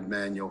department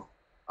manual.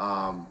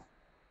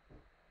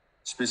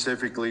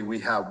 Specifically, we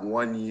have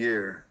 1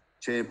 year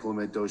to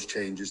implement those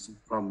changes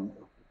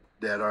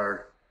that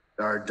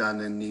are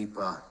done in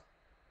NEPA.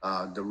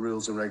 The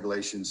rules and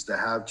regulations that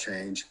have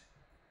changed,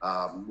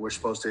 we're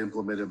supposed to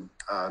implement them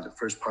the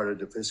first part of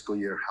the fiscal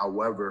year.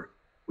 However,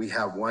 we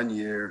have 1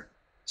 year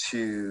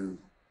to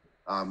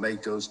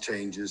make those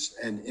changes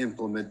and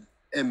implement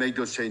and make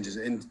those changes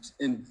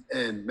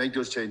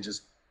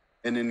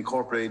and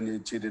incorporate it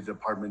into the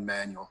department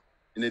manual.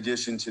 In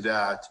addition to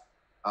that,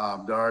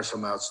 there are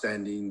some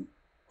outstanding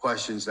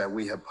questions that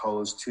we have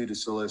posed to the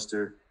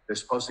solicitor. They're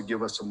supposed to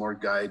give us some more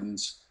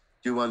guidance.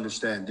 Do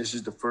understand this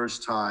is the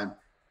first time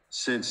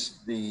since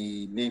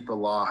the NEPA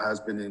law has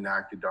been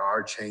enacted. There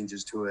are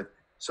changes to it.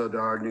 So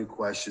there are new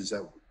questions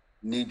that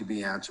need to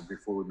be answered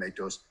before we make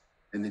those.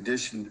 In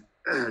addition,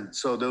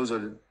 so those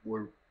are,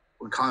 we're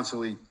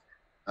constantly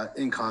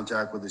in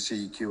contact with the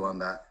CEQ on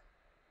that.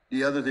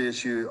 The other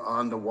issue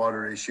on the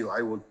water issue,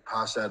 I will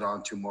pass that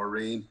on to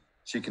Maureen.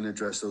 She can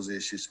address those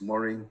issues.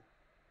 Maureen.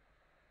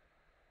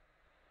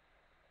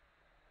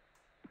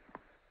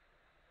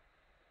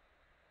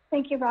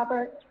 Thank you,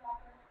 Robert.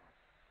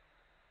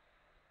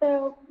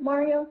 So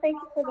Mario, thank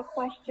you for the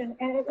question,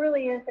 and it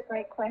really is a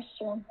great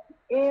question.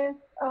 If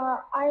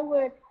I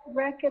would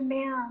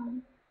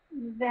recommend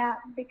that,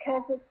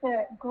 because it's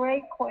a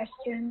great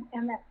question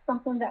and that's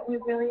something that we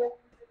really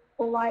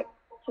would like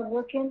to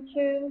look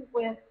into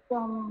with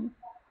some,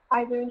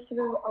 either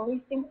through a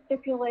leasing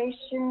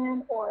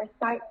stipulation or a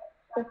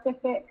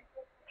site-specific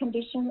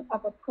condition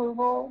of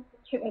approval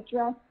to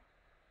address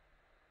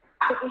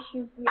the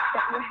issues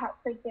that you have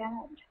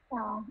presented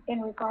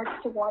in regards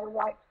to water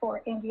rights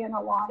for Indian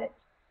allotted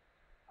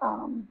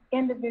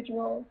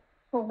individuals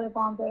who live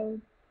on those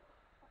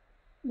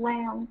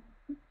lands.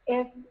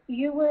 If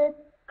you would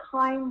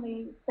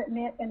kindly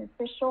submit an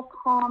official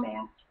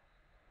comment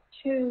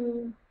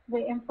to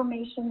the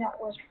information that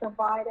was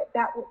provided,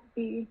 that would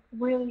be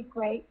really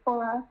great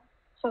for us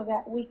so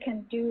that we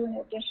can do an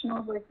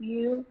additional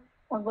review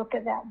and look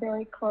at that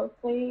very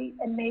closely.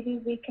 And maybe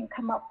we can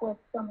come up with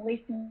some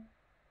leasing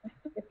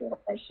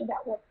stipulation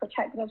that will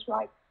protect those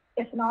rights.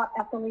 If not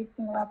at the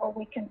leasing level,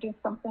 we can do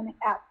something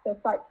at the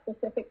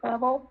site-specific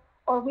level,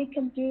 or we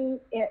can do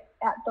it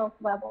at those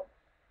levels.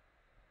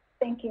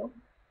 Thank you.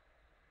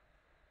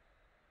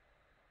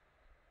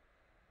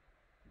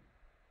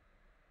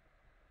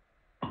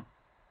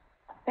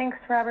 Thanks,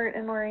 Robert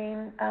and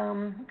Maureen.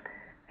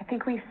 I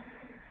think we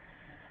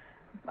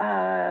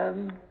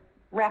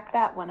wrap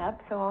that one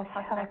up, so I'll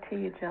pass back to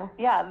you, Jill.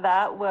 Yeah,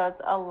 that was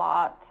a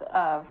lot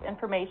of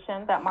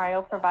information that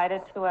Mario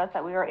provided to us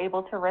that we were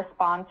able to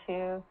respond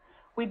to.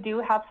 We do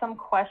have some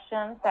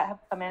questions that have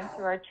come in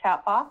through our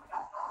chat box.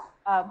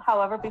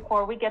 However,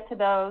 before we get to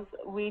those,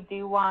 we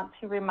do want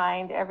to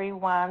remind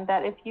everyone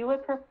that if you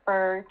would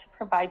prefer to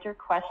provide your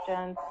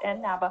questions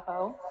in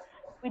Navajo,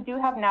 we do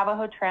have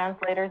Navajo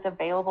translators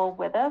available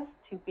with us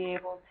to be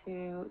able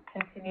to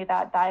continue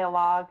that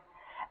dialogue.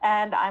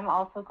 And I'm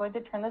also going to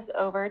turn this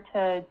over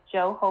to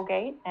Joe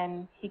Holgate,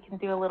 and he can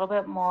do a little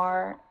bit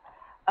more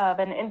of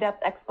an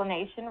in-depth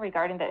explanation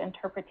regarding the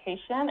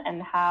interpretation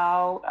and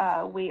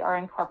how we are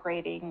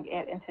incorporating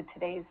it into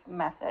today's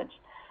message.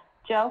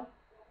 Joe?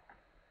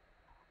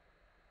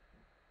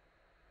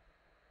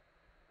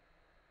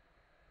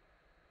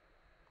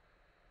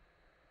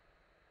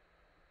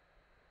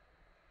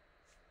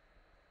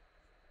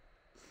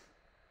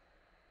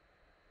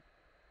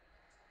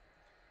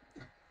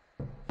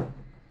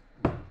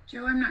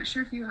 Joe, I'm not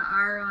sure if you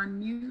are on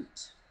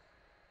mute.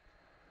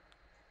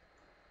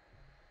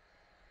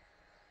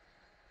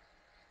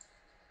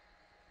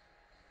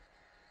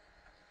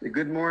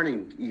 Good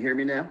morning. You hear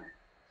me now?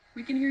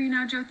 We can hear you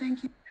now, Joe.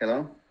 Thank you.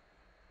 Hello?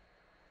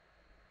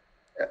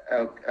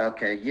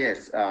 Okay,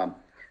 yes.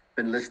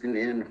 Been listening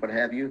in, what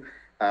have you.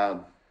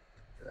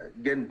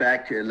 Getting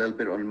back to a little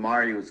bit on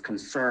Mario's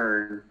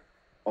concern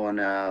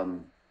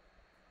on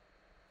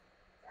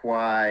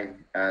why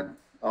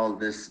all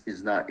this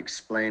is not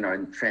explained or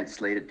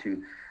translated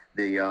to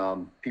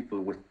the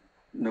people with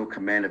no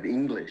command of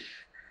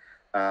English.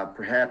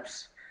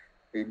 Perhaps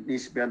it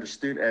needs to be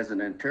understood as an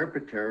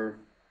interpreter.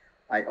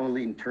 I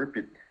only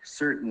interpret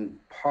certain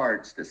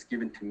parts that's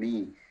given to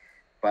me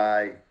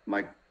by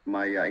my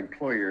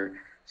employer,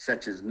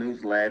 such as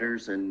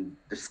newsletters and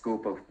the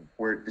scope of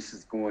where this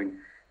is going.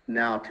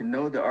 Now, to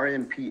know the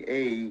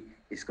RMPA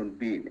is going to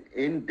be an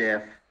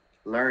in-depth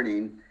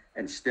learning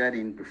and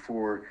studying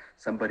before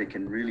somebody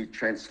can really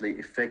translate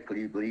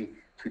effectively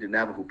to the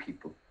Navajo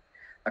people.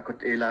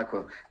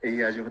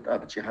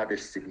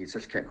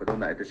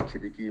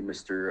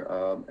 Mr.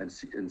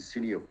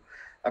 Encinio.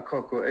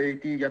 Ako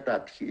di yata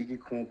tiki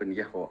kumpen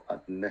yaho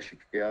at nashik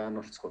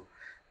yanosco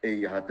a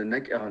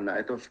hatanek na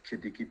etos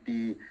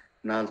kidikiti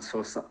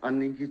nalso sa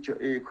anigicho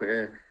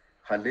kwe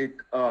halet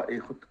a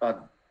hut ad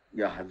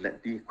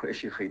yahaleti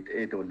kweshi hit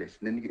edoles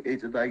ningi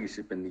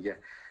edagisipen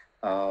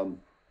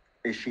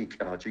eshik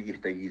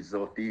jigita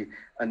zoti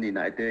ani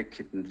na ete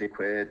kitten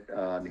liquid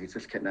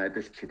nisus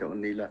kenates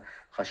kidonila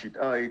hashit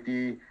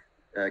aidi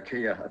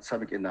kaya at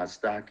sabik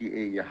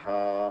inastaki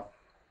yaha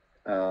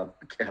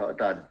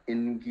dal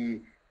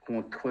ingi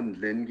kun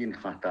lengin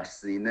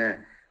hatasine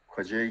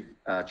kwaje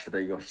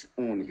chudayos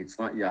un hits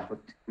not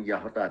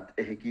yahotat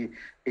ehiki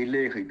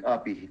elehit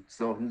abi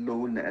so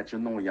low na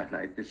no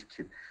yahna this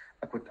kid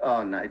akut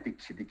na iti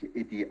kid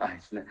iti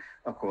aisne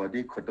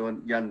akodi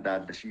kodon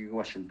yanda the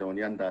Washington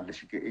yanda the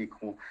shike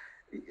eko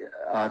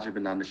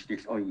ajibna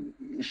shidis on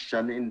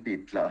ishan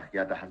inditla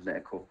yada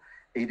haleko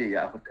ide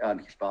yahot an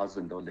his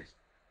 $1,000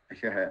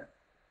 here.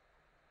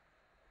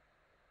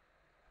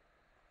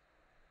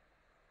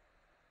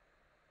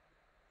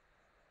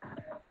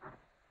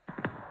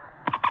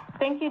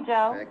 Thank you,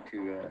 Joe. Back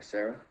to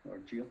Sarah or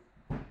Jill.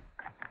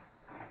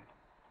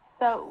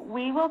 So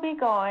we will be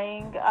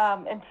going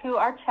into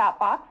our chat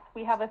box.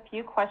 We have a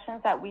few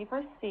questions that we've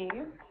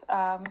received.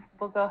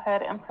 We'll go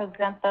ahead and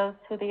present those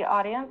to the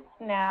audience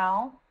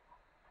now.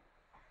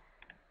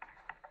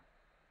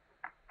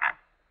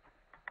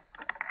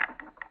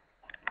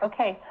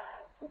 Okay,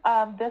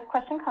 this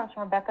question comes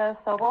from Rebecca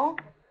Sobel.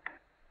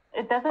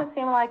 It doesn't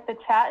seem like the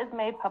chat is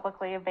made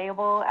publicly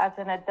available, as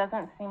in it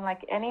doesn't seem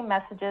like any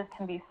messages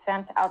can be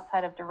sent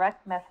outside of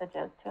direct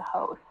messages to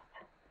host.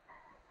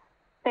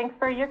 Thanks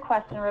for your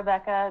question,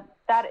 Rebecca.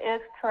 That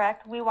is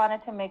correct. We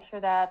wanted to make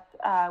sure that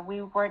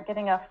we weren't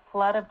getting a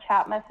flood of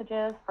chat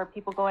messages for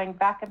people going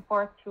back and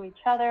forth to each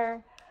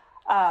other.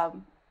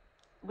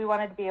 We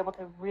wanted to be able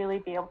to really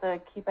be able to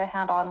keep a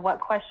handle on what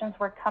questions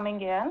were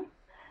coming in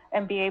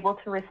and be able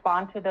to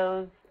respond to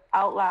those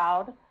out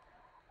loud.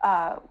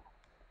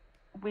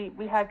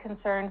 We had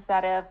concerns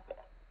that if,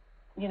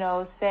 you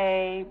know,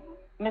 say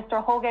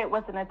Mr. Holgate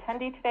was an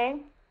attendee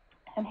today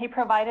and he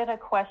provided a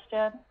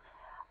question,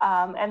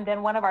 and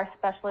then one of our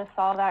specialists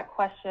saw that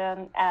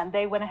question and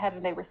they went ahead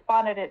and they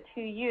responded it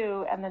to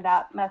you, and then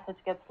that message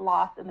gets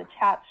lost in the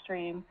chat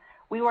stream,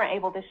 we weren't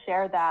able to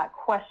share that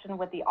question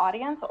with the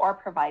audience or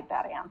provide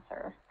that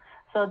answer.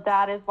 So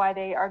that is why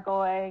they are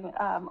going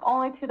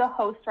only to the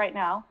host right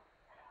now.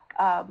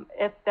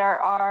 If there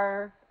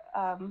are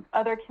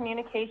other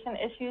communication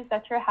issues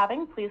that you're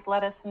having, please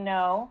let us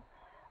know.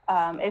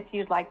 If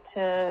you'd like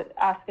to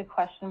ask a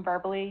question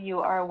verbally, you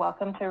are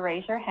welcome to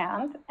raise your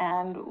hand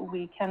and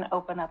we can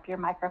open up your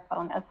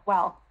microphone as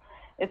well.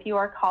 If you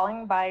are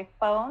calling by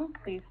phone,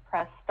 please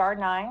press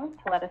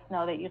 *9 to let us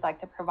know that you'd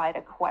like to provide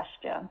a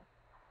question.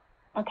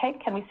 Okay,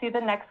 can we see the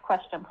next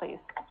question, please?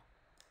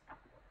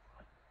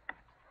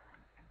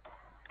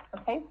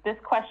 Okay, this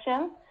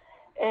question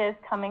is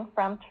coming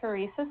from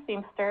Teresa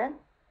Seamster.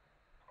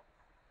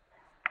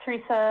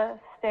 Teresa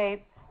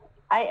states,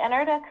 I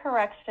entered a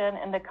correction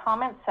in the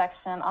comment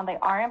section on the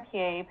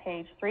RMPA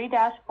page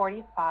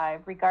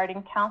 3-45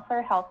 regarding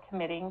Counselor Health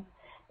Committee,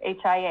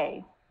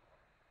 HIA,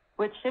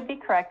 which should be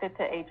corrected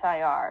to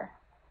HIR,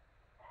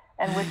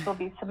 and which will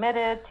be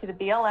submitted to the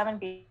BLM and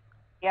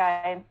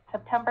BI in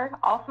September.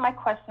 Also, my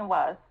question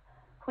was,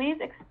 please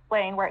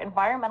explain where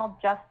environmental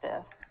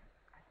justice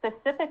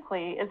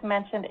specifically is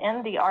mentioned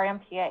in the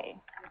RMPA.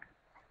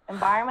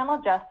 Environmental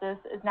justice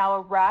is now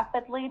a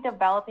rapidly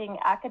developing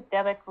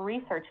academic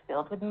research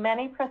field with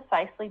many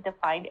precisely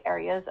defined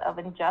areas of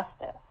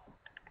injustice.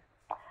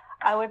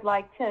 I would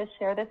like to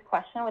share this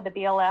question with the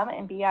BLM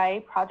and BIA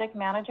project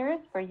managers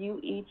for you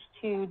each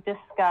to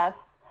discuss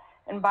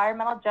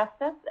environmental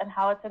justice and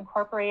how it's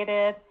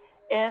incorporated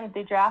in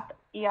the draft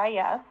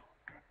EIS.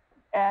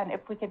 And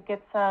if we could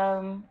get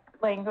some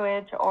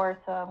language or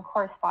some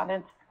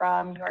correspondence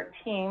from your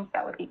teams,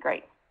 that would be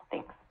great.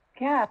 Thanks.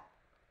 Yeah.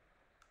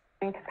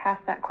 I'm going to pass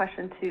that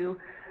question to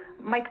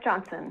Mike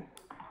Johnson.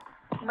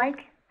 Mike?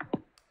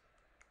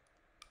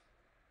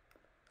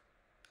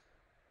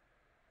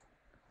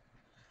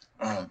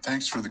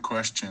 Thanks for the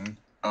question.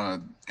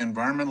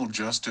 Environmental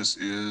justice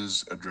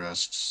is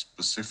addressed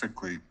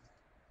specifically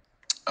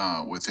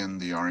within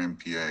the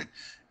RMPA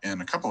in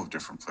a couple of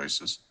different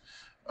places.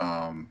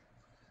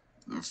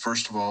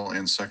 First of all,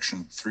 in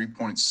section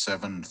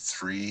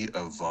 3.73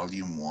 of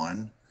volume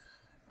 1,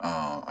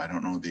 I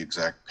don't know the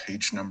exact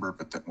page number,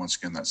 but that once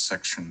again, that's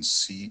section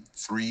C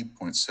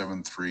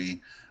 3.73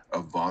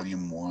 of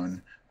volume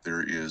 1.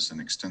 There is an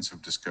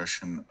extensive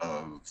discussion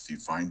of the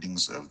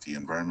findings of the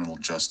environmental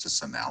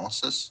justice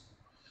analysis.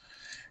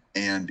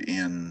 And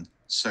in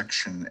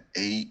section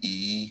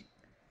AE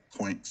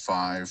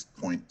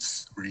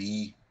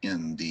 0.5.3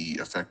 in the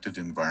affected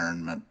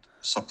environment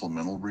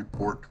supplemental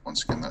report,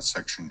 once again, that's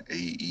section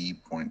AE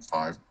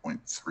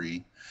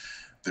 0.5.3,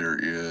 there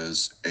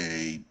is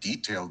a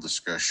detailed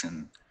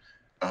discussion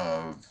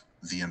of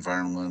the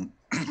environment,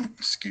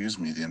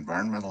 the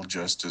environmental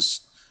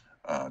justice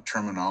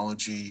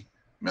terminology,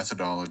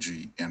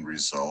 methodology, and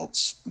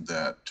results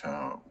that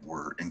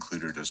were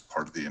included as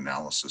part of the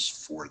analysis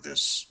for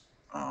this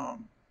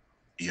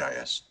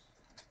EIS.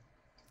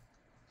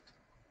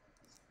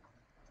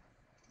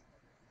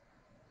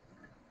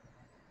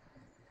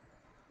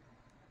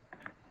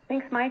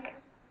 Thanks, Mike.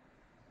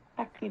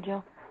 Back to you,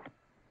 Jill.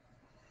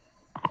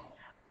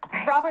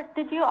 Robert,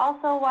 did you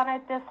also want to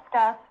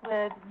discuss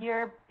with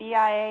your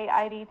BIA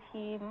ID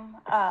team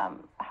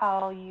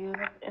how you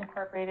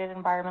incorporated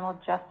environmental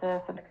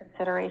justice and the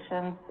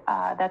considerations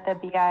that the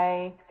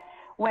BIA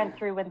went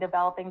through when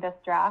developing this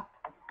draft?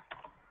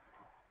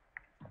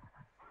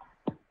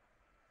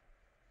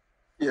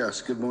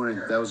 Yes, good morning.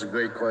 That was a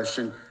great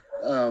question.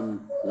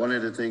 One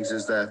of the things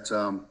is that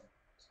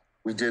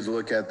we did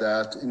look at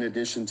that. In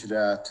addition to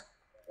that,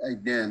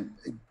 again,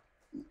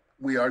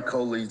 we are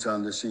co-leads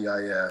on the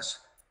CIS.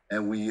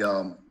 And we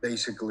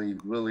basically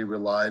really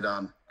relied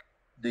on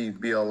the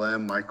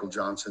BLM, Michael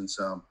Johnson's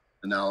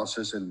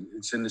analysis, and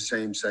it's in the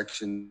same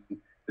section.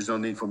 There's no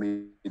need for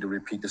me to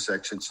repeat the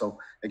section. So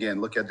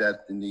again, look at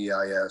that in the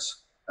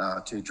EIS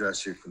to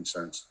address your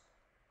concerns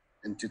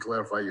and to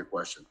clarify your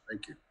question.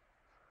 Thank you.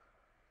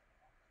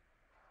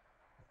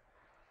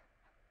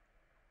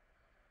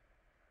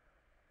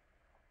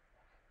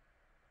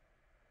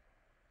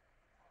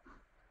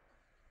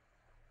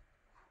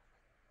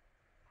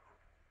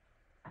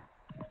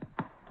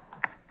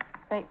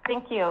 Great,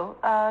 thank you.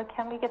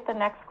 Can we get the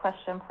next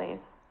question, please?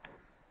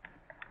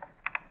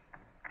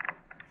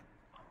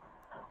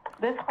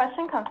 This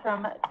question comes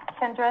from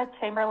Kendra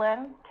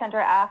Chamberlain.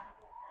 Kendra asks,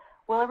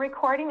 will a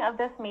recording of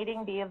this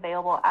meeting be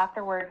available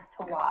afterwards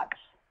to watch?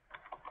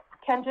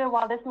 Kendra,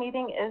 while this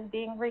meeting is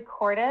being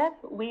recorded,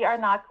 we are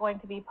not going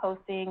to be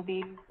posting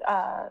these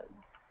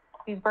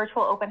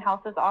virtual open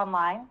houses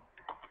online.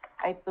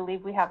 I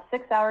believe we have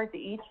 6 hours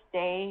each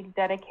day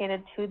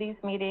dedicated to these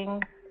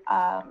meetings.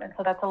 And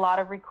so that's a lot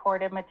of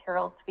recorded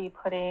material to be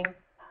putting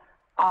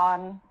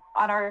on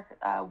our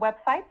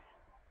websites.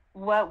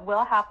 What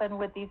will happen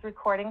with these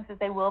recordings is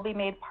they will be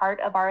made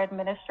part of our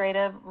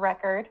administrative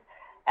record,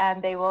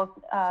 and they will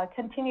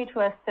continue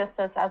to assist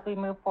us as we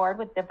move forward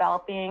with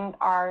developing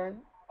our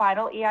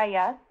final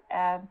EIS,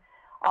 and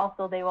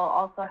also they will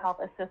also help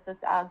assist us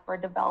as we're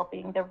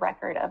developing the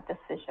record of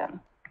decision.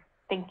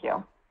 Thank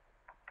you.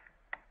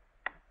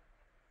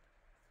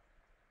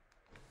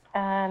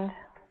 And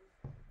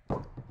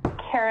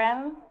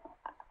Karen,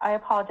 I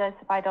apologize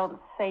if I don't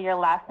say your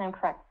last name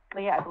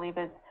correctly. I believe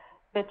it's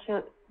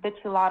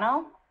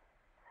Bitulano.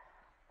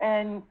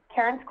 And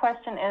Karen's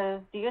question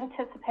is, do you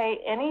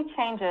anticipate any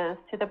changes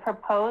to the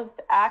proposed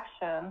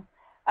action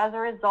as a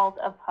result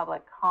of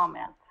public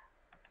comment?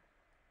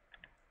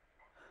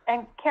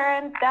 And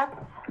Karen, that's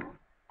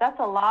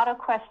a lot of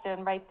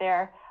question right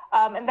there.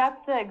 And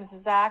that's the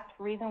exact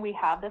reason we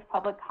have this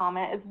public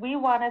comment, is we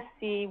want to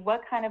see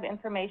what kind of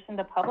information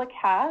the public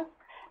has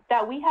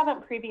that we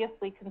haven't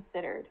previously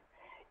considered.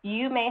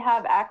 You may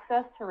have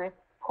access to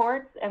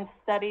reports and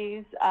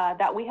studies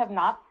that we have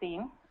not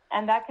seen,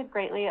 and that could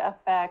greatly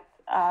affect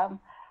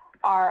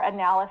our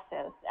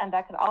analysis, and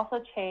that could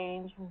also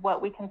change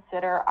what we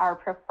consider our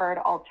preferred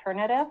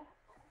alternative.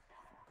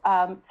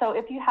 So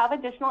if you have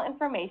additional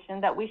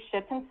information that we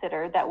should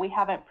consider that we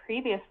haven't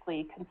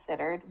previously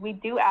considered, we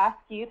do ask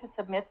you to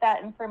submit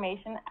that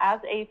information as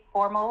a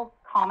formal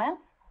comment.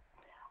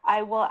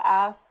 I will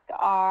ask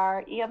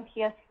our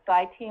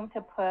EMPSI team to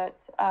put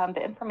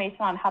the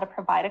information on how to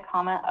provide a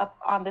comment up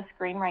on the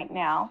screen right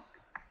now.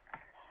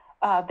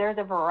 There's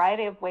a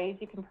variety of ways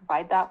you can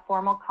provide that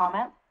formal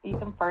comment. You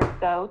can first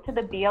go to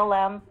the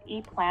BLM's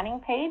e-planning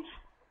page.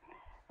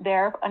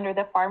 There, under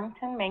the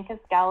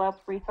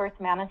Farmington-Mancos-Gallup Resource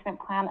Management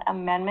Plan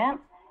Amendment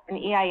in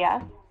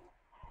EIS.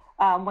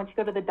 Once you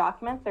go to the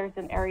documents, there's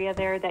an area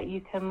there that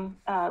you can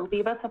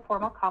leave us a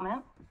formal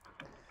comment.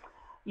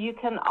 You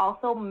can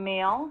also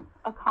mail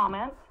a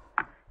comment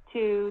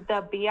to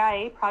the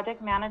BIA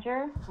project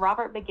manager,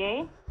 Robert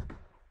Begay,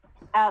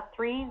 at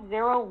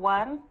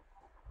 301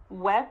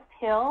 West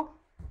Hill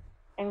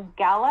in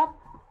Gallup,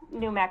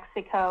 New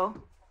Mexico,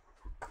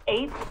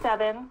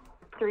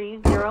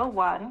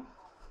 87301.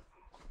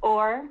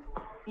 Or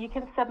you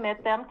can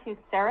submit them to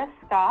Sarah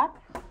Scott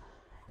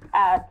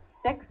at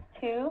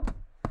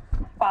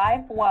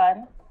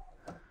 6251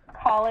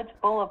 College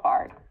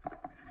Boulevard.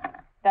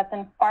 That's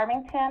in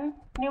Farmington,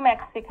 New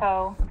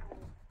Mexico,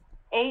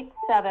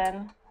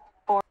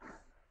 874.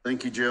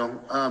 Thank you, Jill.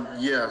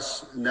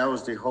 Yes, and that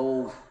was the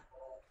whole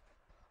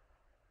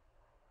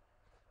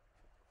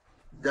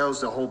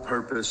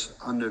purpose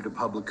under the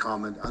public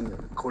comment,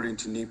 according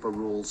to NEPA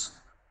rules.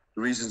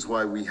 The reasons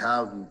why we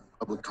have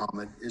public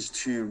comment is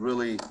to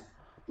really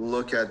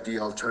look at the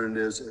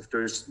alternatives. If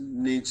there's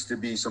needs to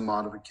be some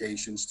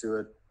modifications to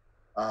it,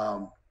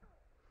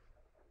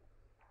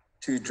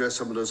 to address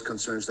some of those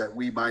concerns that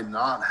we might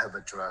not have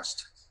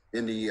addressed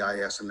in the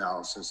EIS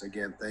analysis.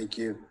 Again, thank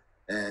you.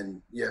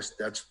 And yes,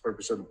 that's the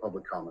purpose of the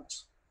public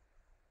comments.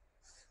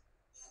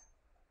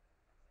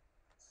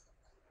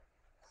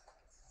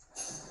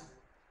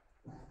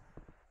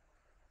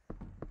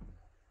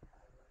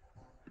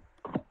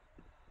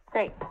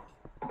 Great.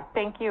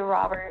 Thank you,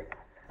 Robert.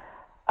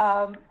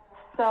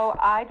 So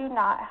I do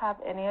not have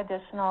any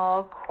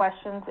additional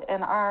questions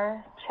in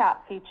our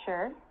chat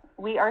feature.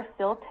 We are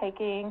still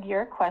taking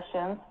your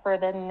questions for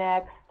the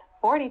next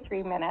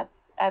 43 minutes,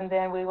 and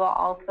then we will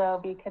also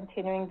be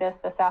continuing this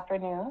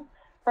afternoon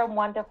from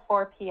 1 to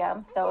 4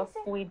 p.m. So if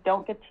we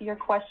don't get to your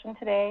question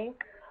today,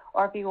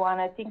 or if you want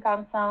to think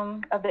on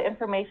some of the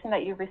information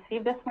that you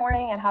received this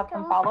morning and have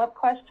some follow-up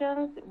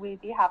questions, we'd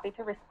be happy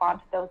to respond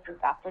to those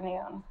this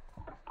afternoon.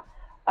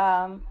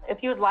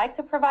 If you would like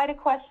to provide a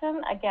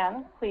question,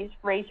 again, please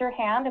raise your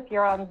hand if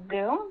you're on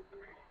Zoom.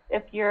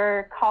 If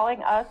you're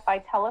calling us by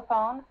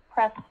telephone,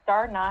 press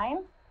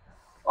 *9,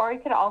 or you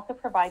could also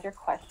provide your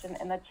question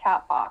in the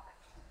chat box.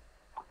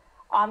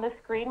 On the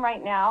screen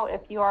right now,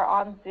 if you are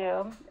on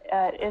Zoom,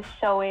 it is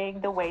showing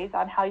the ways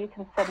on how you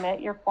can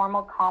submit your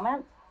formal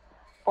comments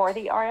for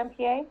the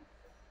RMPA.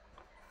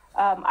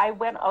 I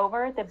went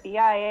over the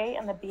BIA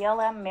and the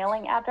BLM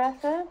mailing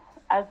addresses,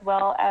 as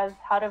well as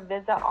how to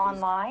visit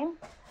online,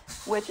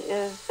 which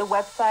is the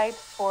website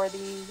for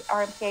the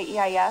RMPA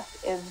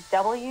EIS is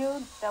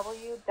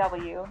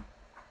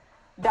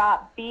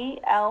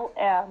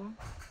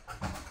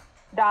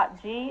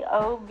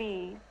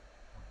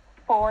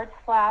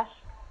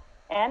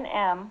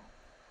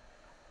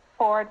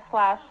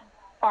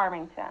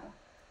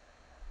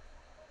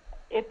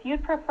If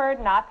you'd prefer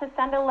not to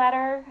send a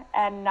letter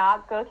and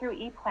not go through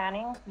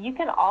e-planning, you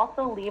can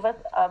also leave us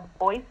a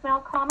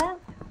voicemail comment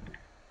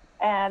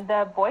And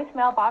the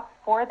voicemail box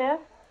for this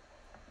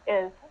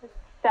is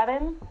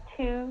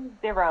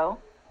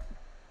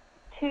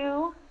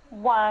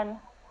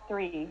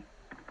 720-213-5786.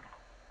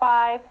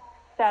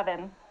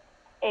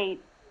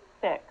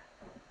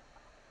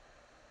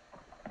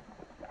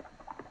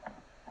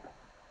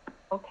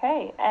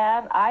 Okay,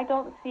 and I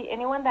don't see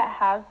anyone that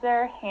has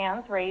their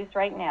hands raised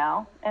right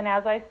now. And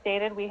as I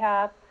stated, we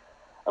have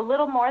a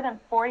little more than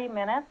 40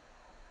 minutes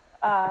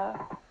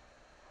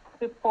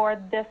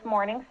before this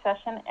morning's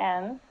session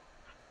ends.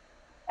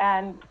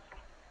 And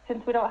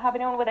since we don't have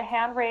anyone with a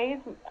hand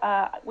raised,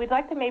 we'd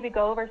like to maybe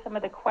go over some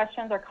of the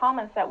questions or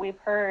comments that we've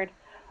heard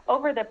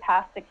over the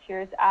past 6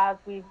 years as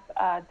we've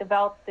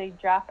developed the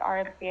draft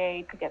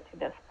RMPA to get to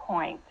this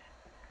point.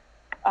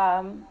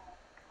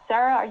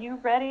 Sarah, are you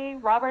ready?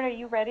 Robert, are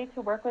you ready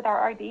to work with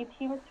our RD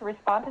teams to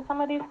respond to some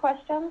of these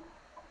questions?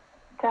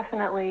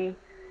 Definitely.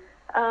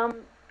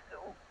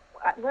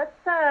 Let's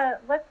have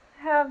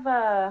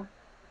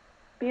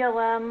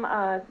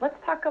BLM. Let's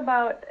talk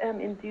about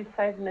induced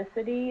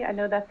seismicity. I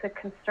know that's a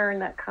concern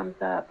that comes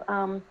up.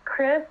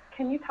 Chris,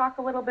 can you talk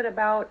a little bit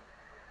about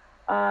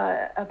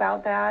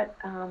that?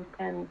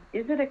 And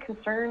is it a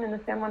concern in the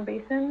San Juan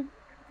Basin?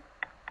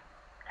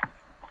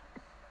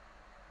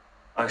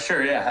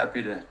 Sure, yeah,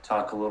 happy to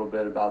talk a little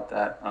bit about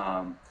that.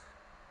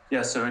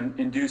 Yeah, so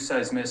induced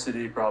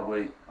seismicity,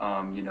 probably,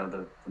 you know,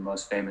 the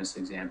most famous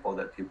example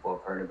that people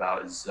have heard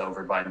about is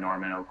over by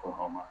Norman,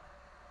 Oklahoma.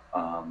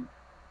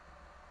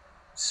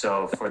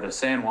 So for the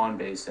San Juan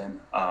Basin,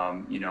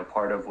 you know,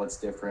 part of what's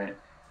different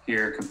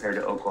here compared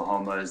to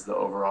Oklahoma is the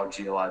overall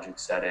geologic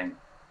setting.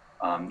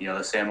 You know,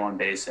 the San Juan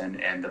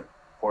Basin and the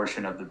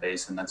portion of the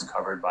basin that's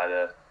covered by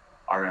the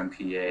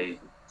RMPA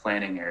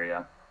planning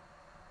area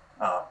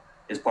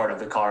is part of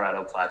the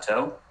Colorado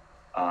Plateau.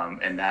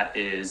 And that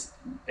is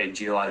a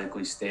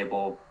geologically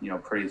stable, you know,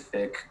 pretty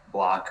thick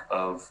block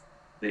of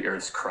the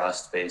Earth's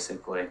crust,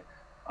 basically.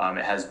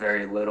 It has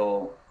very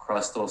little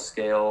crustal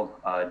scale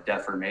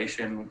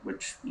deformation,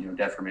 which, you know,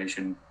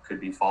 deformation could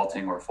be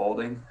faulting or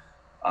folding.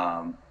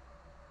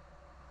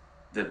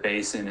 The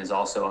basin is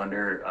also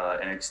under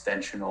an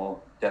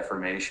extensional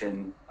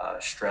deformation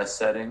stress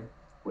setting,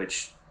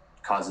 which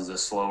causes a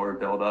slower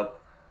buildup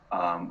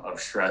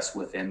of stress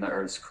within the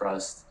Earth's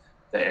crust.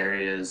 The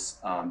areas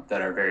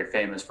that are very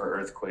famous for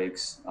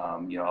earthquakes,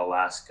 you know,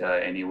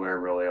 Alaska, anywhere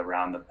really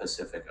around the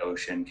Pacific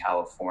Ocean,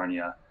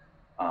 California,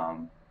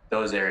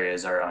 those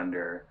areas are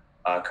under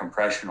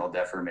compressional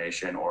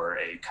deformation or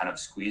a kind of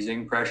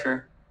squeezing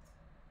pressure.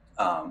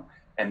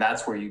 And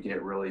that's where you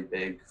get really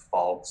big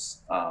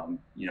faults,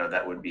 you know,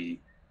 that would be,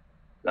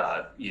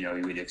 you know,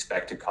 you would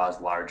expect to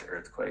cause large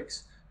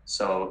earthquakes.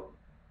 So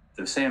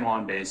the San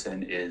Juan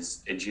Basin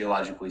is a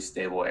geologically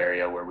stable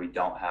area where we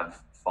don't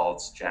have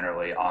faults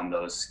generally on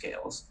those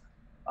scales.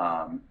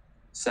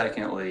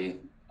 Secondly,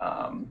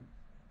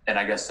 and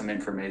I guess some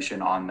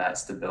information on that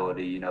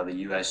stability, you know,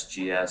 the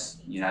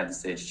USGS, United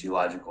States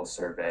Geological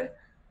Survey,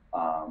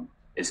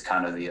 is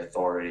kind of the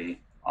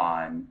authority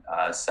on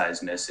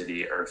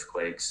seismicity,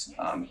 earthquakes,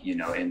 you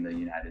know, in the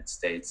United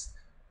States.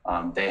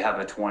 They have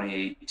a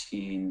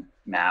 2018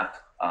 map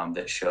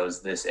that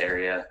shows this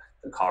area,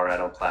 the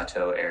Colorado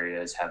Plateau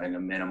area, is having a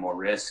minimal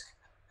risk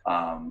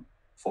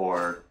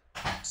for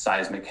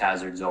seismic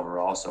hazards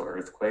overall, so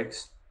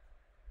earthquakes.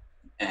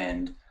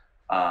 And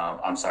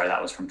I'm sorry,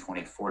 that was from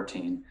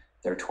 2014.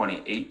 Their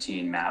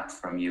 2018 map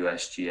from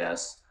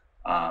USGS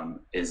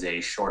is a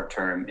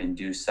short-term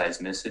induced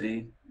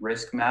seismicity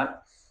risk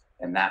map.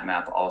 And that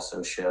map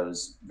also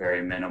shows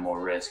very minimal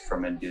risk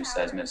from induced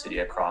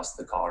seismicity across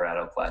the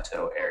Colorado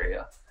Plateau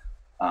area.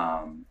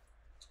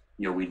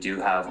 You know, we do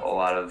have a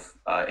lot of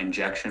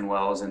injection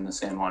wells in the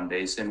San Juan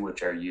Basin,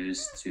 which are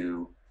used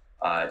to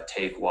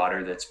take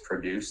water that's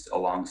produced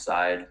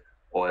alongside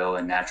oil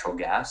and natural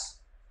gas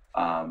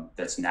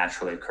that's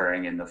naturally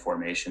occurring in the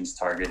formations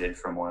targeted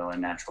from oil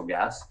and natural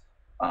gas.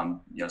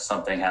 You know,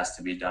 something has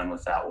to be done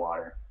with that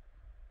water.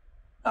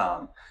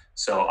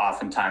 So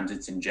oftentimes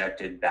it's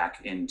injected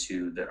back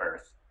into the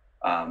earth.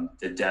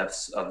 The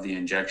depths of the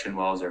injection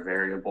wells are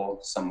variable.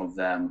 Some of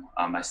them,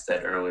 I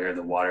said earlier,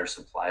 the water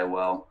supply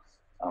well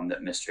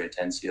that Mr.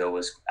 Atencio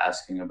was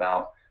asking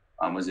about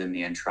was in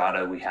the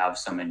Entrada. We have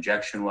some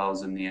injection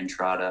wells in the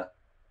Entrada.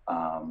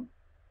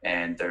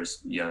 And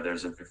there's, you know,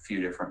 there's a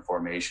few different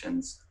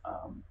formations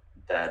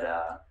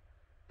that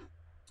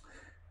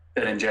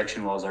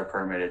injection wells are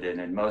permitted in,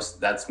 and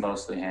that's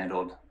mostly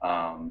handled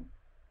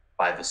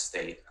by the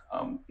state.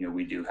 You know,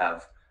 we do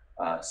have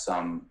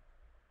some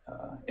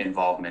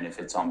involvement if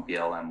it's on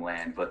BLM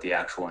land, but the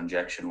actual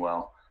injection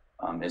well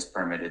is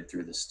permitted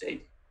through the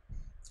state.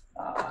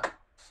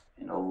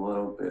 And a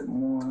little bit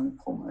more,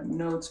 pull my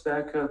notes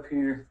back up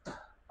here.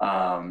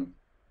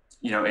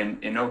 You know,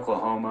 in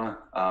Oklahoma,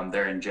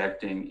 they're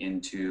injecting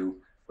into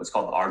what's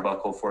called the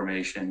Arbuckle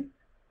Formation,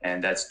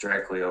 and that's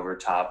directly over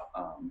top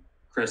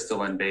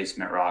crystalline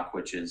basement rock,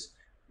 which is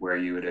where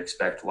you would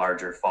expect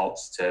larger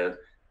faults to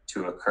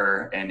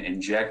occur. And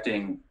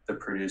injecting the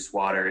produced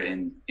water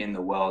in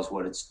the wells,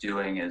 what it's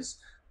doing is,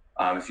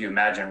 if you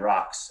imagine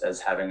rocks as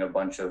having a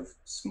bunch of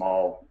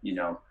small, you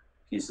know,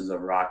 pieces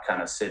of rock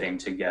kind of sitting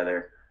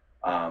together.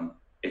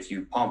 If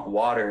you pump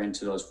water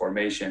into those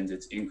formations,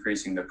 it's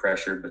increasing the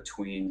pressure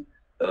between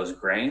those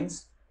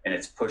grains and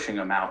it's pushing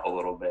them out a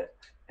little bit.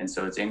 And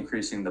so it's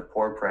increasing the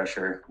pore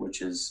pressure,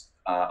 which is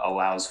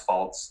allows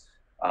faults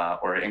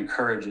or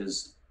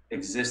encourages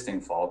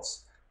existing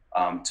faults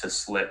to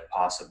slip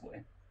possibly.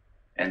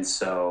 And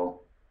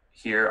so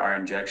here our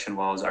injection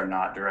wells are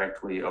not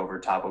directly over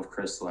top of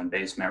crystalline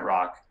basement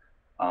rock.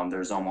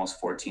 There's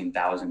almost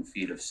 14,000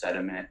 feet of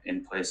sediment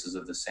in places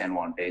of the San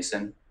Juan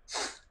Basin.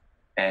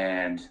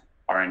 And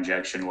our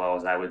injection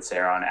wells, I would say,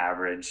 are on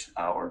average,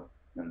 or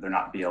they're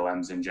not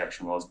BLM's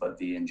injection wells, but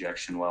the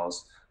injection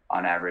wells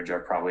on average are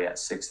probably at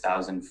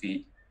 6,000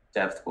 feet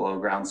depth below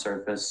ground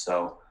surface.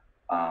 So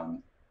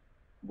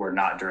we're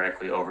not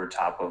directly over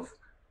top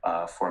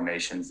of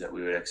formations that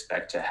we would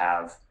expect to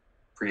have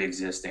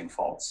pre-existing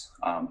faults.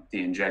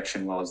 The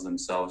injection wells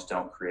themselves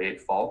don't create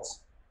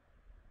faults.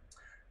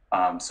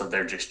 So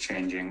they're just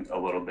changing a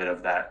little bit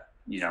of that,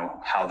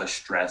 how the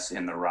stress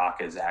in the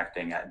rock is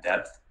acting at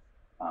depth.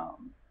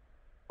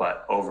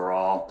 But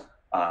overall,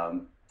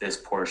 this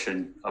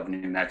portion of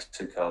New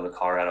Mexico, the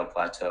Colorado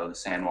Plateau, the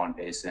San Juan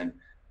Basin,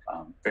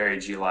 very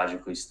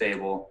geologically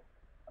stable.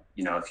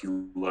 If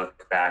you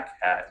look back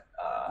at,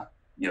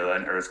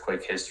 an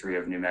earthquake history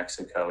of New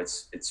Mexico,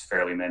 it's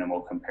fairly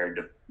minimal compared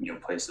to,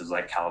 places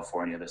like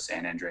California, the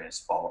San Andreas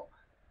Fault.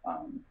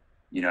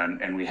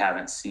 And we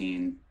haven't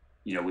seen,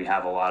 we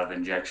have a lot of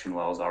injection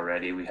wells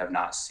already. We have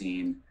not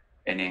seen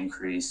an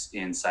increase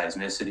in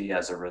seismicity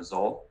as a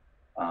result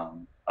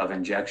of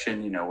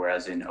injection,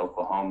 whereas in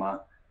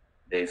Oklahoma,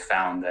 they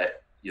found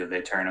that,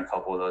 they turn a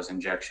couple of those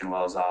injection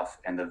wells off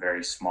and the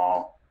very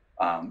small,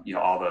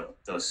 all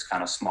those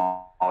kind of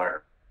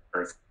smaller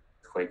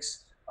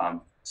earthquakes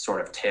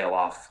sort of tail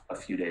off a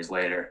few days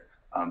later.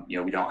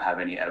 We don't have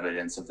any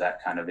evidence of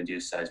that kind of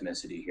induced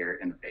seismicity here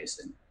in the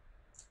basin.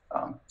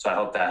 So I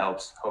hope that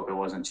helps. Hope it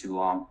wasn't too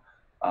long.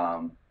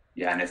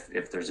 Yeah, and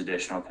if there's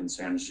additional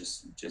concerns,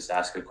 just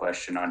ask a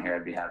question on here.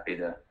 I'd be happy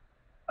to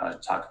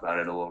talk about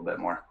it a little bit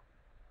more.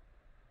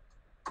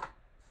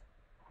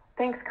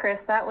 Thanks, Chris.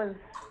 That was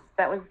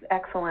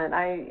excellent.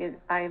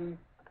 I'm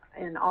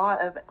in awe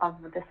of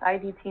this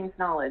ID team's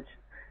knowledge.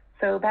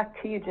 So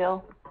back to you,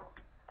 Jill.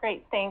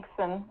 Great, thanks,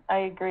 and I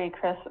agree,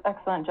 Chris.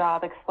 Excellent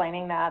job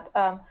explaining that.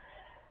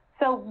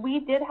 So we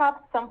did have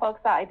some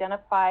folks that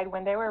identified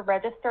when they were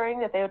registering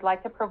that they would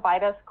like to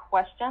provide us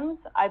questions.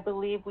 I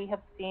believe we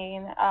have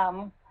seen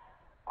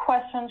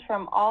questions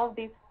from all of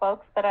these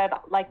folks, but I'd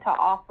like to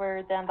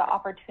offer them the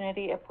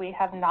opportunity, if we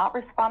have not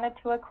responded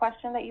to a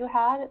question that you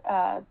had,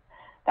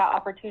 that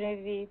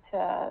opportunity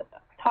to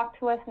talk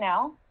to us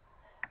now.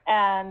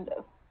 And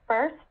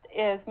first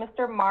is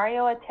Mr.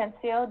 Mario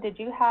Atencio. Did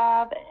you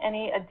have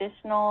any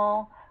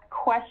additional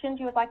questions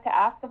you would like to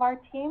ask of our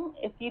team?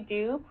 If you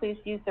do, please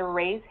use the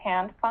raise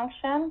hand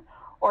function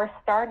or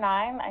 *9.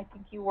 I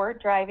think you were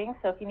driving,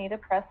 so if you need to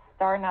press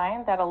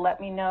 *9, that'll let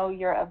me know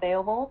you're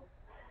available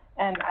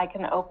and I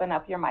can open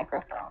up your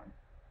microphone.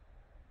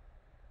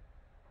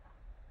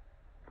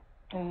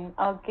 And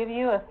I'll give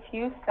you a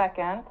few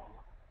seconds.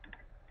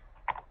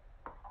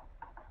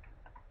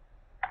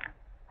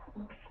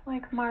 Looks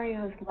like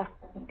Mario's left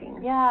the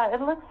meeting. Yeah, it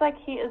looks like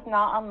he is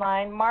not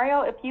online.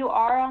 Mario, if you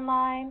are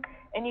online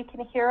and you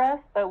can hear us,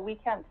 but we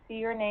can't see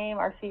your name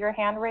or see your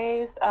hand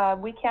raised,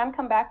 we can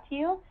come back to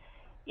you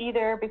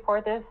either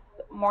before this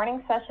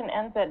morning session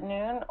ends at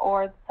noon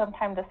or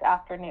sometime this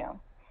afternoon.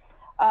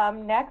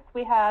 Next,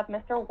 we have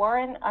Mr.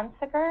 Warren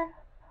Unsicker.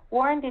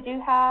 Warren, did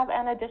you have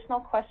an additional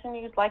question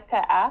you'd like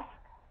to ask?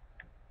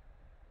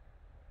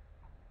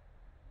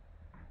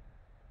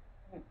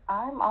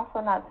 I'm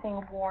also not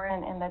seeing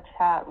Warren in the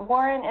chat.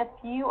 Warren, if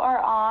you are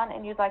on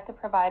and you'd like to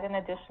provide an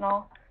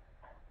additional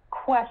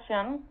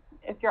question,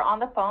 if you're on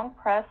the phone,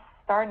 press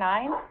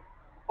 *9,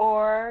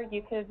 or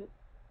you could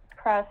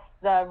press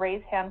the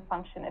raise hand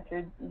function if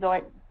you're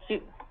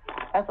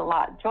that's a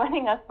lot,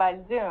 joining us by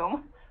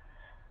Zoom.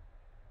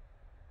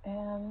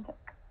 And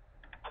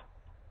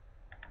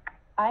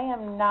I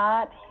am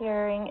not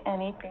hearing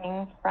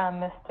anything from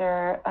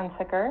Mr.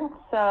 Unsicker.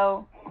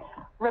 So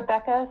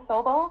Rebecca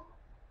Sobel,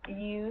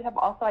 you have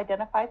also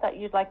identified that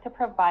you'd like to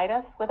provide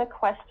us with a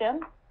question.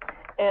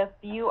 If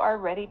you are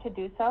ready to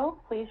do so,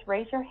 please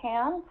raise your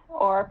hand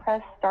or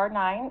press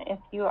 *9 if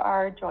you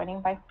are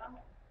joining by phone.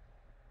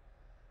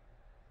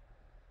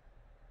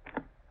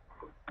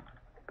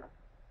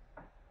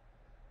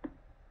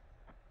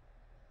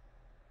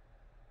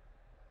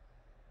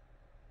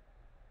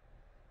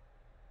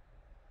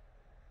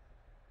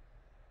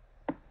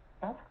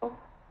 That's cool.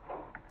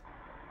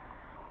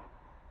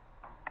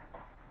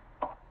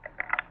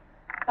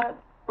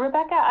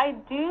 Rebecca, I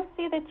do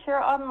see that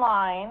you're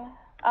online,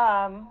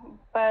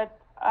 but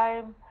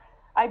I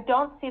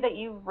don't see that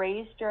you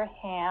raised your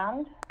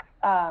hand.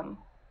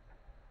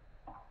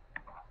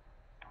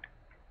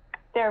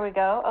 There we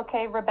go.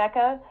 Okay,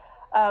 Rebecca,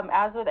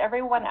 as with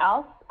everyone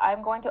else,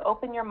 I'm going to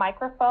open your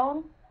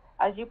microphone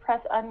as you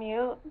press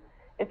unmute.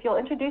 If you'll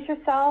introduce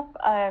yourself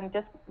and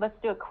let's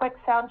do a quick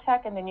sound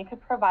check, and then you can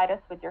provide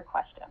us with your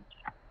question.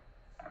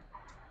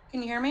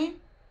 Can you hear me?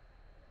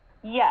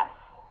 Yes,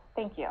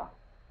 thank you.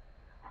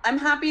 I'm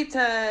happy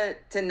to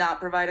not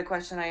provide a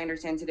question. I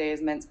understand today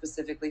is meant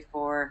specifically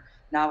for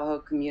Navajo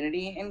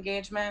community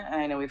engagement.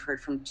 I know we've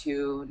heard from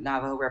 2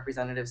 Navajo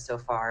representatives so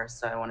far,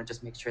 so I want to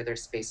just make sure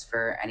there's space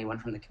for anyone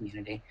from the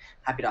community.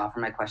 Happy to offer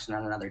my question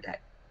on another day.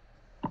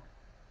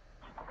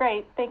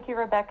 Great, thank you,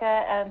 Rebecca,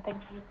 and thank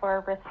you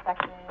for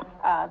respecting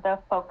the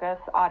focus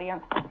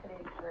audience for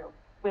today's group.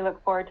 We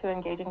look forward to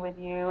engaging with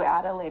you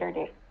at a later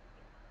date.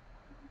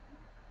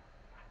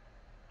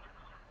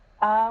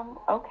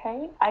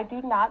 Okay, I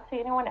do not see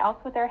anyone else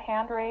with their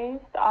hand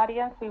raised.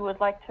 Audience, we would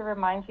like to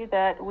remind you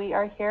that we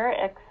are here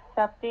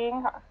but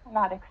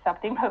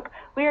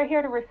we are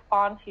here to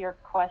respond to your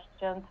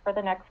questions for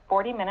the next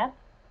 40 minutes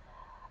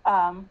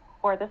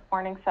for this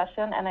morning's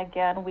session. And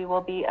again, we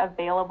will be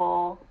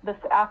available this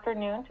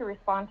afternoon to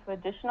respond to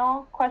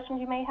additional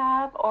questions you may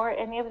have, or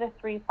any of the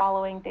 3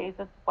 following days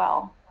as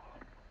well.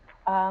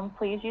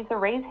 Please use the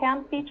raise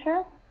hand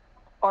feature,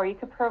 or you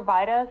could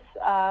provide us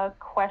a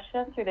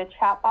question through the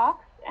chat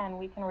box, and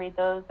we can read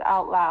those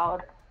out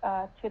loud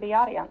to the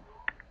audience.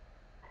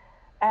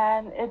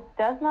 And it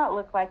does not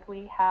look like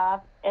we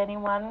have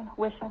anyone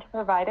wishing to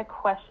provide a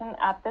question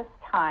at this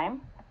time.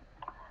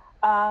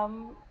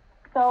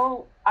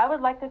 So I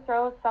would like to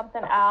throw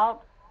something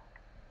out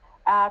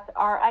at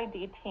our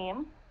ID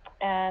team,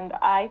 and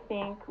I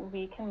think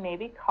we can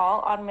maybe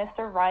call on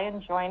Mr.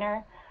 Ryan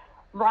Joyner.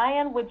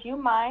 Ryan, would you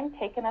mind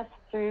taking us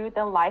through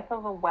the life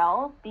of a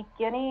well,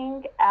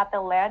 beginning at the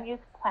land use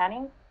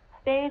planning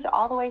stage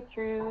all the way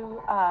through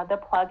the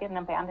plug and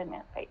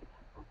abandonment phase?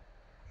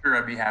 Sure,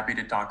 I'd be happy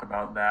to talk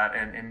about that.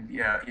 And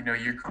yeah, you know,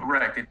 you're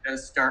correct. It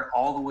does start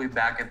all the way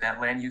back at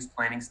that land use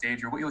planning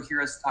stage, or what you'll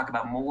hear us talk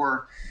about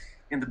more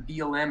in the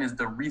BLM is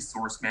the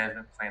resource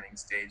management planning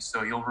stage.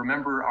 So you'll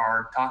remember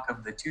our talk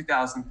of the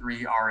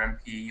 2003 RMP.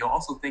 You'll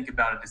also think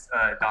about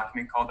a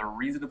document called a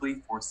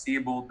reasonably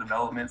foreseeable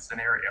development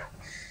scenario.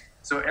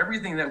 So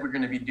everything that we're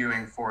going to be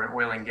doing for an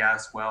oil and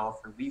gas well,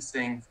 for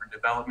leasing, for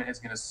development, is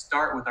going to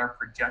start with our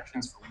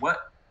projections for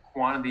what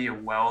quantity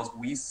of wells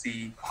we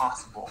see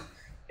possible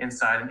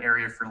inside an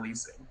area for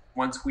leasing.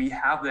 Once we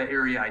have that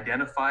area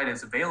identified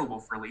as available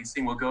for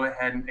leasing, we'll go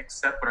ahead and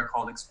accept what are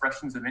called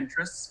expressions of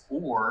interest,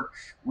 or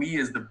we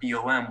as the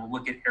BLM will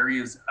look at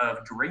areas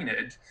of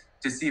drainage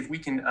to see if we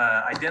can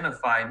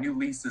identify new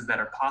leases that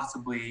are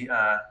possibly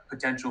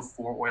potential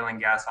for oil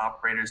and gas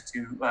operators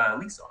to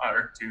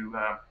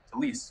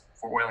lease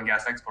for oil and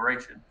gas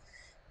exploration.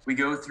 We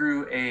go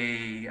through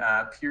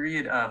a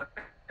period of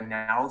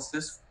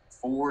analysis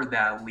for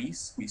that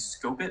lease. We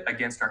scope it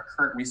against our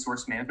current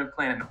resource management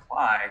plan and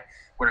apply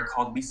what are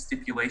called lease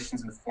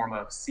stipulations in the form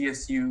of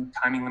CSU,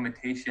 timing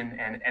limitation,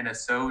 and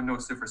NSO, no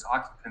surface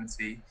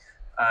occupancy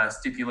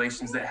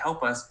stipulations that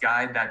help us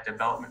guide that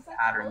development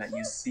pattern that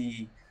you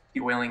see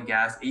the oil and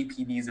gas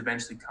APDs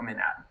eventually come in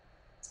at.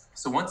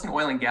 So once an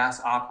oil and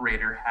gas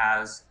operator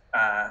has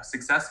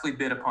successfully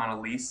bid upon a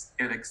lease,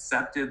 it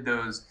accepted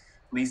those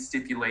lease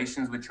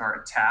stipulations which are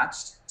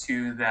attached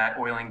to that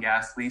oil and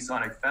gas lease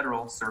on a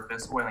federal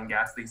surface oil and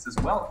gas lease, as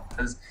well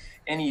as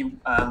any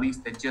lease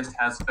that just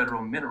has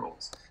federal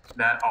minerals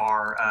that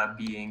are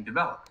being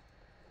developed.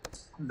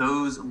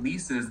 Those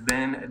leases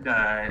then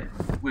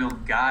will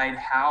guide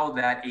how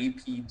that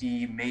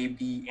APD may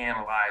be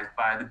analyzed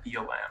by the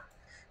BLM.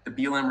 The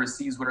BLM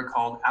receives what are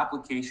called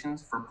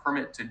applications for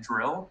permit to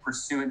drill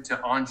pursuant to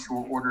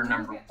onshore order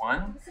number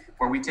 1,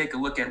 where we take a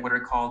look at what are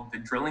called the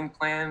drilling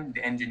plan,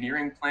 the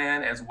engineering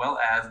plan, as well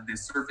as the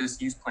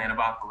surface use plan of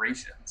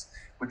operations,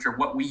 which are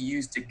what we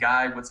use to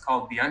guide what's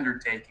called the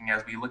undertaking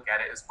as we look at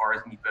it as far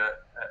as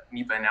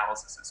NEPA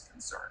analysis is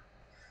concerned.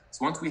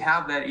 So once we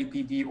have that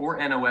APD or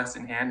NOS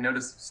in hand,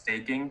 notice of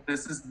staking,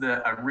 this is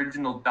the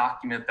original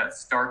document that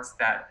starts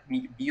that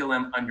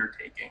BLM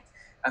undertaking.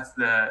 That's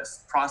the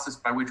process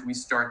by which we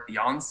start the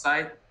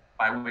on-site,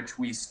 by which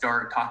we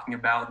start talking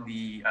about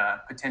the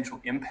potential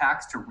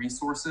impacts to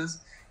resources,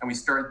 and we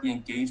start the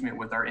engagement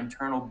with our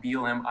internal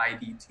BLM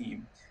ID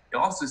team.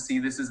 You'll also see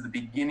this is the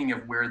beginning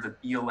of where the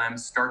BLM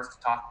starts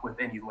to talk with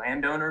any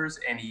landowners,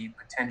 any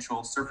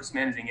potential surface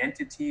managing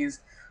entities,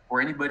 or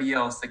anybody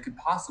else that could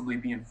possibly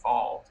be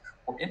involved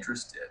or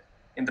interested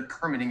in the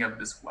permitting of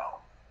this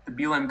well. The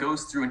BLM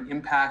goes through an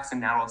impacts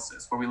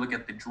analysis where we look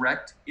at the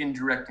direct,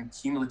 indirect, and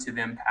cumulative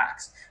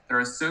impacts that are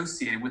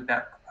associated with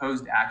that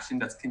proposed action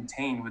that's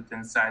contained within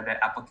inside that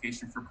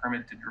application for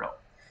permit to drill.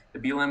 The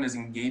BLM is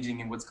engaging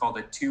in what's called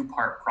a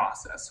 2-part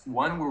process.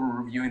 One, where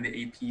we're reviewing the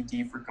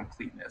APD for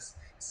completeness.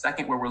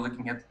 Second, where we're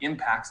looking at the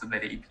impacts of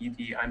that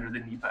APD under the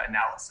NEPA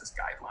analysis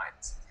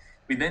guidelines.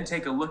 We then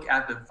take a look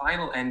at the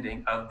final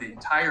ending of the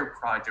entire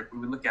project. We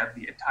would look at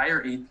the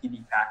entire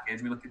APD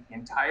package. We look at the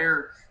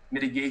entire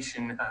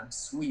mitigation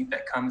suite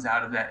that comes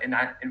out of that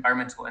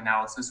environmental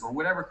analysis or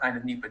whatever kind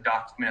of NEPA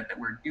document that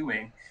we're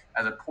doing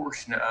as a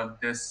portion of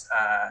this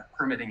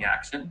permitting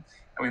action.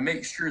 And we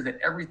make sure that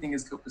everything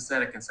is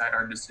copacetic inside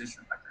our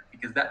decision record,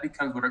 because that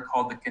becomes what are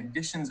called the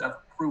conditions of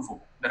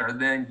approval that are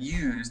then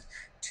used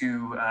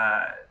to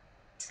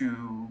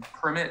to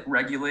permit,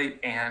 regulate,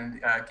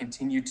 and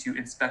continue to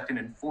inspect and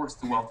enforce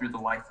the well through the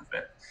life of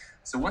it.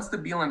 So once the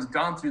BLM's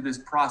gone through this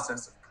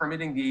process of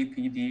permitting the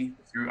APD,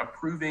 through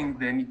approving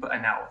the NEPA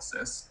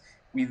analysis,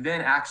 we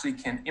then actually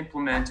can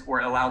implement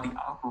or allow the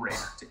operator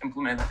to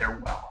implement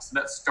their well. So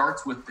that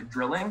starts with the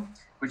drilling,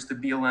 which the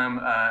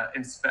BLM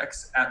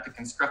inspects at the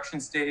construction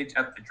stage,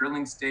 at the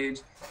drilling stage,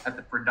 at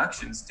the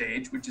production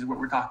stage, which is what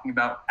we're talking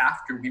about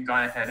after we've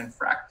gone ahead and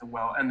fracked the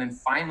well, and then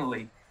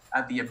finally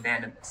at the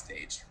abandonment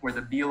stage, where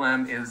the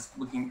BLM is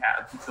looking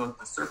at both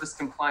the surface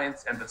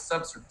compliance and the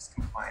subsurface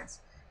compliance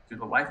through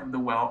the life of the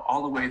well,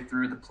 all the way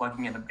through the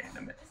plugging and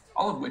abandonment,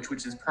 all of which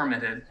is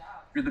permitted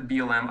through the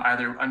BLM,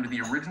 either under the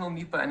original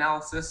NEPA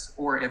analysis,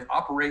 or if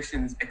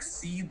operations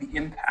exceed the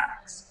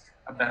impacts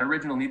of that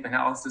original NEPA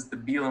analysis, the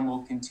BLM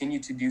will continue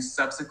to do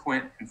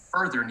subsequent and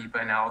further NEPA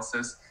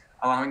analysis,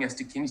 allowing us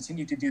to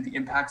continue to do the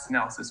impacts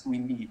analysis we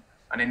need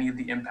on any of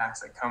the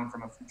impacts that come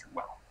from a future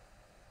well.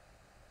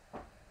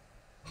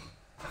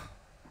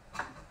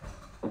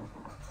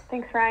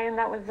 Thanks, Ryan.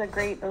 That was a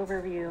great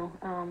overview.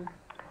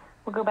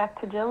 We'll go back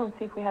to Jill and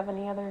see if we have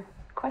any other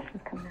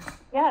questions coming in.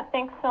 Yeah,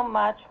 thanks so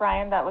much,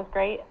 Ryan. That was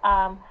great.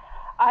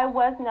 I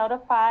was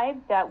notified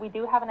that we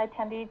do have an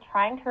attendee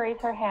trying to raise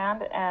her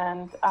hand,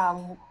 and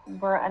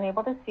we're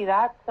unable to see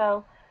that.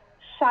 So,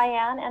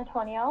 Cheyenne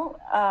Antonio,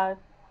 I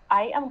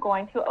am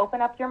going to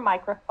open up your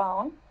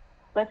microphone.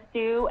 Let's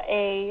do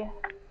a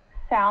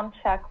sound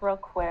check real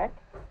quick.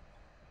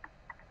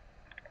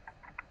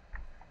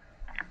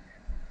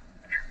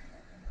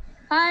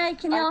 Hi,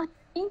 can you all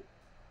hear me?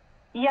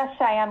 Yes,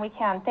 Cheyenne, we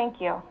can. Thank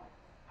you.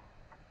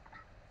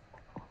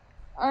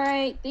 All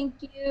right, thank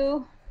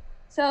you.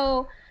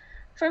 So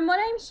from what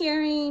I'm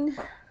hearing,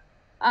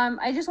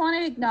 I just want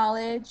to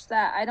acknowledge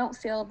that I don't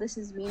feel this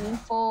is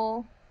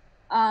meaningful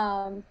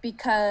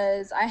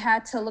because I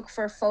had to look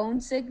for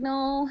phone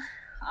signal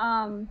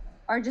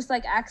or just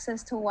like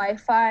access to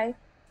Wi-Fi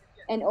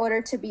in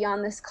order to be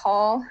on this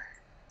call.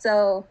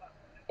 So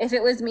if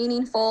it was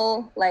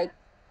meaningful, like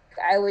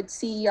I would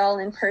see y'all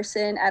in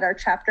person at our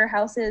chapter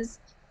houses.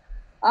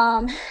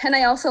 And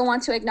I also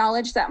want to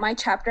acknowledge that my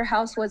chapter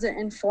house wasn't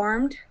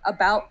informed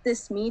about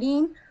this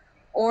meeting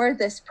or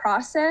this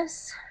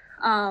process.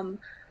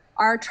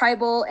 Our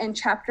tribal and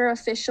chapter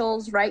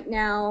officials right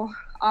now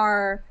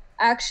are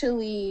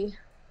actually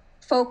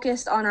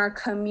focused on our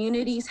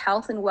community's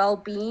health and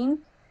well-being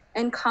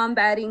and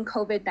combating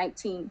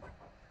COVID-19.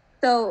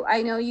 So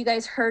I know you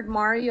guys heard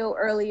Mario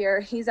earlier.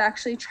 He's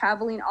actually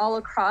traveling all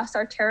across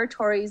our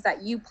territories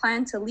that you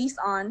plan to lease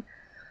on,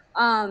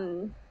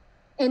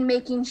 in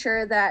making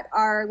sure that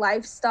our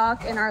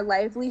livestock and our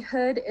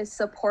livelihood is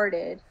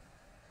supported.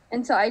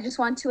 And so I just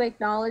want to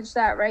acknowledge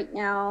that right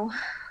now.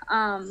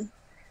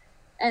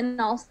 And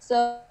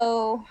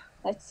also,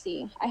 let's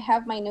see, I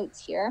have my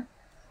notes here.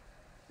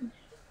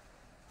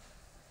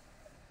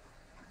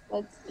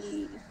 Let's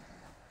see.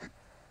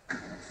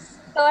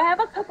 So I have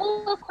a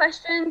couple of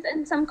questions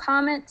and some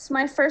comments.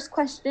 My first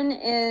question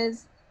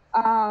is,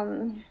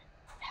 hold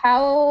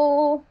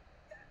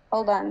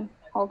on.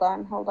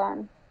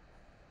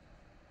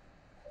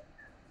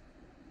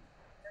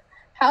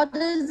 How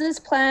does this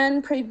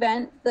plan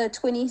prevent the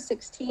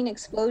 2016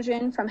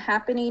 explosion from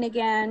happening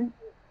again?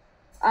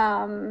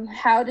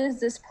 How does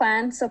this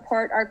plan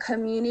support our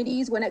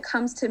communities when it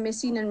comes to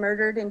missing and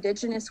murdered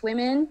Indigenous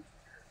women,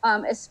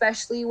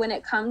 especially when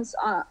it comes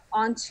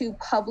onto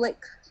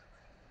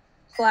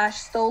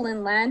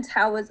public/stolen land?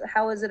 How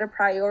is it a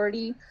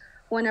priority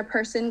when a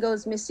person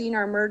goes missing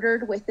or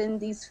murdered within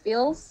these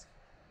fields?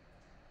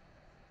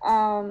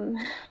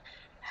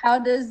 How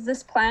does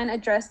this plan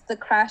address the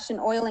crash in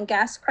oil and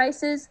gas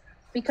prices?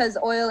 Because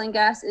oil and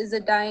gas is a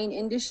dying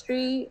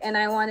industry, and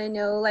I want to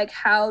know like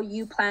how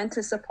you plan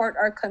to support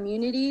our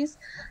communities.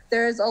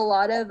 There's a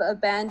lot of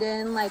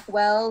abandoned like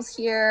wells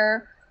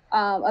here,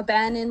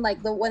 abandoned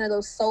like one of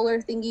those solar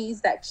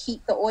thingies that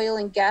keep the oil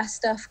and gas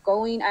stuff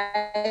going.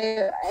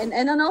 And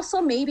then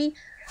also maybe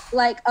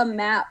like a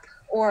map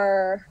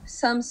or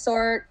some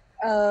sort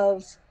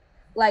of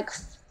like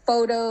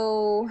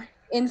photo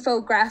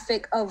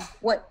infographic of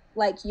what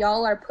like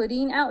y'all are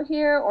putting out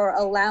here or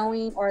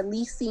allowing or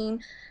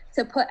leasing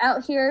to put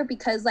out here,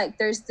 because like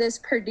there's this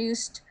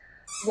produced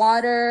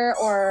water,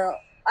 or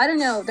I don't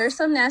know, there's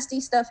some nasty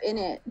stuff in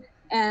it,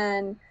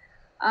 and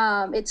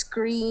it's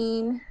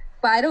green,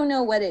 but I don't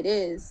know what it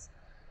is.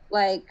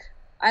 Like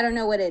I don't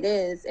know what it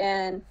is,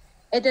 and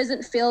it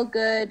doesn't feel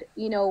good,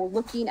 you know,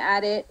 looking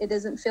at it. It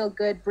doesn't feel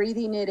good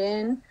breathing it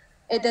in.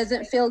 It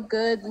doesn't feel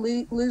good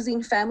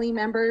losing family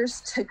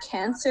members to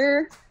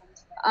cancer.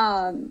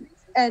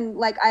 And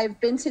like I've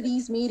been to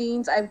these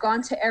meetings, I've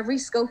gone to every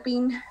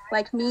scoping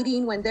like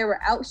meeting when they were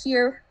out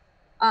here,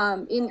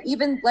 in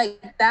even like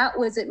that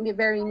wasn't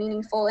very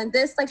meaningful. And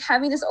this like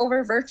having this over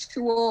a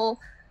virtual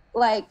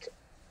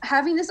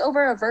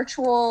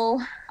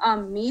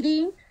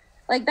meeting,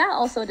 like that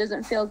also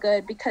doesn't feel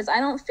good, because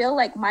I don't feel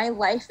like my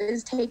life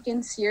is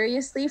taken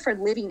seriously for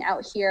living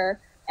out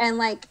here and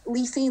like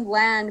leasing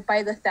land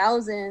by the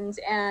thousands.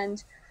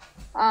 And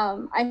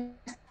I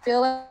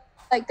feel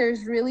like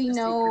there's really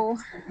no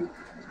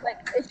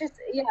Like, it's just,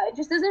 yeah, it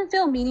just doesn't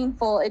feel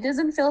meaningful. It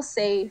doesn't feel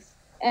safe.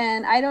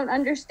 And I don't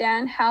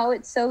understand how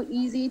it's so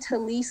easy to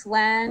lease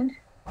land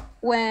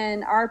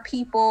when our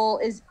people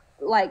is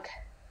like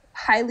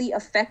highly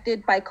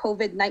affected by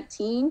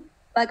COVID-19.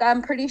 Like,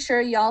 I'm pretty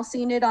sure y'all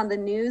seen it on the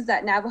news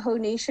that Navajo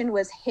Nation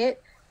was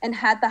hit and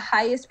had the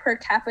highest per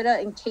capita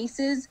in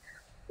cases,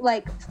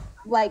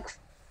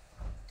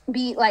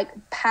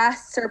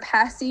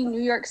 surpassing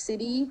New York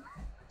City,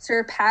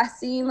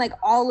 surpassing like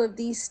all of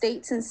these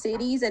states and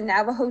cities, and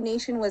Navajo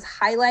Nation was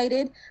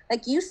highlighted.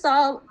 Like, you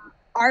saw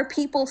our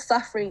people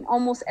suffering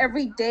almost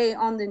every day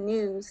on the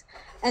news,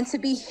 and to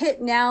be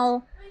hit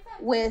now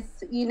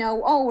with,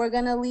 oh, we're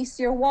gonna lease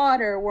your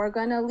water, we're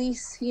gonna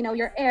lease,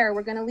 your air,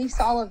 we're gonna lease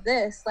all of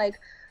this. Like,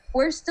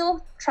 we're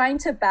still trying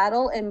to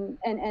battle and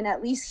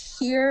at least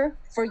hear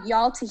for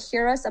y'all to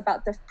hear us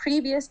about the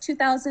previous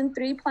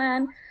 2003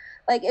 plan.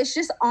 Like, it's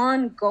just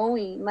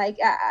ongoing. Like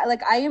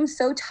I am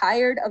so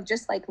tired of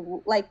just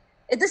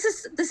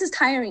this is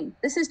tiring.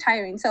 This is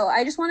tiring. So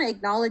I just want to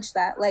acknowledge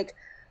that, like,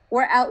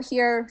 we're out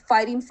here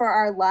fighting for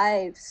our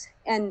lives.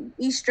 And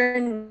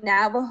Eastern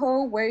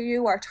Navajo, where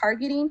you are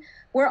targeting,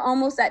 we're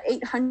almost at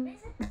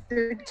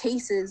 800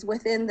 cases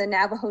within the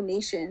Navajo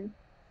Nation.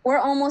 We're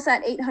almost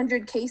at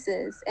 800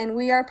 cases, and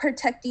we are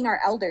protecting our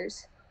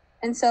elders.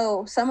 And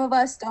so some of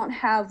us don't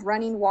have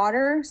running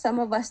water, some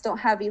of us don't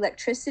have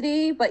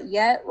electricity, but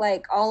yet,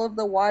 like, all of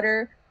the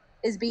water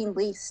is being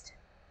leased.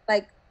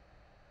 Like,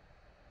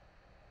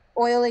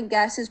 oil and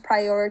gas is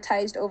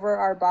prioritized over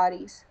our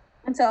bodies.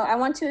 And so I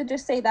want to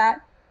just say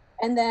that.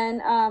 And then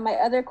my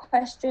other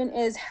question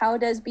is, how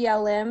does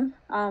BLM,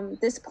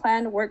 this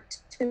plan, work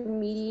to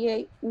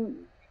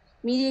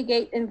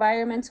mitigate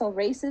environmental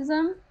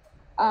racism?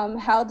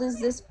 How does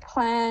this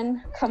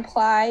plan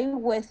comply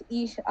with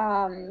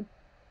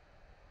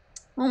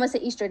almost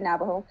at Eastern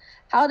Navajo?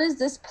 How does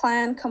this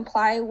plan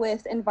comply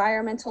with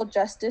environmental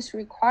justice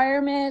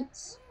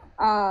requirements?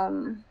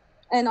 And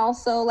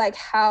also, like,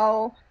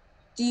 how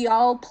do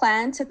y'all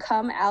plan to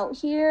come out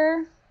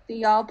here? Do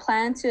y'all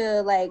plan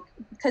to, like,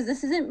 because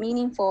this isn't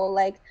meaningful,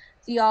 like,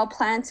 do y'all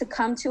plan to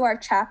come to our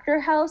chapter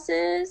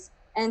houses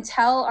and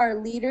tell our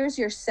leaders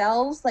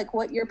yourselves, like,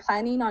 what you're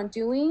planning on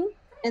doing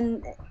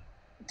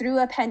through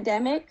a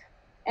pandemic,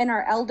 and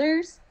our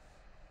elders?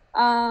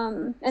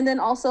 And then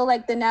also,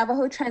 like, the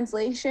Navajo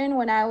translation,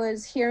 when I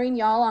was hearing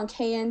y'all on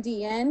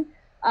KNDN,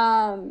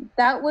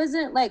 that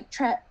wasn't like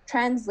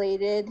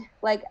translated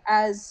like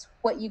as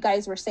what you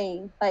guys were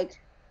saying.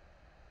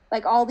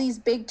 Like all these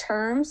big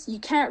terms, you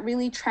can't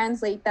really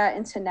translate that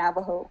into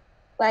Navajo.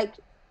 Like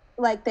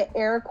the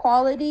air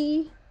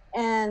quality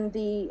and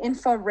the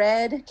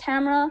infrared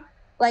camera,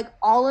 like,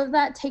 all of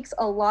that takes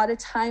a lot of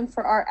time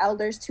for our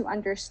elders to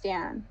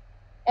understand.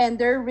 And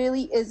there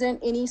really isn't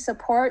any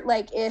support.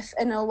 Like, if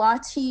an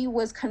Elati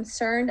was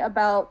concerned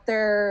about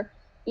their,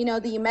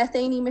 the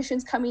methane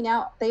emissions coming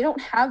out, they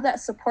don't have that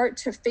support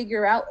to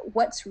figure out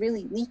what's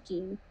really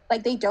leaking.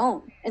 Like, they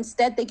don't.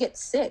 Instead, they get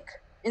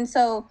sick. And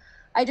so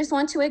I just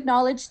want to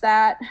acknowledge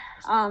that,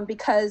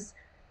 because,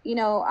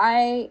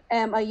 I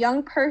am a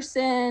young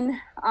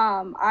person.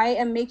 I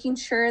am making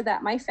sure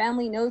that my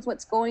family knows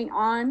what's going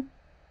on,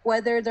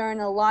 whether they're an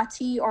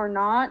Elati or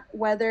not,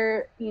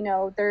 whether,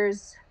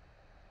 there's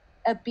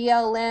a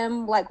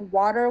BLM like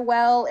water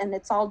well and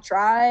it's all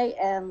dry,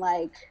 and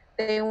like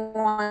they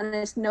want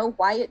to know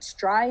why it's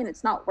dry and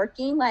it's not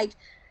working. Like,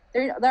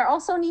 there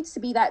also needs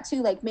to be that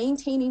too, like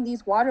maintaining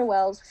these water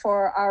wells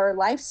for our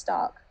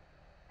livestock.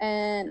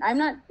 And I'm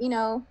not,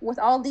 with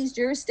all these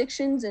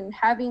jurisdictions and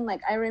having,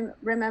 like, I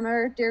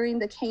remember during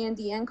the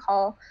KNDN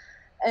call,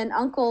 an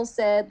uncle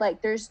said,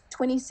 like, there's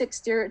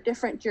 26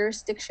 different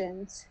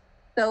jurisdictions.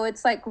 So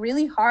it's like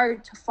really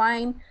hard to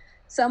find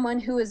someone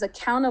who is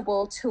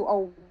accountable to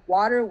a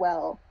water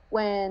well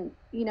when,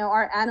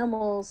 our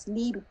animals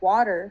need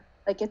water.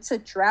 Like, it's a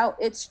drought,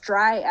 it's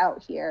dry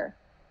out here.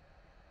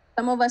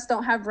 Some of us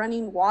don't have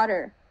running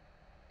water.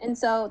 And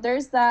so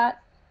there's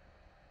that.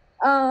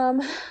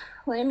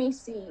 Let me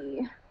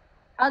see.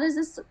 How does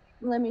this,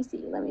 let me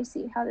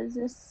see. How does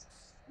this,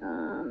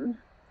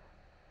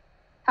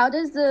 how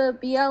does the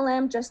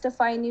BLM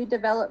justify new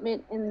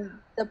development in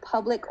the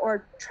public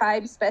or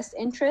tribe's best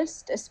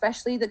interest,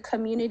 especially the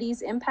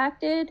communities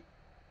impacted?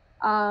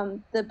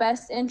 The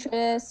best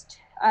interest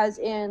as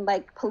in,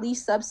 like,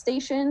 police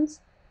substations.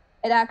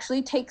 It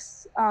actually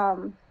takes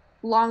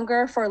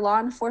longer for law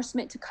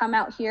enforcement to come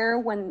out here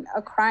when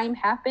a crime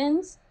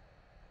happens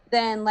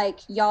than, like,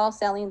 y'all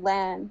selling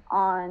land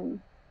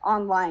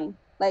online.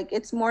 Like,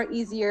 it's more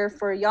easier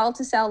for y'all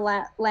to sell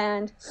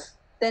land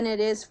than it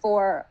is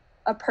for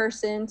a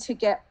person to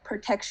get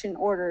protection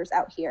orders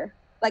out here.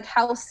 Like,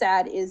 how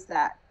sad is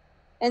that?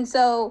 And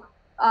so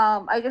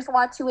I just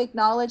want to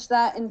acknowledge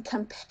that and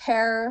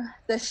compare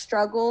the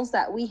struggles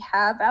that we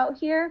have out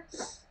here,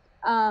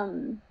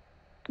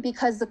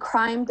 because the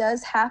crime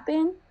does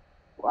happen.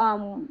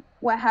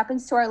 What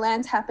happens to our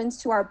lands happens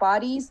to our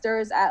bodies.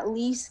 There's at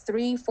least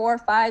 3, 4,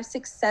 5,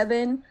 6,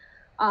 7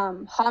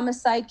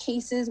 homicide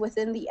cases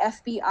within the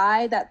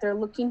FBI that they're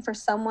looking for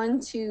someone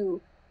to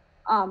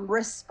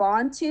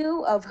respond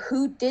to of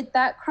who did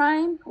that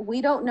crime.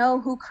 We don't know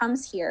who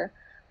comes here.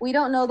 We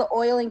don't know the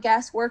oil and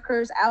gas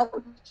workers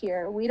out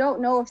here. We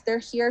don't know if they're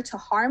here to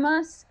harm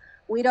us.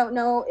 We don't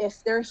know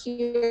if they're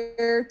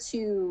here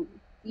to,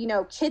 you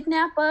know,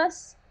 kidnap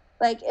us.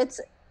 Like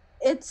it's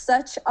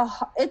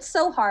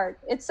so hard.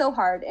 It's so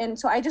hard. And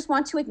so I just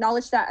want to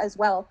acknowledge that as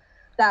well,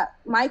 that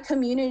my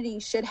community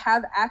should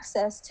have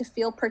access to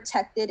feel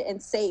protected and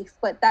safe,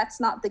 but that's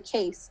not the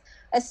case,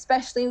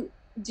 especially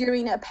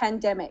during a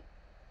pandemic.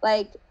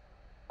 Like,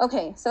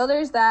 okay, so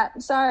there's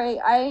that. Sorry,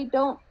 I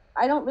don't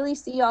really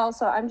see y'all,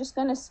 so I'm just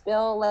gonna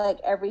spill like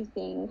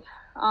everything,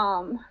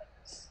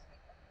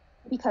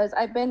 because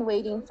I've been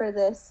waiting for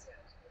this,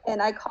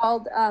 and I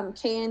called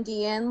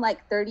KNDN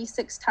like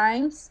 36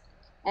 times,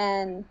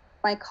 and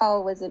my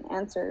call wasn't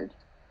answered.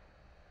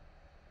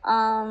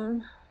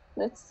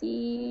 Let's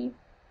see.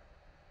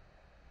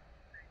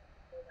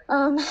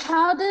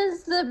 How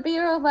does the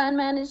Bureau of Land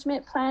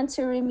Management plan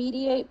to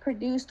remediate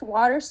produced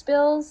water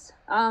spills?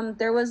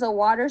 There was a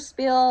water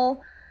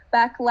spill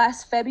back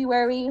last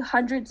February.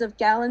 Hundreds of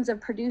gallons of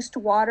produced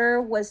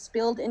water was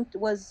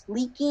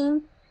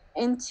leaking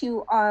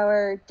into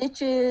our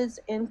ditches,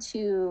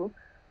 into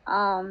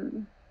our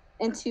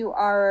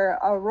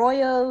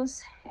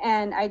arroyos.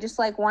 And I just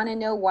like want to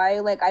know why,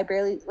 like I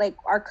barely, like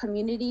our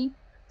community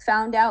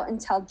found out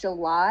until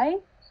July.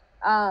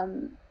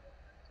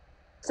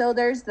 So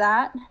there's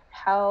that.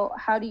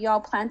 How do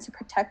y'all plan to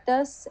protect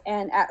us,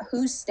 and at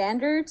whose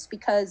standards?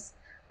 Because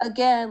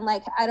again,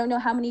 like I don't know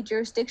how many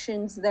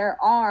jurisdictions there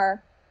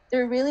are.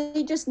 There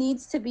really just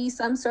needs to be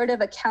some sort of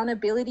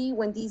accountability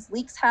when these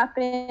leaks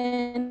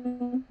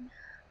happen,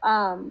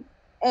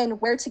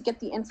 and where to get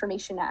the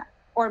information at.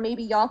 Or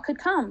maybe y'all could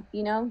come,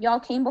 you know,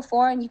 y'all came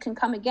before and you can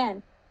come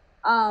again.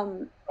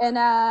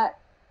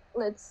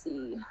 Let's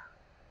see.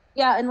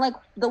 Yeah, and like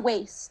the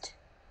waste,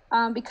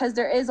 because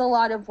there is a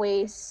lot of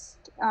waste.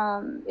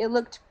 It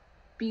looked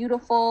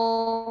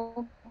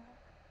beautiful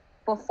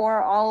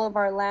before all of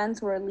our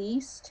lands were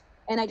leased.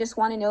 And I just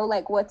want to know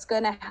like what's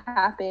going to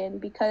happen,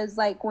 because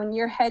like when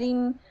you're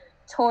heading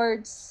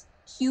towards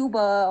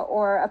Cuba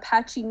or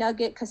Apache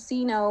Nugget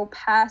Casino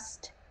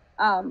past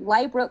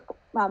Liebrook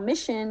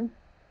Mission,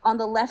 on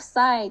the left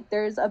side,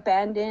 there's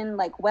abandoned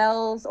like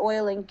wells,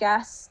 oil and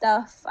gas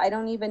stuff. I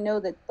don't even know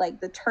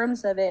the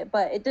terms of it,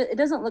 but it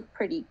doesn't look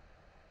pretty.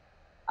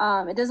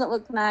 It doesn't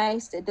look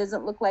nice. It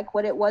doesn't look like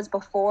what it was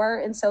before.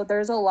 And so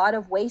there's a lot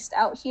of waste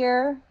out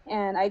here.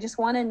 And I just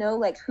want to know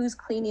like who's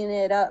cleaning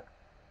it up,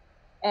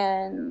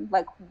 and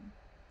like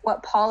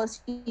what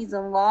policies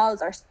and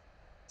laws are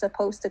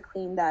supposed to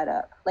clean that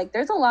up. Like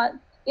there's a lot.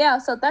 Yeah,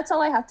 so that's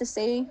all I have to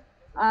say.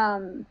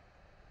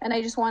 And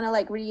I just want to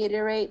like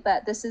reiterate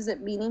that this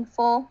isn't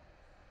meaningful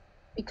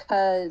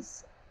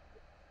because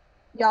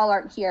y'all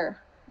aren't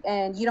here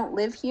and you don't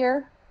live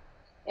here,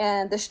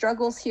 and the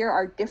struggles here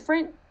are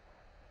different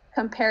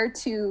compared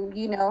to,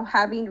 you know,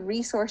 having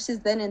resources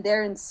then and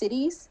there in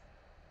cities.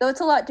 So it's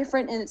a lot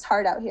different and it's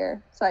hard out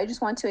here. So I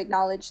just want to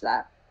acknowledge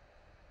that.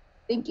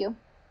 Thank you.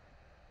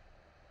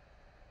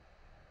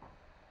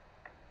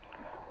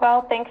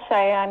 Well, thanks,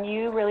 Cheyenne.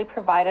 You really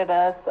provided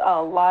us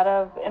a lot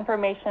of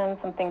information,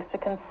 some things to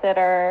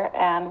consider,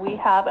 and we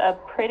have a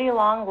pretty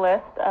long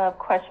list of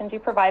questions you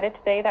provided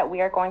today that we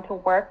are going to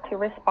work to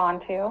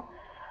respond to.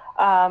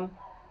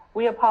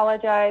 We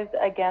apologize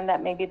again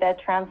that maybe the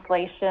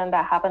translation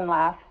that happened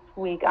last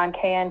week on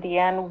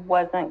KNDN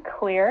wasn't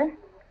clear,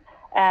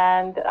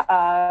 and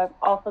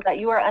also that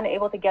you were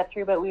unable to get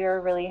through, but we are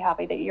really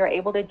happy that you're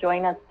able to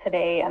join us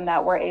today and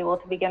that we're able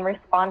to begin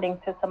responding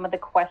to some of the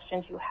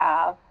questions you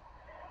have.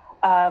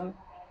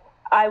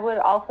 I would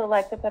also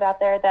like to put out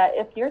there that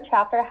if your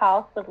chapter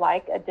house would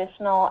like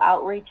additional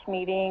outreach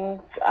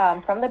meetings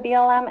from the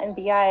BLM and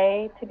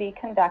BIA to be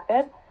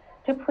conducted,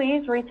 to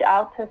please reach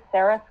out to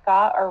Sarah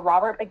Scott or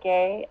Robert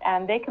Begay,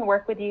 and they can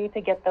work with you to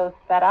get those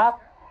set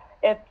up.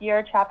 If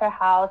your chapter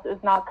house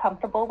is not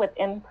comfortable with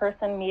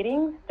in-person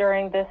meetings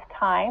during this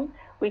time,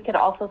 we could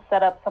also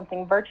set up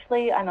something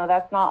virtually. I know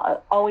that's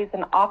not always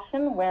an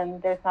option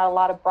when there's not a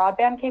lot of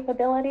broadband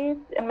capabilities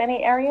in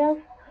many areas.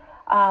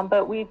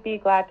 But we'd be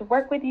glad to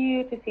work with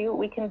you to see what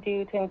we can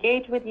do to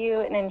engage with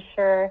you and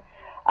ensure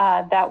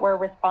that we're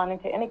responding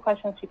to any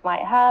questions you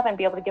might have and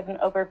be able to give an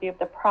overview of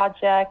the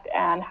project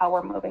and how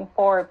we're moving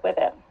forward with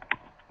it.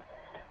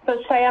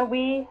 So Cheyenne,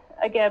 we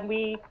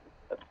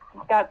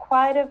got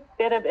quite a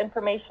bit of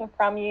information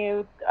from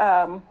you.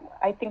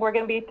 I think we're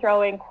going to be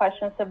throwing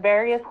questions to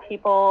various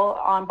people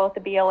on both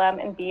the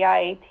BLM and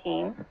BIA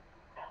team.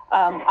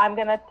 I'm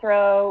going to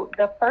throw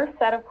the first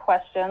set of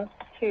questions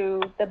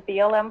to the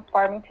BLM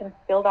Farmington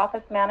Field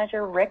Office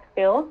Manager, Rick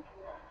Fields.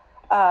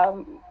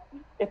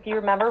 If you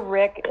remember,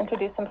 Rick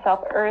introduced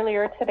himself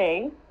earlier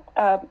today.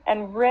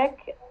 And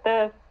Rick,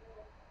 the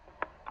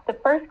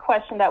first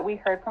question that we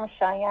heard from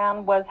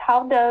Cheyenne was,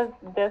 how does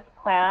this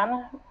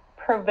plan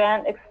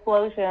prevent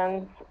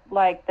explosions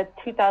like the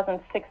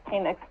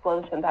 2016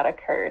 explosion that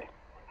occurred?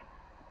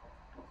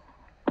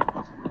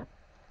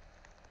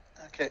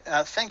 Okay,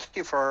 thank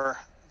you for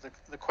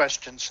the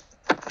questions,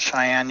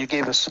 Cheyenne. You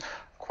gave us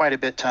quite a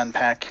bit to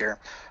unpack here.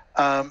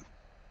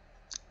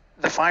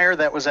 The fire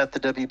that was at the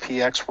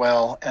WPX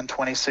well in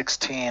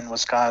 2016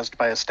 was caused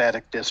by a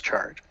static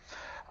discharge.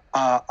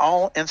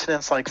 All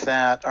incidents like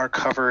that are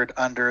covered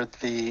under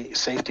the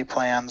safety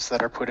plans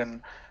that are put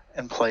in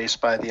place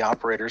by the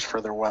operators for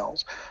their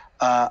wells.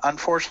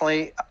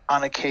 Unfortunately,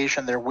 on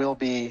occasion, there will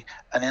be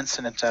an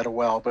incident at a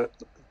well, but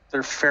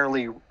they're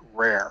fairly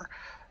rare.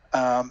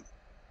 The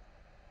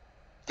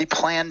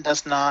plan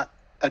does not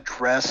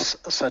address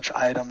such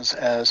items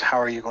as how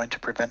are you going to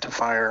prevent a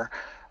fire,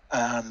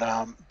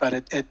 but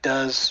it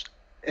does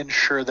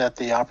ensure that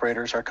the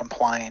operators are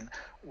complying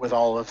with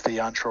all of the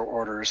onshore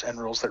orders and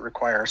rules that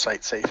require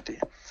site safety.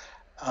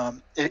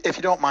 If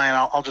you don't mind,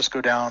 I'll just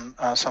go down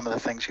some of the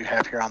things you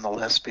have here on the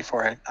list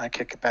before I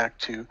kick it back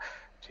to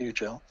you,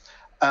 Jill.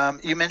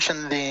 You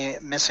mentioned the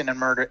missing and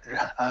murdered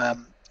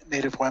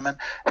Native women.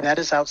 That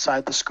is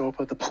outside the scope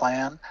of the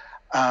plan.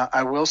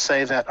 I will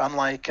say that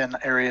unlike in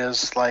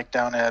areas like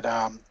down at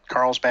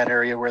Carlsbad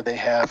area where they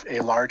have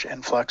a large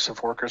influx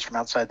of workers from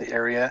outside the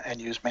area and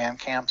use man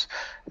camps,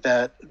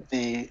 that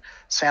the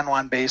San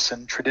Juan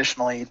Basin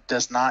traditionally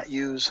does not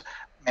use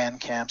man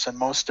camps, and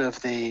most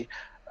of the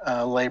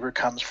labor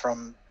comes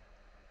from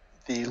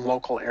the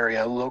local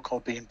area, local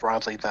being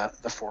broadly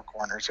the Four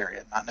Corners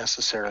area, not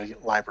necessarily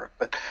Liebrook,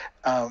 but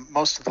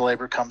most of the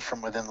labor comes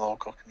from within the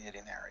local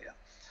commuting area.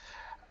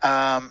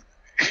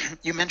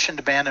 You mentioned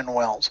abandoned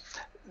wells.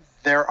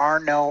 There are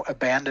no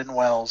abandoned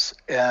wells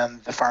in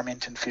the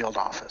Farmington field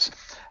office,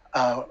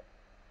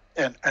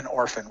 and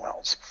orphan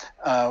wells.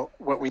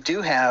 What we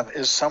do have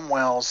is some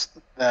wells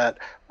that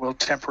will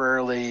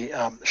temporarily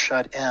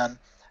shut in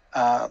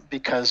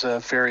because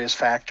of various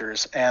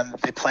factors, and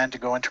they plan to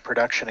go into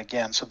production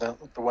again. So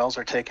the wells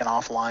are taken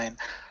offline,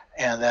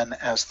 and then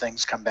as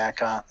things come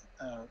back on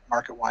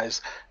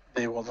market-wise,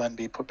 they will then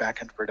be put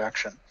back into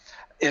production.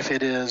 If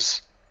it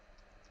is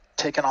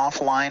taken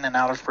offline and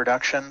out of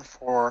production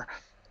for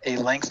a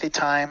lengthy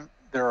time,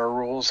 there are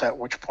rules at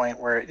which point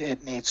where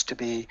it needs to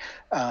be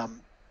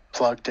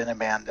plugged and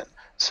abandoned.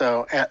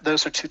 So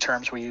those are two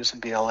terms we use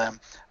in BLM.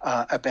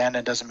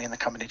 Abandoned doesn't mean the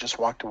company just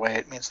walked away.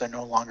 It means they're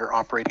no longer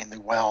operating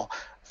the well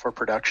for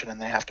production and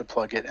they have to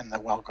plug it and the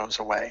well goes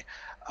away.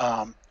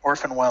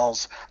 Orphan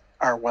wells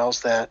are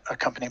wells that a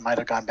company might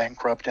have gone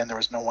bankrupt and there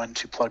was no one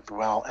to plug the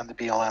well, and the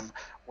BLM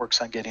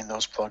works on getting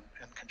those plugged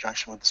in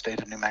conjunction with the state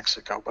of New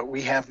Mexico. But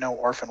we have no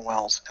orphan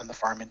wells in the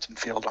Farmington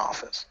field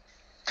office.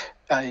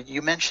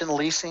 You mentioned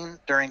leasing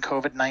during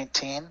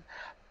COVID-19.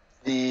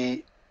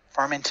 The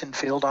Farmington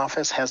field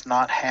office has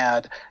not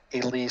had a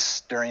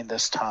lease during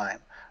this time.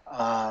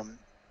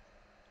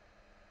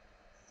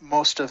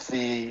 Most of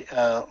the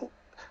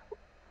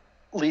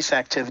lease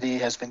activity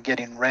has been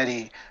getting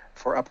ready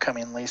for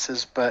upcoming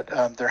leases, but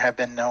there have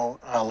been no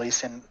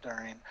leasing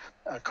during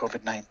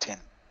COVID-19.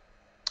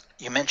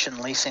 You mentioned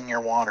leasing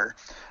your water.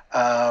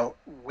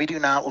 We do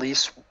not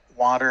lease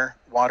water.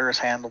 Water is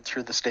handled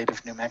through the state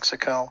of New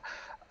Mexico.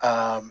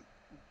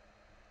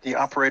 The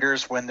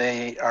operators, when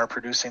they are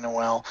producing a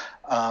well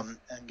and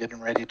getting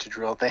ready to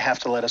drill, they have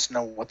to let us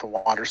know what the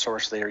water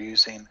source they are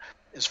using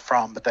is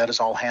from, but that is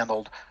all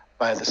handled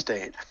by the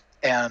state.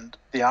 And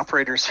the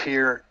operators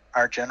here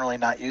are generally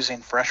not using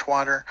fresh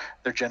water.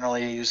 They're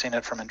generally using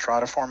it from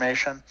Entrada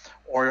Formation,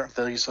 or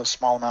they'll use a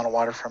small amount of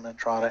water from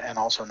Entrada and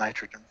also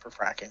nitrogen for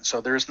fracking.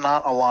 So there's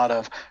not a lot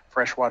of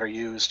fresh water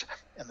used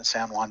in the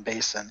San Juan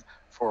Basin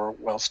for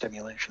well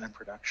stimulation and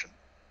production.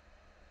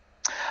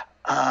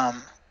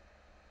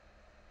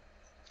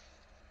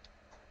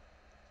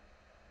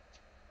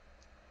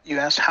 You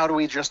asked, how do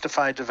we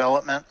justify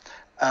development?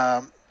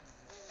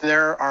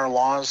 There are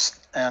laws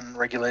and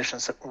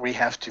regulations that we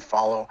have to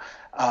follow.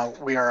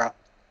 We are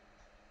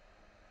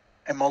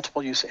a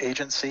multiple use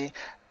agency,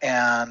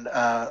 and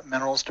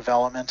minerals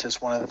development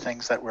is one of the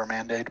things that we're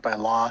mandated by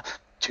law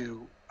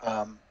to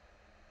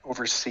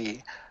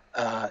oversee.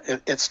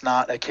 It's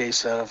not a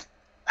case of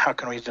how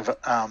can we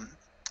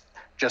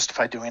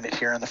justify doing it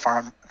here in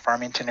the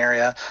Farmington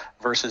area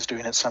versus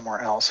doing it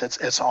somewhere else.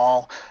 It's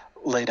all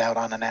laid out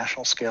on a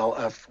national scale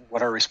of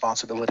what our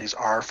responsibilities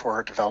are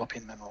for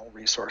developing mineral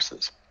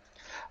resources.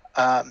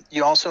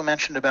 You also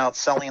mentioned about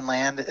selling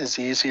land is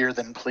easier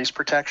than police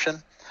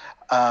protection.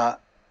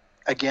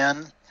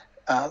 Again,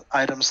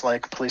 items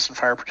like police and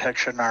fire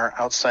protection are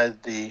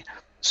outside the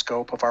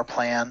scope of our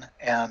plan,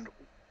 and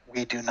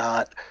we do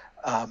not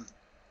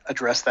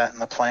address that in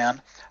the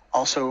plan.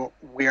 Also,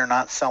 we are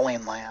not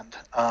selling land.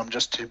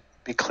 Just to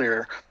be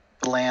clear,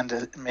 the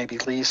land may be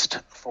leased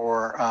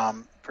for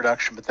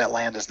production, but that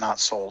land is not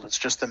sold. It's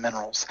just the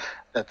minerals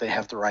that they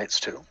have the rights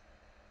to.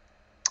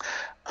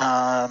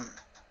 I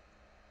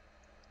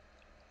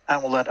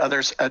will let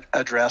others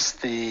address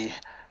the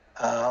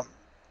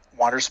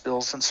water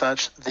spills and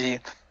such.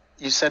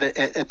 You said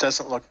it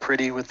doesn't look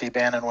pretty with the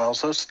abandoned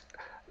wells.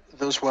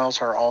 Those wells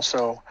are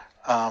also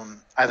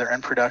either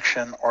in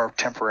production or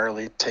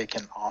temporarily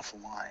taken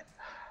offline.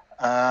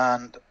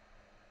 And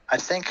I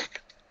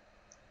think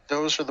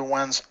those are the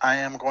ones I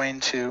am going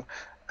to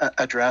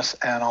address,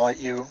 and I'll let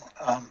you,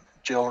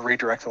 Jill,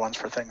 redirect the ones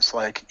for things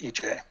like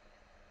EJ.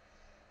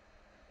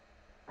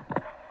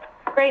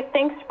 Great,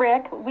 thanks,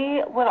 Rick.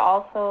 We would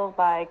also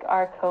like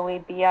our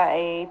co-lead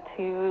BIA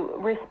to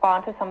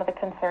respond to some of the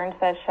concerns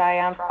that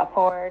Cheyenne brought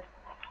forward.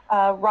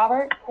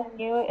 Robert, can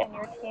you and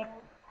your team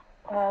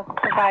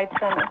provide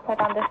some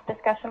input on this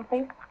discussion,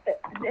 please?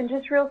 And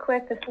just real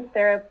quick, this is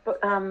Sarah.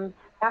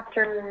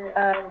 After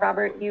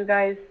Robert, you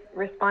guys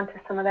respond to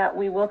some of that,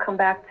 we will come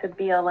back to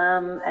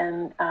BLM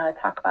and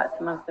talk about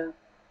some of the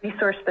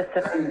resource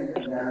specific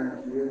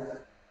issues.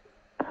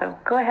 So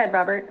go ahead,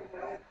 Robert.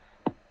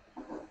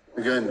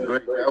 Again,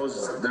 great.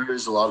 There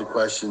is a lot of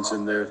questions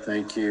in there.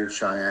 Thank you,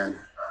 Cheyenne.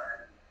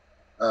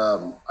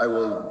 I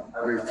will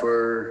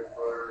refer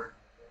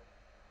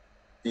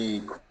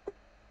the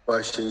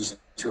questions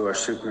to our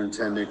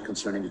superintendent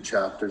concerning the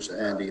chapters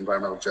and the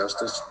environmental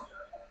justice.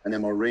 And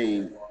then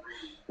Maureen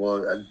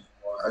will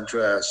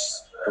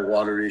address the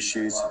water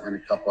issues and a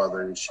couple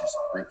other issues.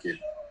 Thank you.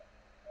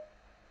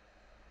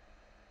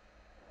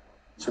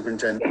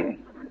 Superintendent.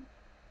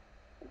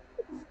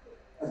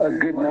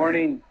 Good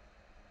morning.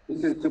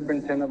 This is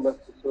Superintendent Left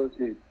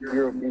Associate,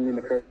 Bureau of Indian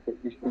Affairs for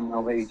Eastern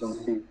Nova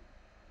Agency.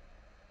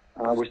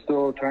 We're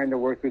still trying to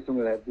work through some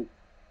of that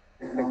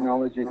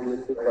technology,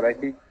 but I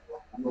think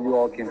you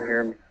all can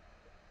hear me.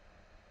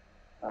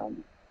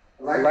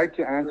 I'd like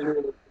to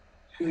answer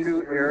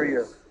 2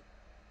 areas.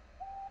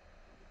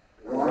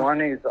 One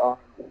is on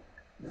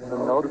the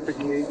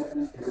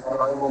notification to the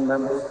tribal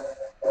members,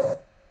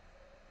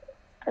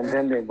 and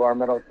then the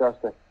environmental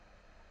justice.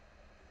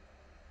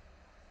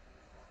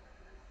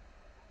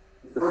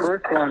 The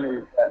first one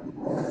is that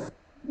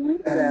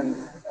we've been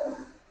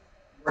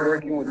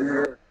working with the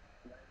Bureau of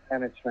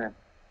Management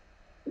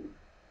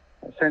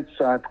since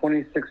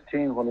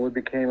 2016, when we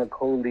became a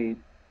co-lead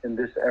in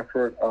this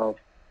effort of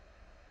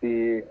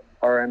the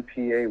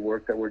RMPA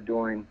work that we're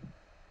doing.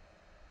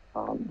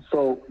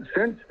 So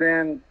since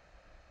then,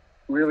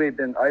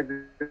 I've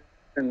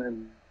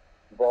been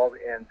involved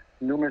in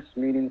numerous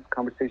meetings,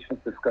 conversations,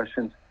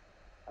 discussions,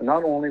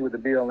 not only with the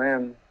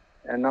BLM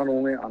and not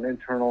only on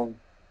internal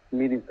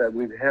meetings that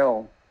we've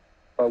held,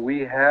 but we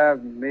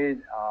have made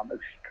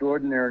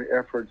extraordinary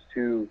efforts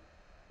to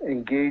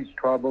engage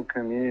tribal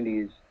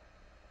communities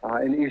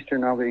in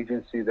Eastern Navajo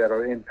Agency that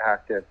are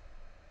impacted.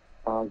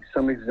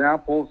 Some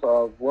examples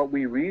of what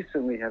we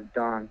recently have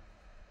done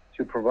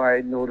to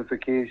provide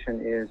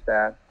notification is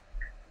that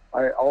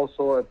I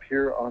also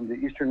appear on the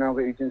Eastern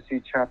Navajo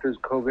Agency chapter's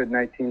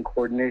COVID-19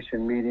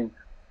 coordination meeting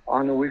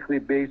on a weekly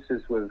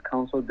basis with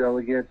council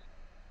delegates,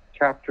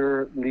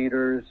 chapter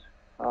leaders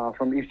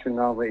from Eastern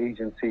Navajo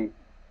Agency.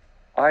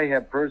 I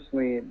have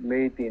personally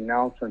made the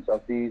announcements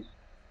of the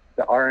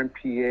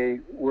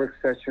RMPA work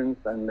sessions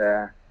and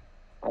the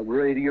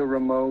radio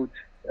remote,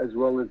 as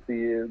well as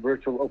the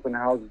virtual open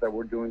houses that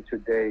we're doing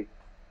today.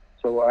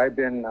 So I've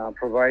been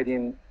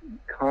providing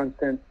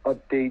constant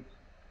updates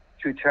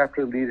to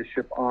chapter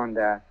leadership on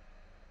that.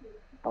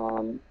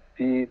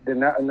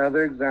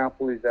 Another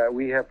example is that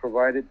we have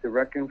provided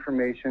direct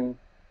information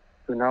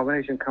to Navajo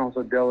Nation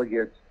Council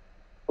delegates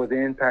for the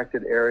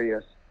impacted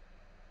areas.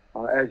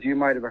 As you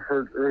might have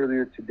heard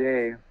earlier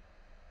today,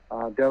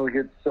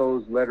 Delegate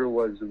So's letter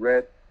was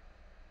read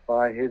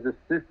by his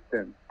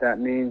assistant. That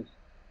means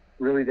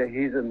really that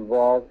he's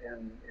involved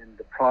in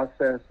the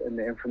process and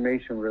the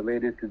information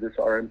related to this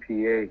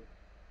RMPA.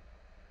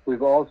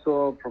 We've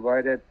also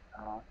provided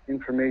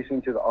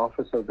information to the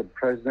Office of the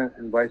President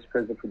and Vice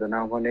President for the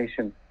Navajo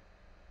Nation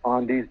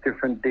on these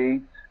different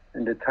dates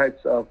and the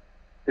types of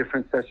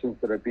different sessions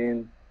that are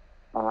being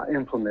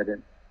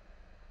implemented.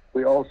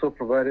 We also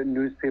provided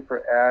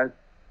newspaper ads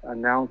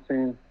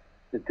announcing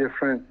the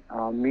different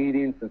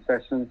meetings and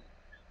sessions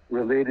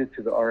related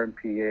to the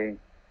RMPA.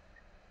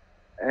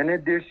 In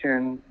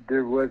addition,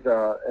 there was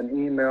an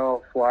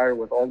email flyer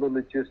with all the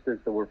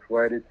logistics that were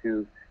provided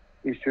to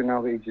Eastern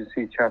Navajo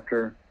Agency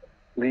chapter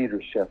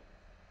leadership.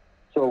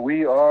 So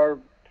we are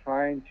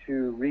trying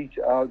to reach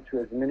out to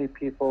as many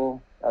people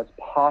as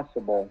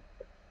possible.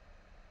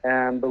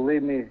 And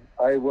believe me,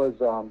 I was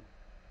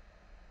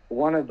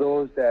one of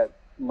those that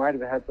might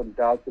have had some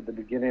doubts at the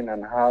beginning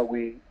on how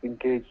we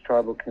engage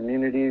tribal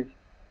communities.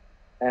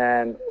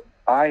 And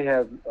I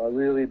have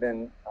really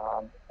been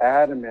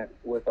adamant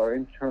with our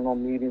internal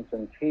meetings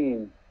and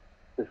teams,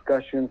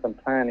 discussions and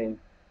planning,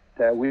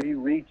 that we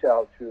reach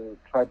out to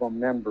tribal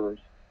members.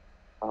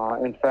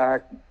 In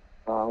fact,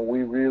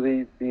 we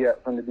really,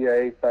 from the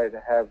BIA side,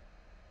 have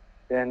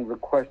been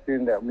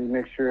requesting that we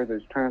make sure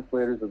there's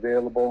translators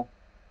available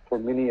for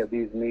many of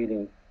these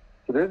meetings.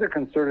 So there's a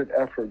concerted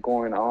effort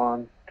going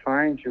on,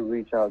 trying to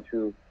reach out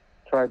to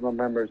tribal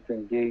members to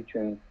engage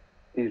in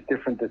these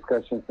different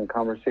discussions and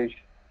conversations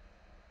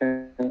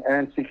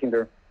and seeking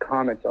their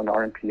comments on the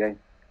RMPA.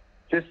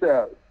 Just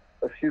a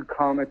few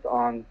comments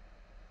on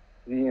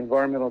the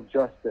environmental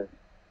justice,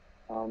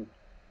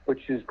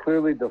 which is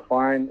clearly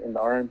defined in the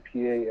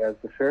RMPA as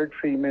the fair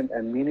treatment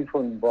and meaningful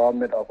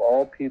involvement of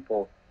all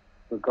people,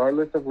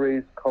 regardless of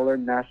race, color,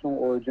 national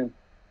origin,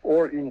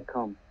 or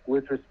income,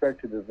 with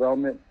respect to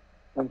development,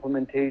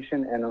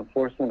 implementation, and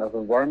enforcement of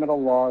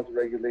environmental laws,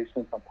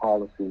 regulations, and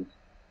policies.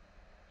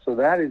 So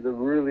that is a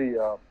really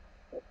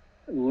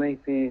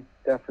lengthy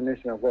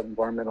definition of what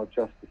environmental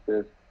justice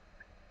is.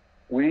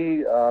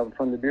 We,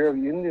 from the Bureau of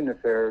Indian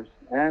Affairs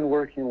and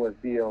working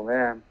with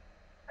BLM,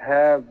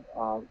 have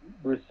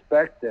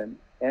respected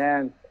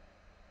and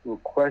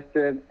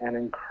requested and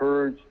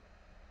encouraged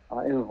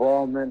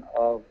involvement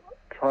of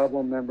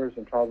tribal members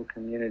and tribal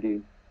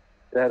communities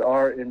that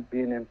are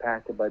being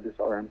impacted by this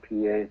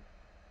RMPA.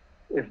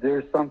 If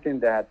there's something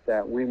that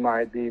we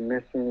might be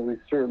missing, we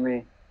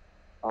certainly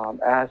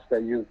ask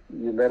that you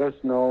let us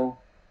know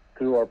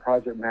through our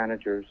project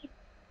managers.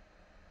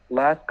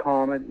 Last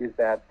comment is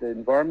that the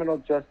environmental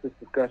justice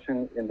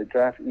discussion in the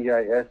draft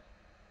EIS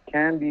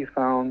can be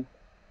found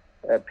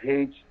at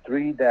page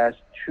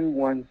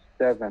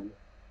 3-217.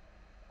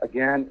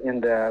 Again,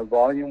 in the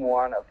volume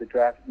 1 of the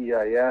draft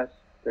EIS,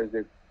 there's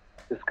a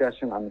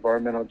discussion on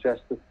environmental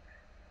justice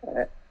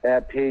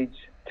at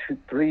page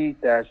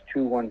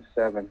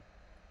 3-217.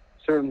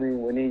 Certainly,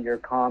 we need your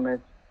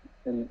comments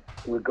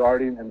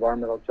regarding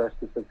environmental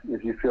justice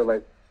if you feel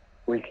like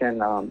we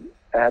can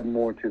add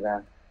more to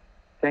that.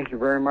 Thank you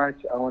very much.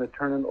 I want to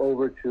turn it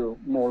over to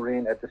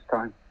Maureen at this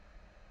time.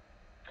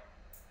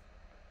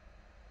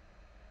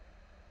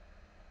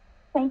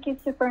 Thank you,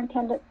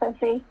 Superintendent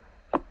Sophie.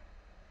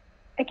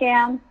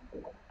 Again,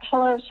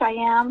 hello,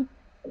 Cheyenne.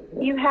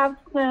 You have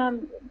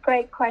some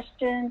great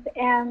questions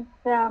and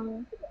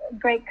some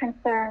great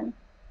concerns.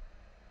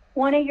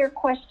 One of your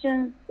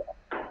questions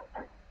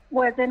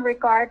was in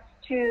regards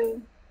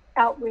to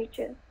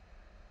outreaches.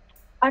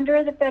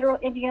 Under the Federal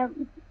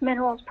Indian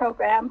Minerals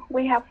Program,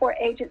 we have 4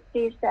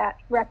 agencies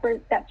that's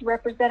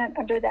represented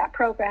under that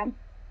program: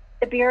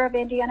 the Bureau of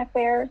Indian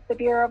Affairs, the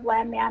Bureau of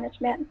Land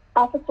Management,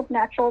 Office of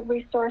Natural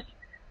Resource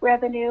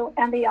Revenue,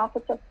 and the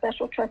Office of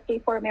Special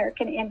Trustee for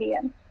American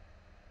Indians.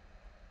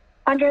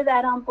 Under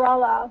that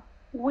umbrella,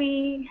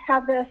 we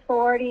have the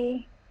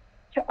authority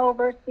to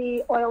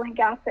oversee oil and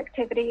gas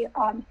activity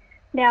on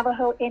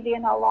Navajo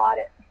Indian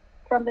allotted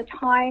from the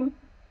time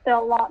the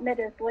allotment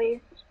is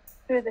leased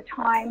through the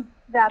time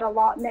that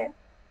allotment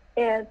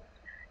is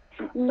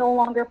no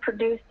longer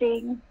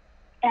producing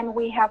and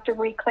we have to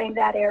reclaim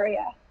that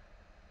area.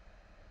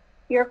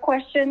 Your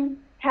question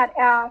had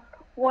asked,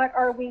 what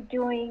are we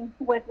doing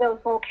with those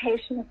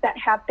locations that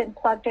have been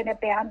plugged and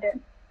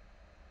abandoned?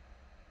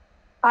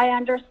 I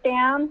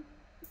understand,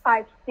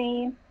 I've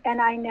seen,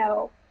 and I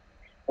know.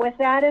 With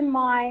that in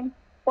mind,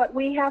 what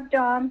we have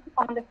done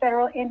on the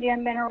Federal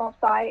Indian Mineral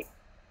site,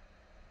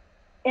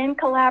 in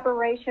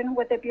collaboration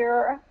with the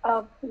Bureau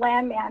of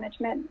Land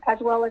Management, as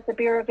well as the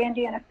Bureau of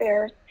Indian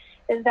Affairs,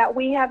 is that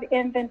we have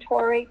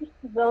inventoried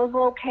those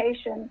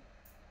locations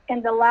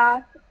in the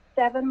last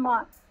 7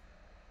 months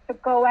to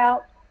go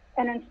out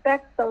and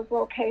inspect those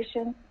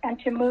locations and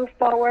to move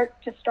forward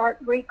to start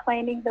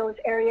reclaiming those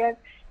areas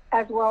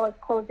as well as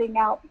closing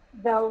out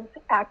those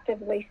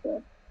active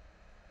leases.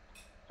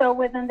 So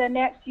within the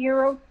next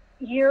year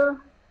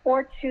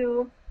or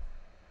two,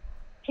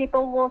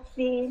 people will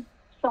see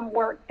some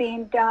work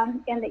being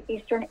done in the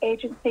Eastern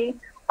Agency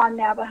on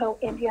Navajo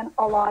Indian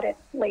allotted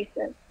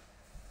leases.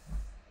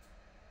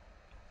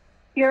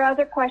 Your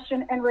other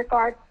question in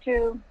regards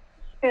to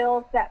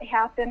spills that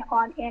happen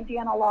on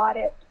Indian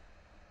allotted.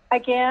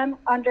 Again,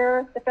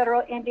 under the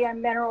Federal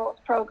Indian Minerals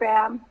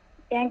Program,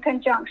 in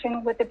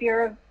conjunction with the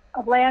Bureau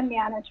of Land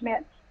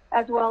Management,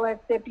 as well as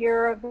the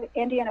Bureau of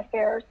Indian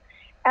Affairs,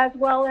 as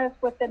well as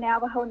with the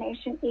Navajo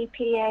Nation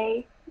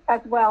EPA,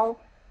 as well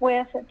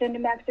with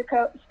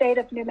the state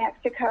of New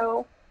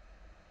Mexico,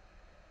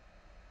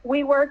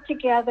 we work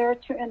together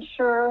to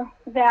ensure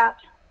that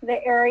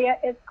the area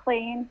is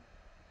clean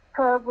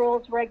per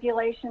rules,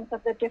 regulations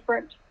of the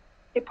different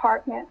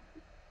departments.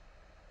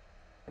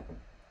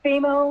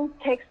 FEMO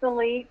takes the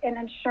lead in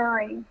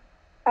ensuring,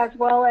 as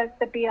well as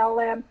the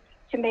BLM,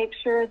 to make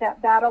sure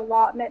that that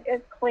allotment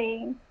is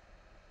clean,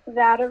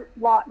 that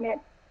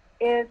allotment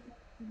is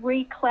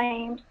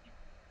reclaimed,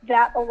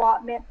 that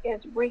allotment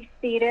is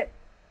reseeded,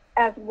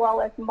 as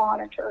well as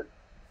monitored.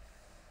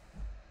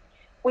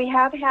 We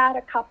have had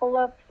a couple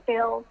of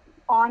spills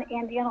on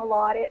Indian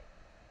allotted,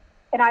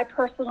 and I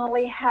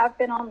personally have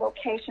been on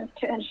locations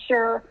to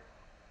ensure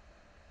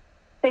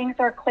things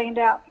are cleaned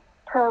up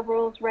per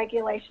rules,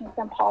 regulations,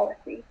 and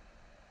policies.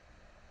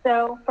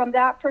 So from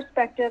that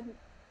perspective,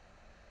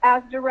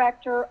 as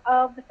director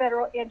of the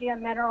Federal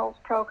Indian Minerals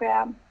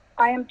Program,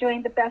 I am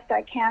doing the best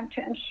I can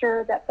to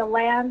ensure that the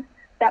land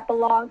that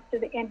belongs to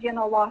the Indian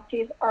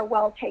allottees are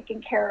well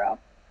taken care of.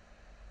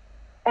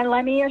 And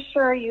let me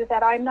assure you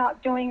that I'm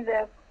not doing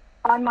this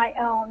on my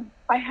own.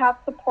 I have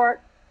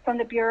support from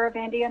the Bureau of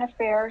Indian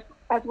Affairs,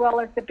 as well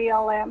as the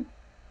BLM,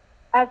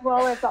 as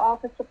well as the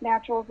Office of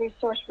Natural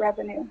Resource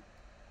Revenue.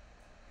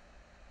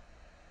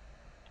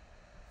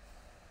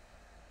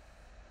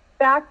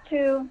 Back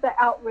to the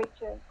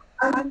outreaches.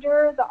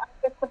 Under the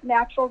Office of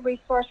Natural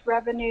Resource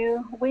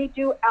Revenue, we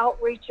do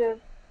outreaches,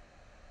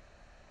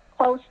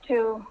 close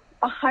to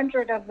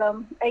 100 of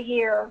them a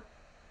year.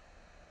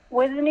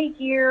 Within a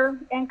year,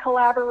 in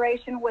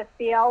collaboration with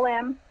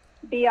BLM,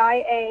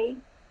 BIA,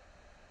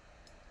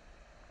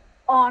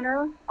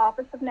 Honor,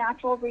 Office of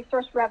Natural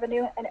Resource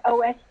Revenue, and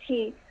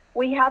OST,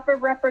 We have a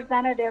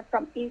representative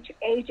from each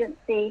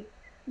agency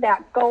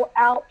that go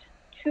out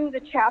to the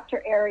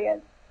chapter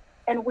areas,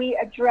 and we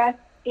address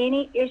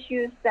any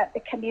issues that the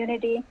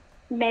community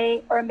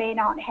may or may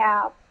not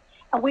have.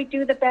 And we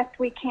do the best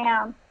we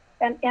can.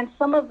 And in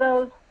some of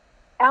those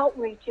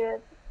outreaches,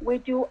 we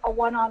do a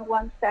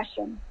one-on-one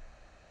session.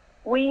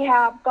 We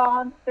have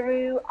gone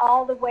through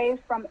all the way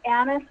from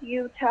Annis,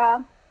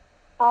 Utah,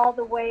 all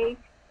the way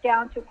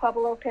down to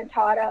Pueblo,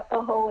 Pintada,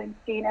 Ojo,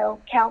 Encino,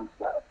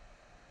 Counselor.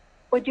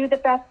 We do the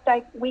best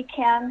we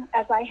can,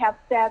 as I have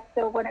said.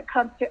 So when it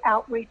comes to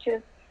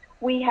outreaches,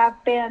 we have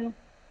been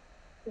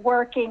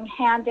working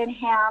hand in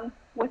hand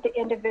with the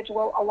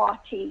individual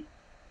allottees.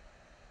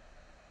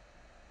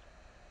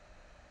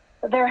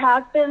 There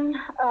has been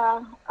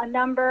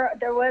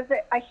there was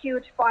a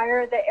huge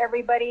fire that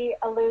everybody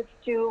alludes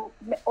to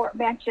or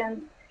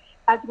mentions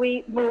as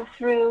we move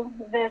through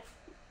this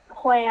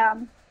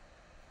plan.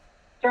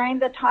 During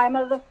the time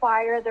of the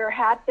fire, there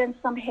had been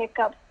some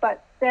hiccups,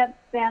 but since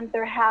then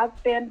there has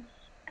been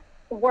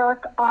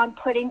work on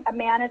putting a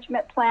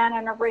management plan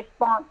and a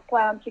response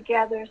plan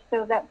together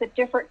so that the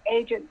different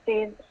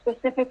agencies,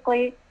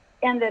 specifically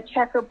in the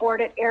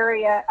checkerboarded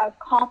area, as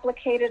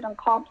complicated and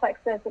complex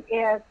as it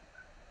is,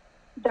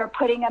 they're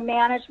putting a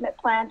management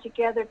plan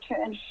together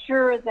to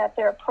ensure that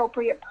their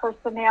appropriate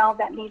personnel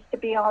that needs to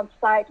be on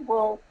site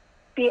will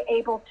be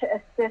able to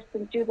assist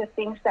and do the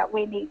things that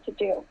we need to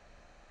do.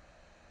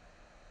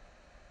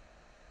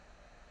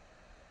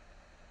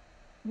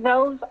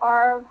 Those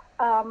are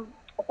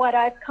what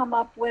I've come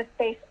up with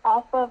based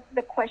off of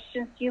the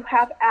questions you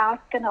have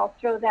asked, and I'll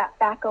throw that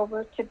back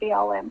over to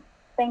BLM.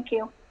 Thank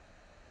you.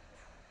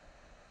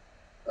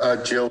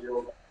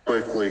 Jill,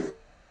 quickly.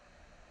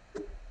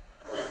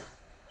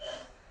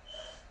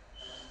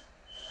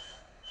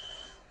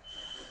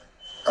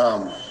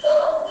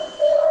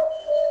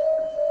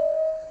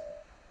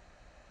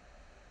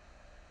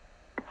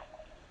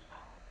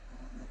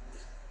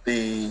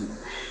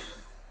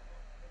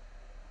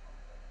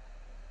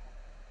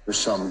 There's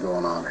something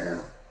going on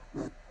here.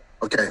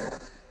 Okay.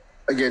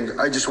 Again,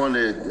 I just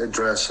wanted to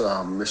address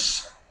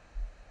Ms.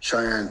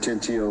 Cheyenne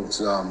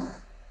Tintill's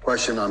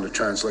question on the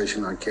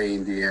translation on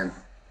KNDN.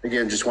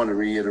 Again, just want to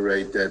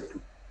reiterate that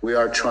we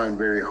are trying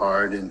very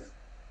hard and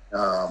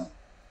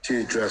to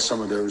address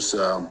some of those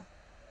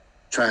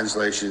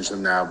translations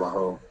in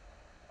Navajo.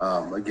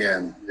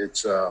 Again,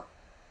 it's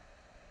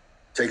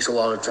takes a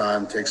lot of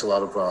time, takes a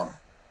lot of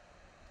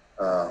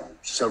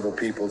several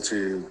people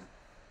to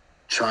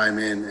chime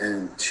in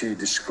and to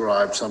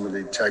describe some of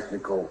the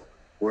technical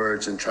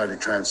words and try to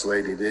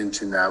translate it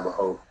into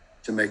Navajo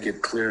to make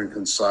it clear and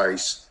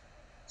concise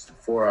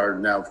for our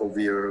Navajo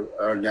viewer,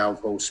 our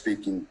Navajo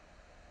speaking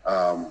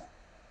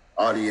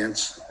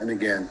audience. And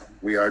again,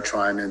 we are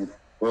trying and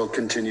we'll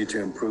continue to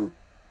improve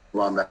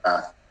on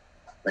that.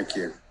 Thank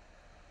you.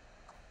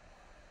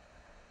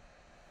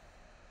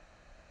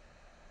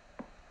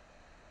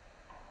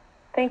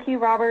 Thank you,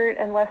 Robert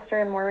and Lester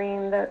and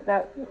Maureen.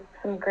 That's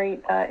some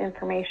great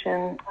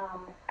information.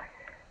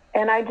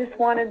 And I just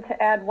wanted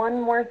to add one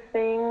more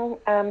thing,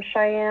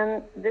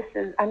 Cheyenne. This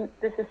is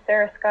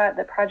Sarah Scott,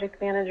 the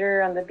project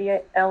manager on the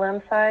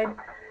BLM side.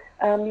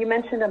 You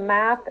mentioned a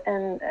map,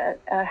 and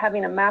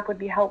having a map would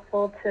be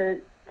helpful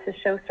to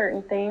show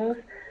certain things.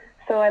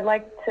 So I'd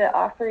like to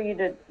offer you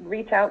to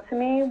reach out to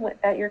me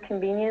at your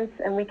convenience,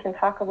 and we can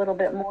talk a little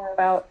bit more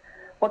about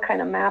what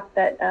kind of map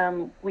that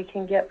we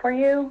can get for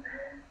you.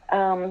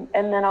 And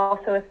then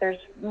also if there's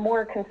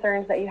more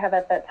concerns that you have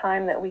at that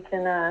time that we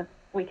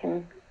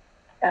can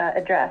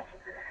address.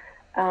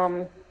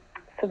 So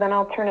then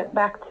I'll turn it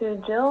back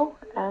to Jill,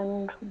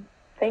 and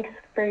thanks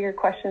for your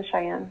question,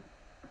 Cheyenne.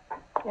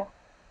 Yeah.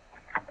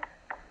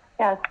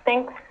 Yeah,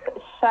 thanks,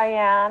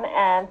 Cheyenne,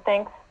 and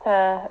thanks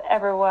to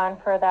everyone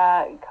for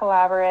that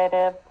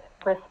collaborative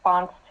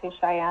response to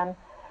Cheyenne.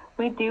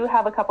 We do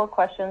have a couple of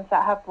questions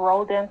that have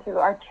rolled in through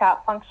our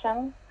chat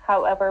function.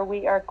 However,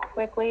 we are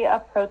quickly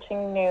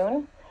approaching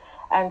noon,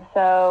 and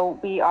so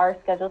we are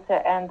scheduled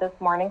to end this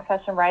morning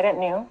session right at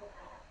noon.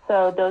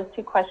 So those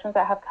two questions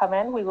that have come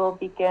in, we'll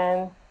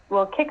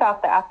kick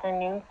off the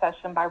afternoon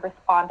session by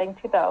responding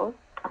to those.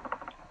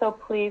 So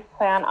please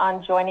plan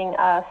on joining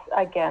us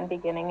again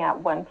beginning at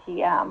 1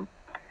 p.m.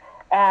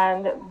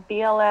 And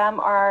BLM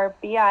or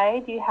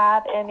BI, do you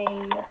have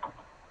any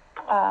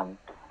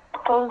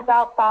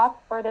closeout thoughts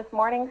for this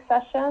morning's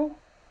session?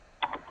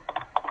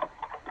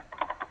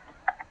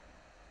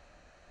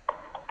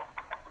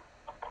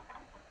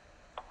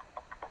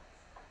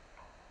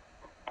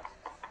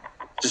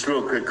 Just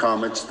real quick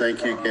comments.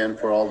 Thank you again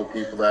for all the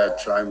people that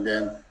chimed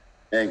in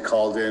and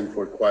called in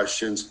for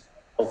questions.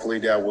 Hopefully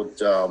that would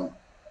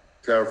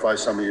clarify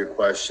some of your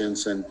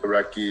questions and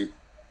direct you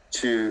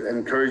to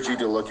encourage you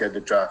to look at the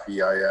draft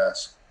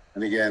EIS.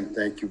 And again,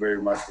 thank you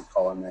very much for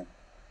calling in.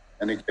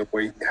 And again,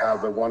 we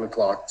have at 1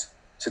 o'clock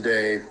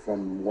today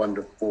from 1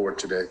 to 4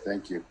 today.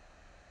 Thank you.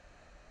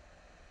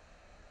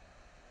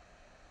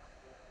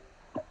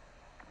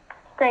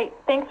 Great.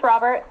 Thanks,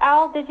 Robert.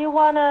 Al, did you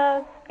want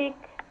to speak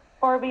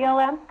for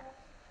BLM?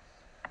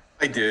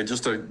 I did.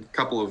 Just a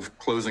couple of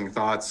closing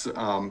thoughts.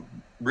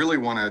 Really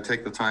want to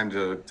take the time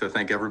to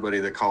thank everybody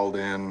that called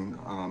in,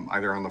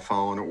 either on the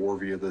phone or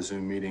via the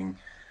Zoom meeting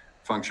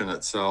function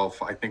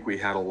itself. I think we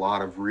had a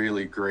lot of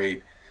really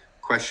great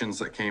questions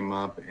that came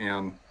up,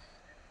 and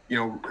you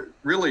know,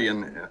 really,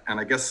 and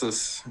I guess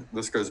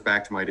this goes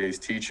back to my days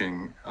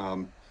teaching.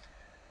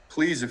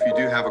 Please, if you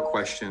do have a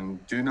question,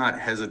 do not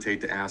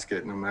hesitate to ask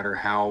it, no matter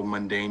how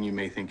mundane you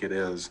may think it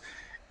is.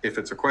 If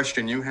it's a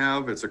question you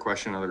have, it's a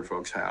question other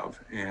folks have.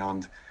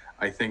 And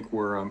I think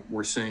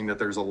we're seeing that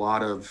there's a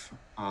lot of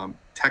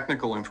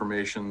technical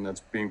information that's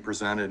being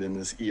presented in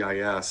this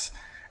EIS.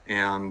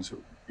 And,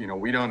 you know,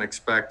 we don't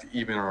expect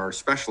even our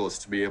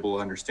specialists to be able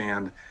to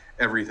understand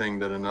everything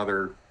that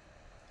another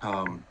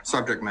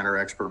subject matter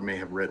expert may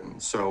have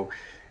written. So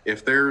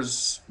if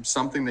there's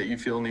something that you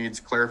feel needs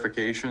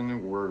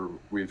clarification,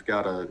 we've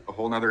got a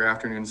whole nother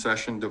afternoon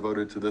session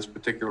devoted to this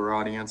particular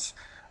audience.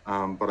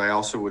 But I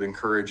also would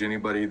encourage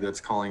anybody that's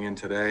calling in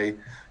today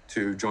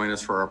to join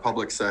us for our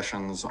public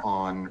sessions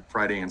on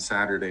Friday and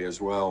Saturday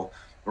as well.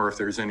 Or if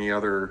there's any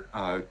other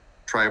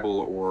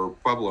tribal or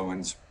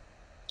Puebloans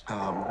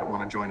that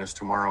want to join us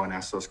tomorrow and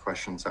ask those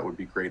questions, that would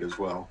be great as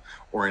well,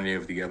 or any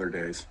of the other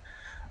days.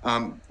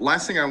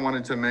 Last thing I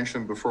wanted to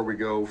mention before we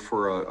go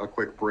for a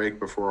quick break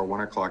before our 1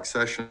 o'clock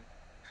session,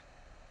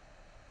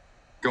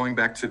 going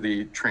back to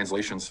the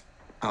translations,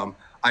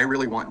 I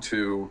really want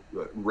to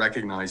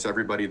recognize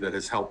everybody that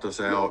has helped us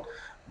out,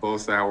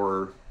 both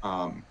our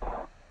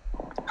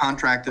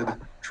contracted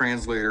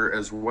translator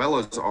as well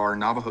as our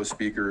Navajo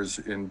speakers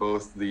in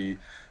both the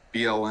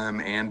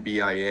BLM and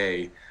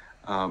BIA.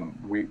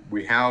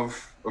 We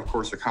have, of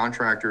course, a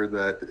contractor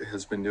that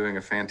has been doing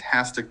a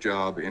fantastic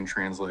job in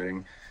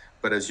translating.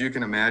 But as you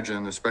can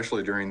imagine,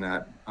 especially during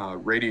that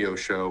radio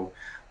show,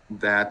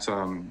 that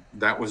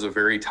was a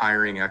very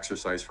tiring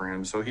exercise for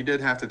him. So he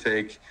did have to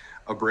take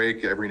a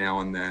break every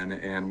now and then,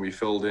 and we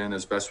filled in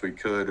as best we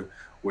could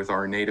with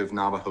our native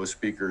Navajo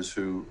speakers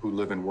who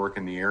live and work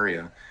in the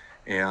area.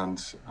 And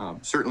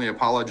certainly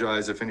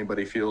apologize if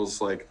anybody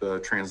feels like the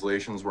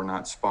translations were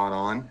not spot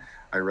on.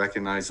 I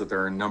recognize that there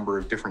are a number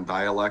of different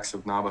dialects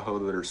of Navajo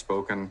that are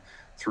spoken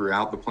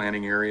throughout the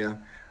planning area.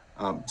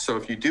 So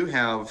if you do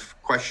have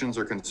questions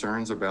or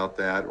concerns about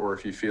that, or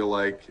if you feel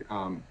like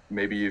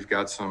maybe you've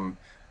got some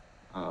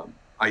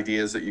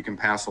ideas that you can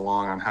pass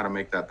along on how to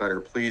make that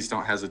better, please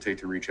don't hesitate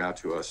to reach out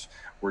to us.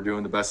 We're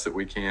doing the best that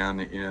we can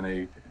in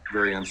a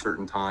very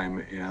uncertain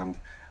time, and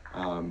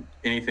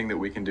anything that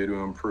we can do to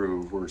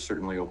improve, we're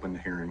certainly open to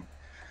hearing.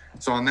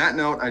 So on that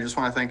note, I just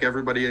want to thank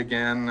everybody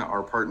again,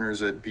 our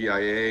partners at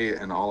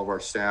BIA and all of our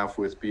staff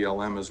with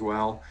BLM as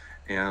well,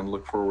 and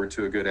look forward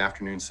to a good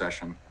afternoon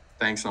session.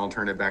 Thanks, and I'll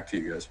turn it back to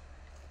you guys.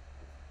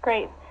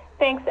 Great.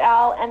 Thanks,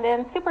 Al. And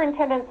then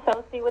Superintendent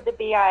Sosi with the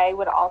BIA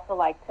would also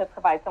like to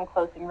provide some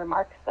closing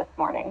remarks this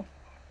morning.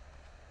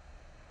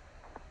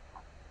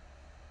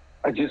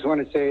 I just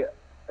want to say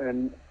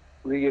and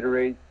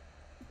reiterate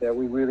that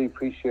we really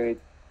appreciate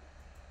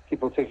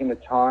people taking the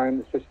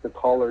time, especially the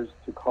callers,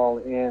 to call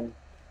in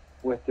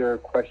with their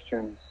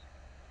questions.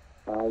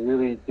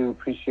 Really do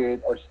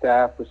appreciate our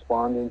staff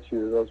responding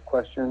to those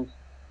questions.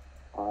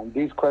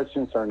 These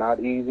questions are not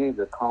easy,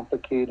 they're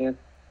complicated.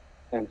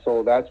 And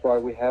so that's why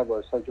we have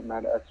our subject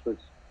matter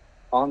experts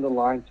on the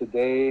line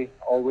today,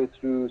 all the way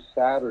through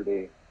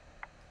Saturday.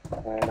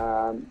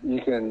 And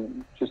you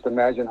can just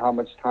imagine how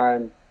much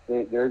time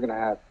they're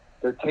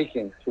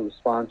taking to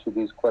respond to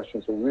these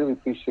questions. So we really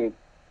appreciate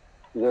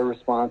their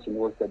response and the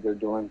work that they're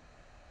doing.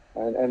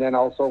 And then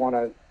also want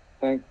to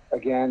thank,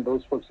 again,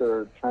 those folks that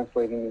are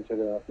translating into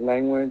the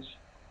language.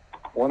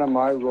 One of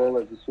my role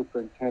as a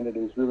superintendent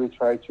is really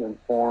try to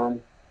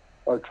inform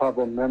our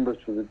tribal members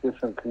for the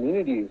different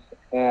communities.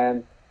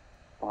 And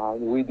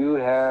we do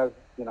have,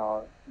 you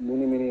know,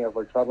 many of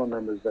our tribal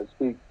members that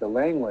speak the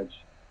language.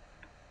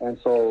 And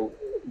so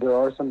there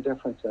are some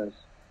differences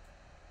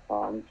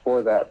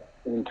for that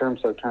in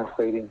terms of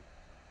translating.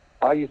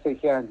 I used to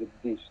hear the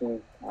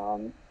edition,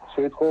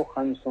 Sheko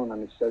Hanson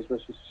and says,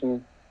 was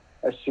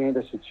a shame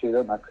that she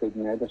cheated, I could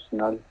never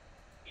snuggle.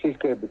 She's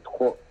good,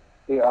 but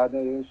the other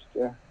is,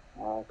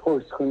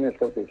 towards whom it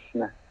was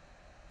not.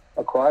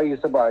 A quiet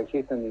use of I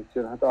hit and it's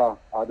another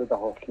other the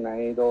whole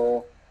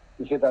Canado.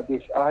 You hear that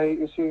this I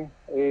issue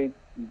a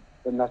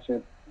the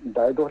national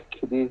dialogue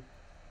kitty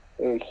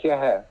a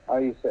here.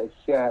 I say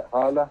here,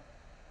 Hala,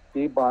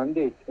 the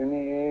bandit,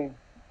 any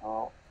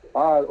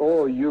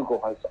or you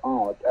go has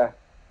out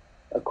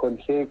a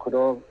conhe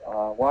could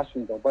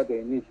Washington, but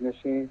they need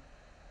machine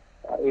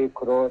a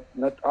could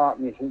not art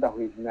meeting that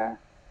with na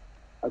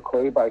a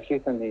koi by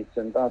hit and it's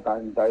and that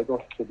and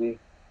dialogue kitty.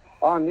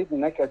 Need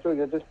neck at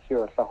you just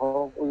cure the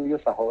whole use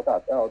a whole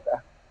that out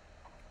there.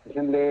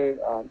 Generally,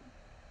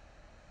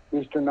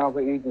 Eastern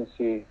Navajo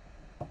Agency,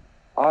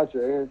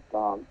 Aja,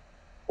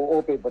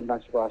 Ope, but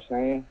not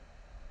Russian,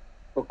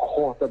 a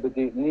quarter of the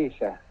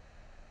Nisha,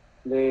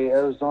 the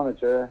Arizona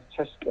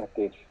chest at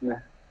this.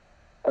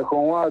 A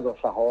conwaz of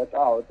a hot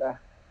out there.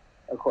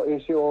 A co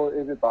issue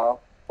is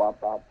about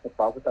the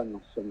Papa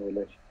and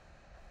simulation.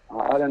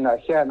 I don't know,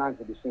 here not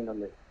to be seen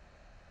on it.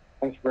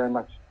 Thanks very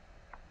much.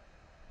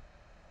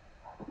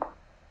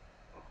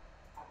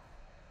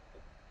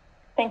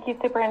 Thank you,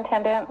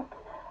 Superintendent.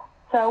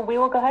 So we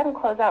will go ahead and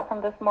close out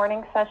from this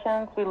morning's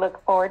sessions. We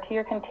look forward to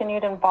your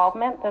continued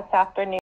involvement this afternoon.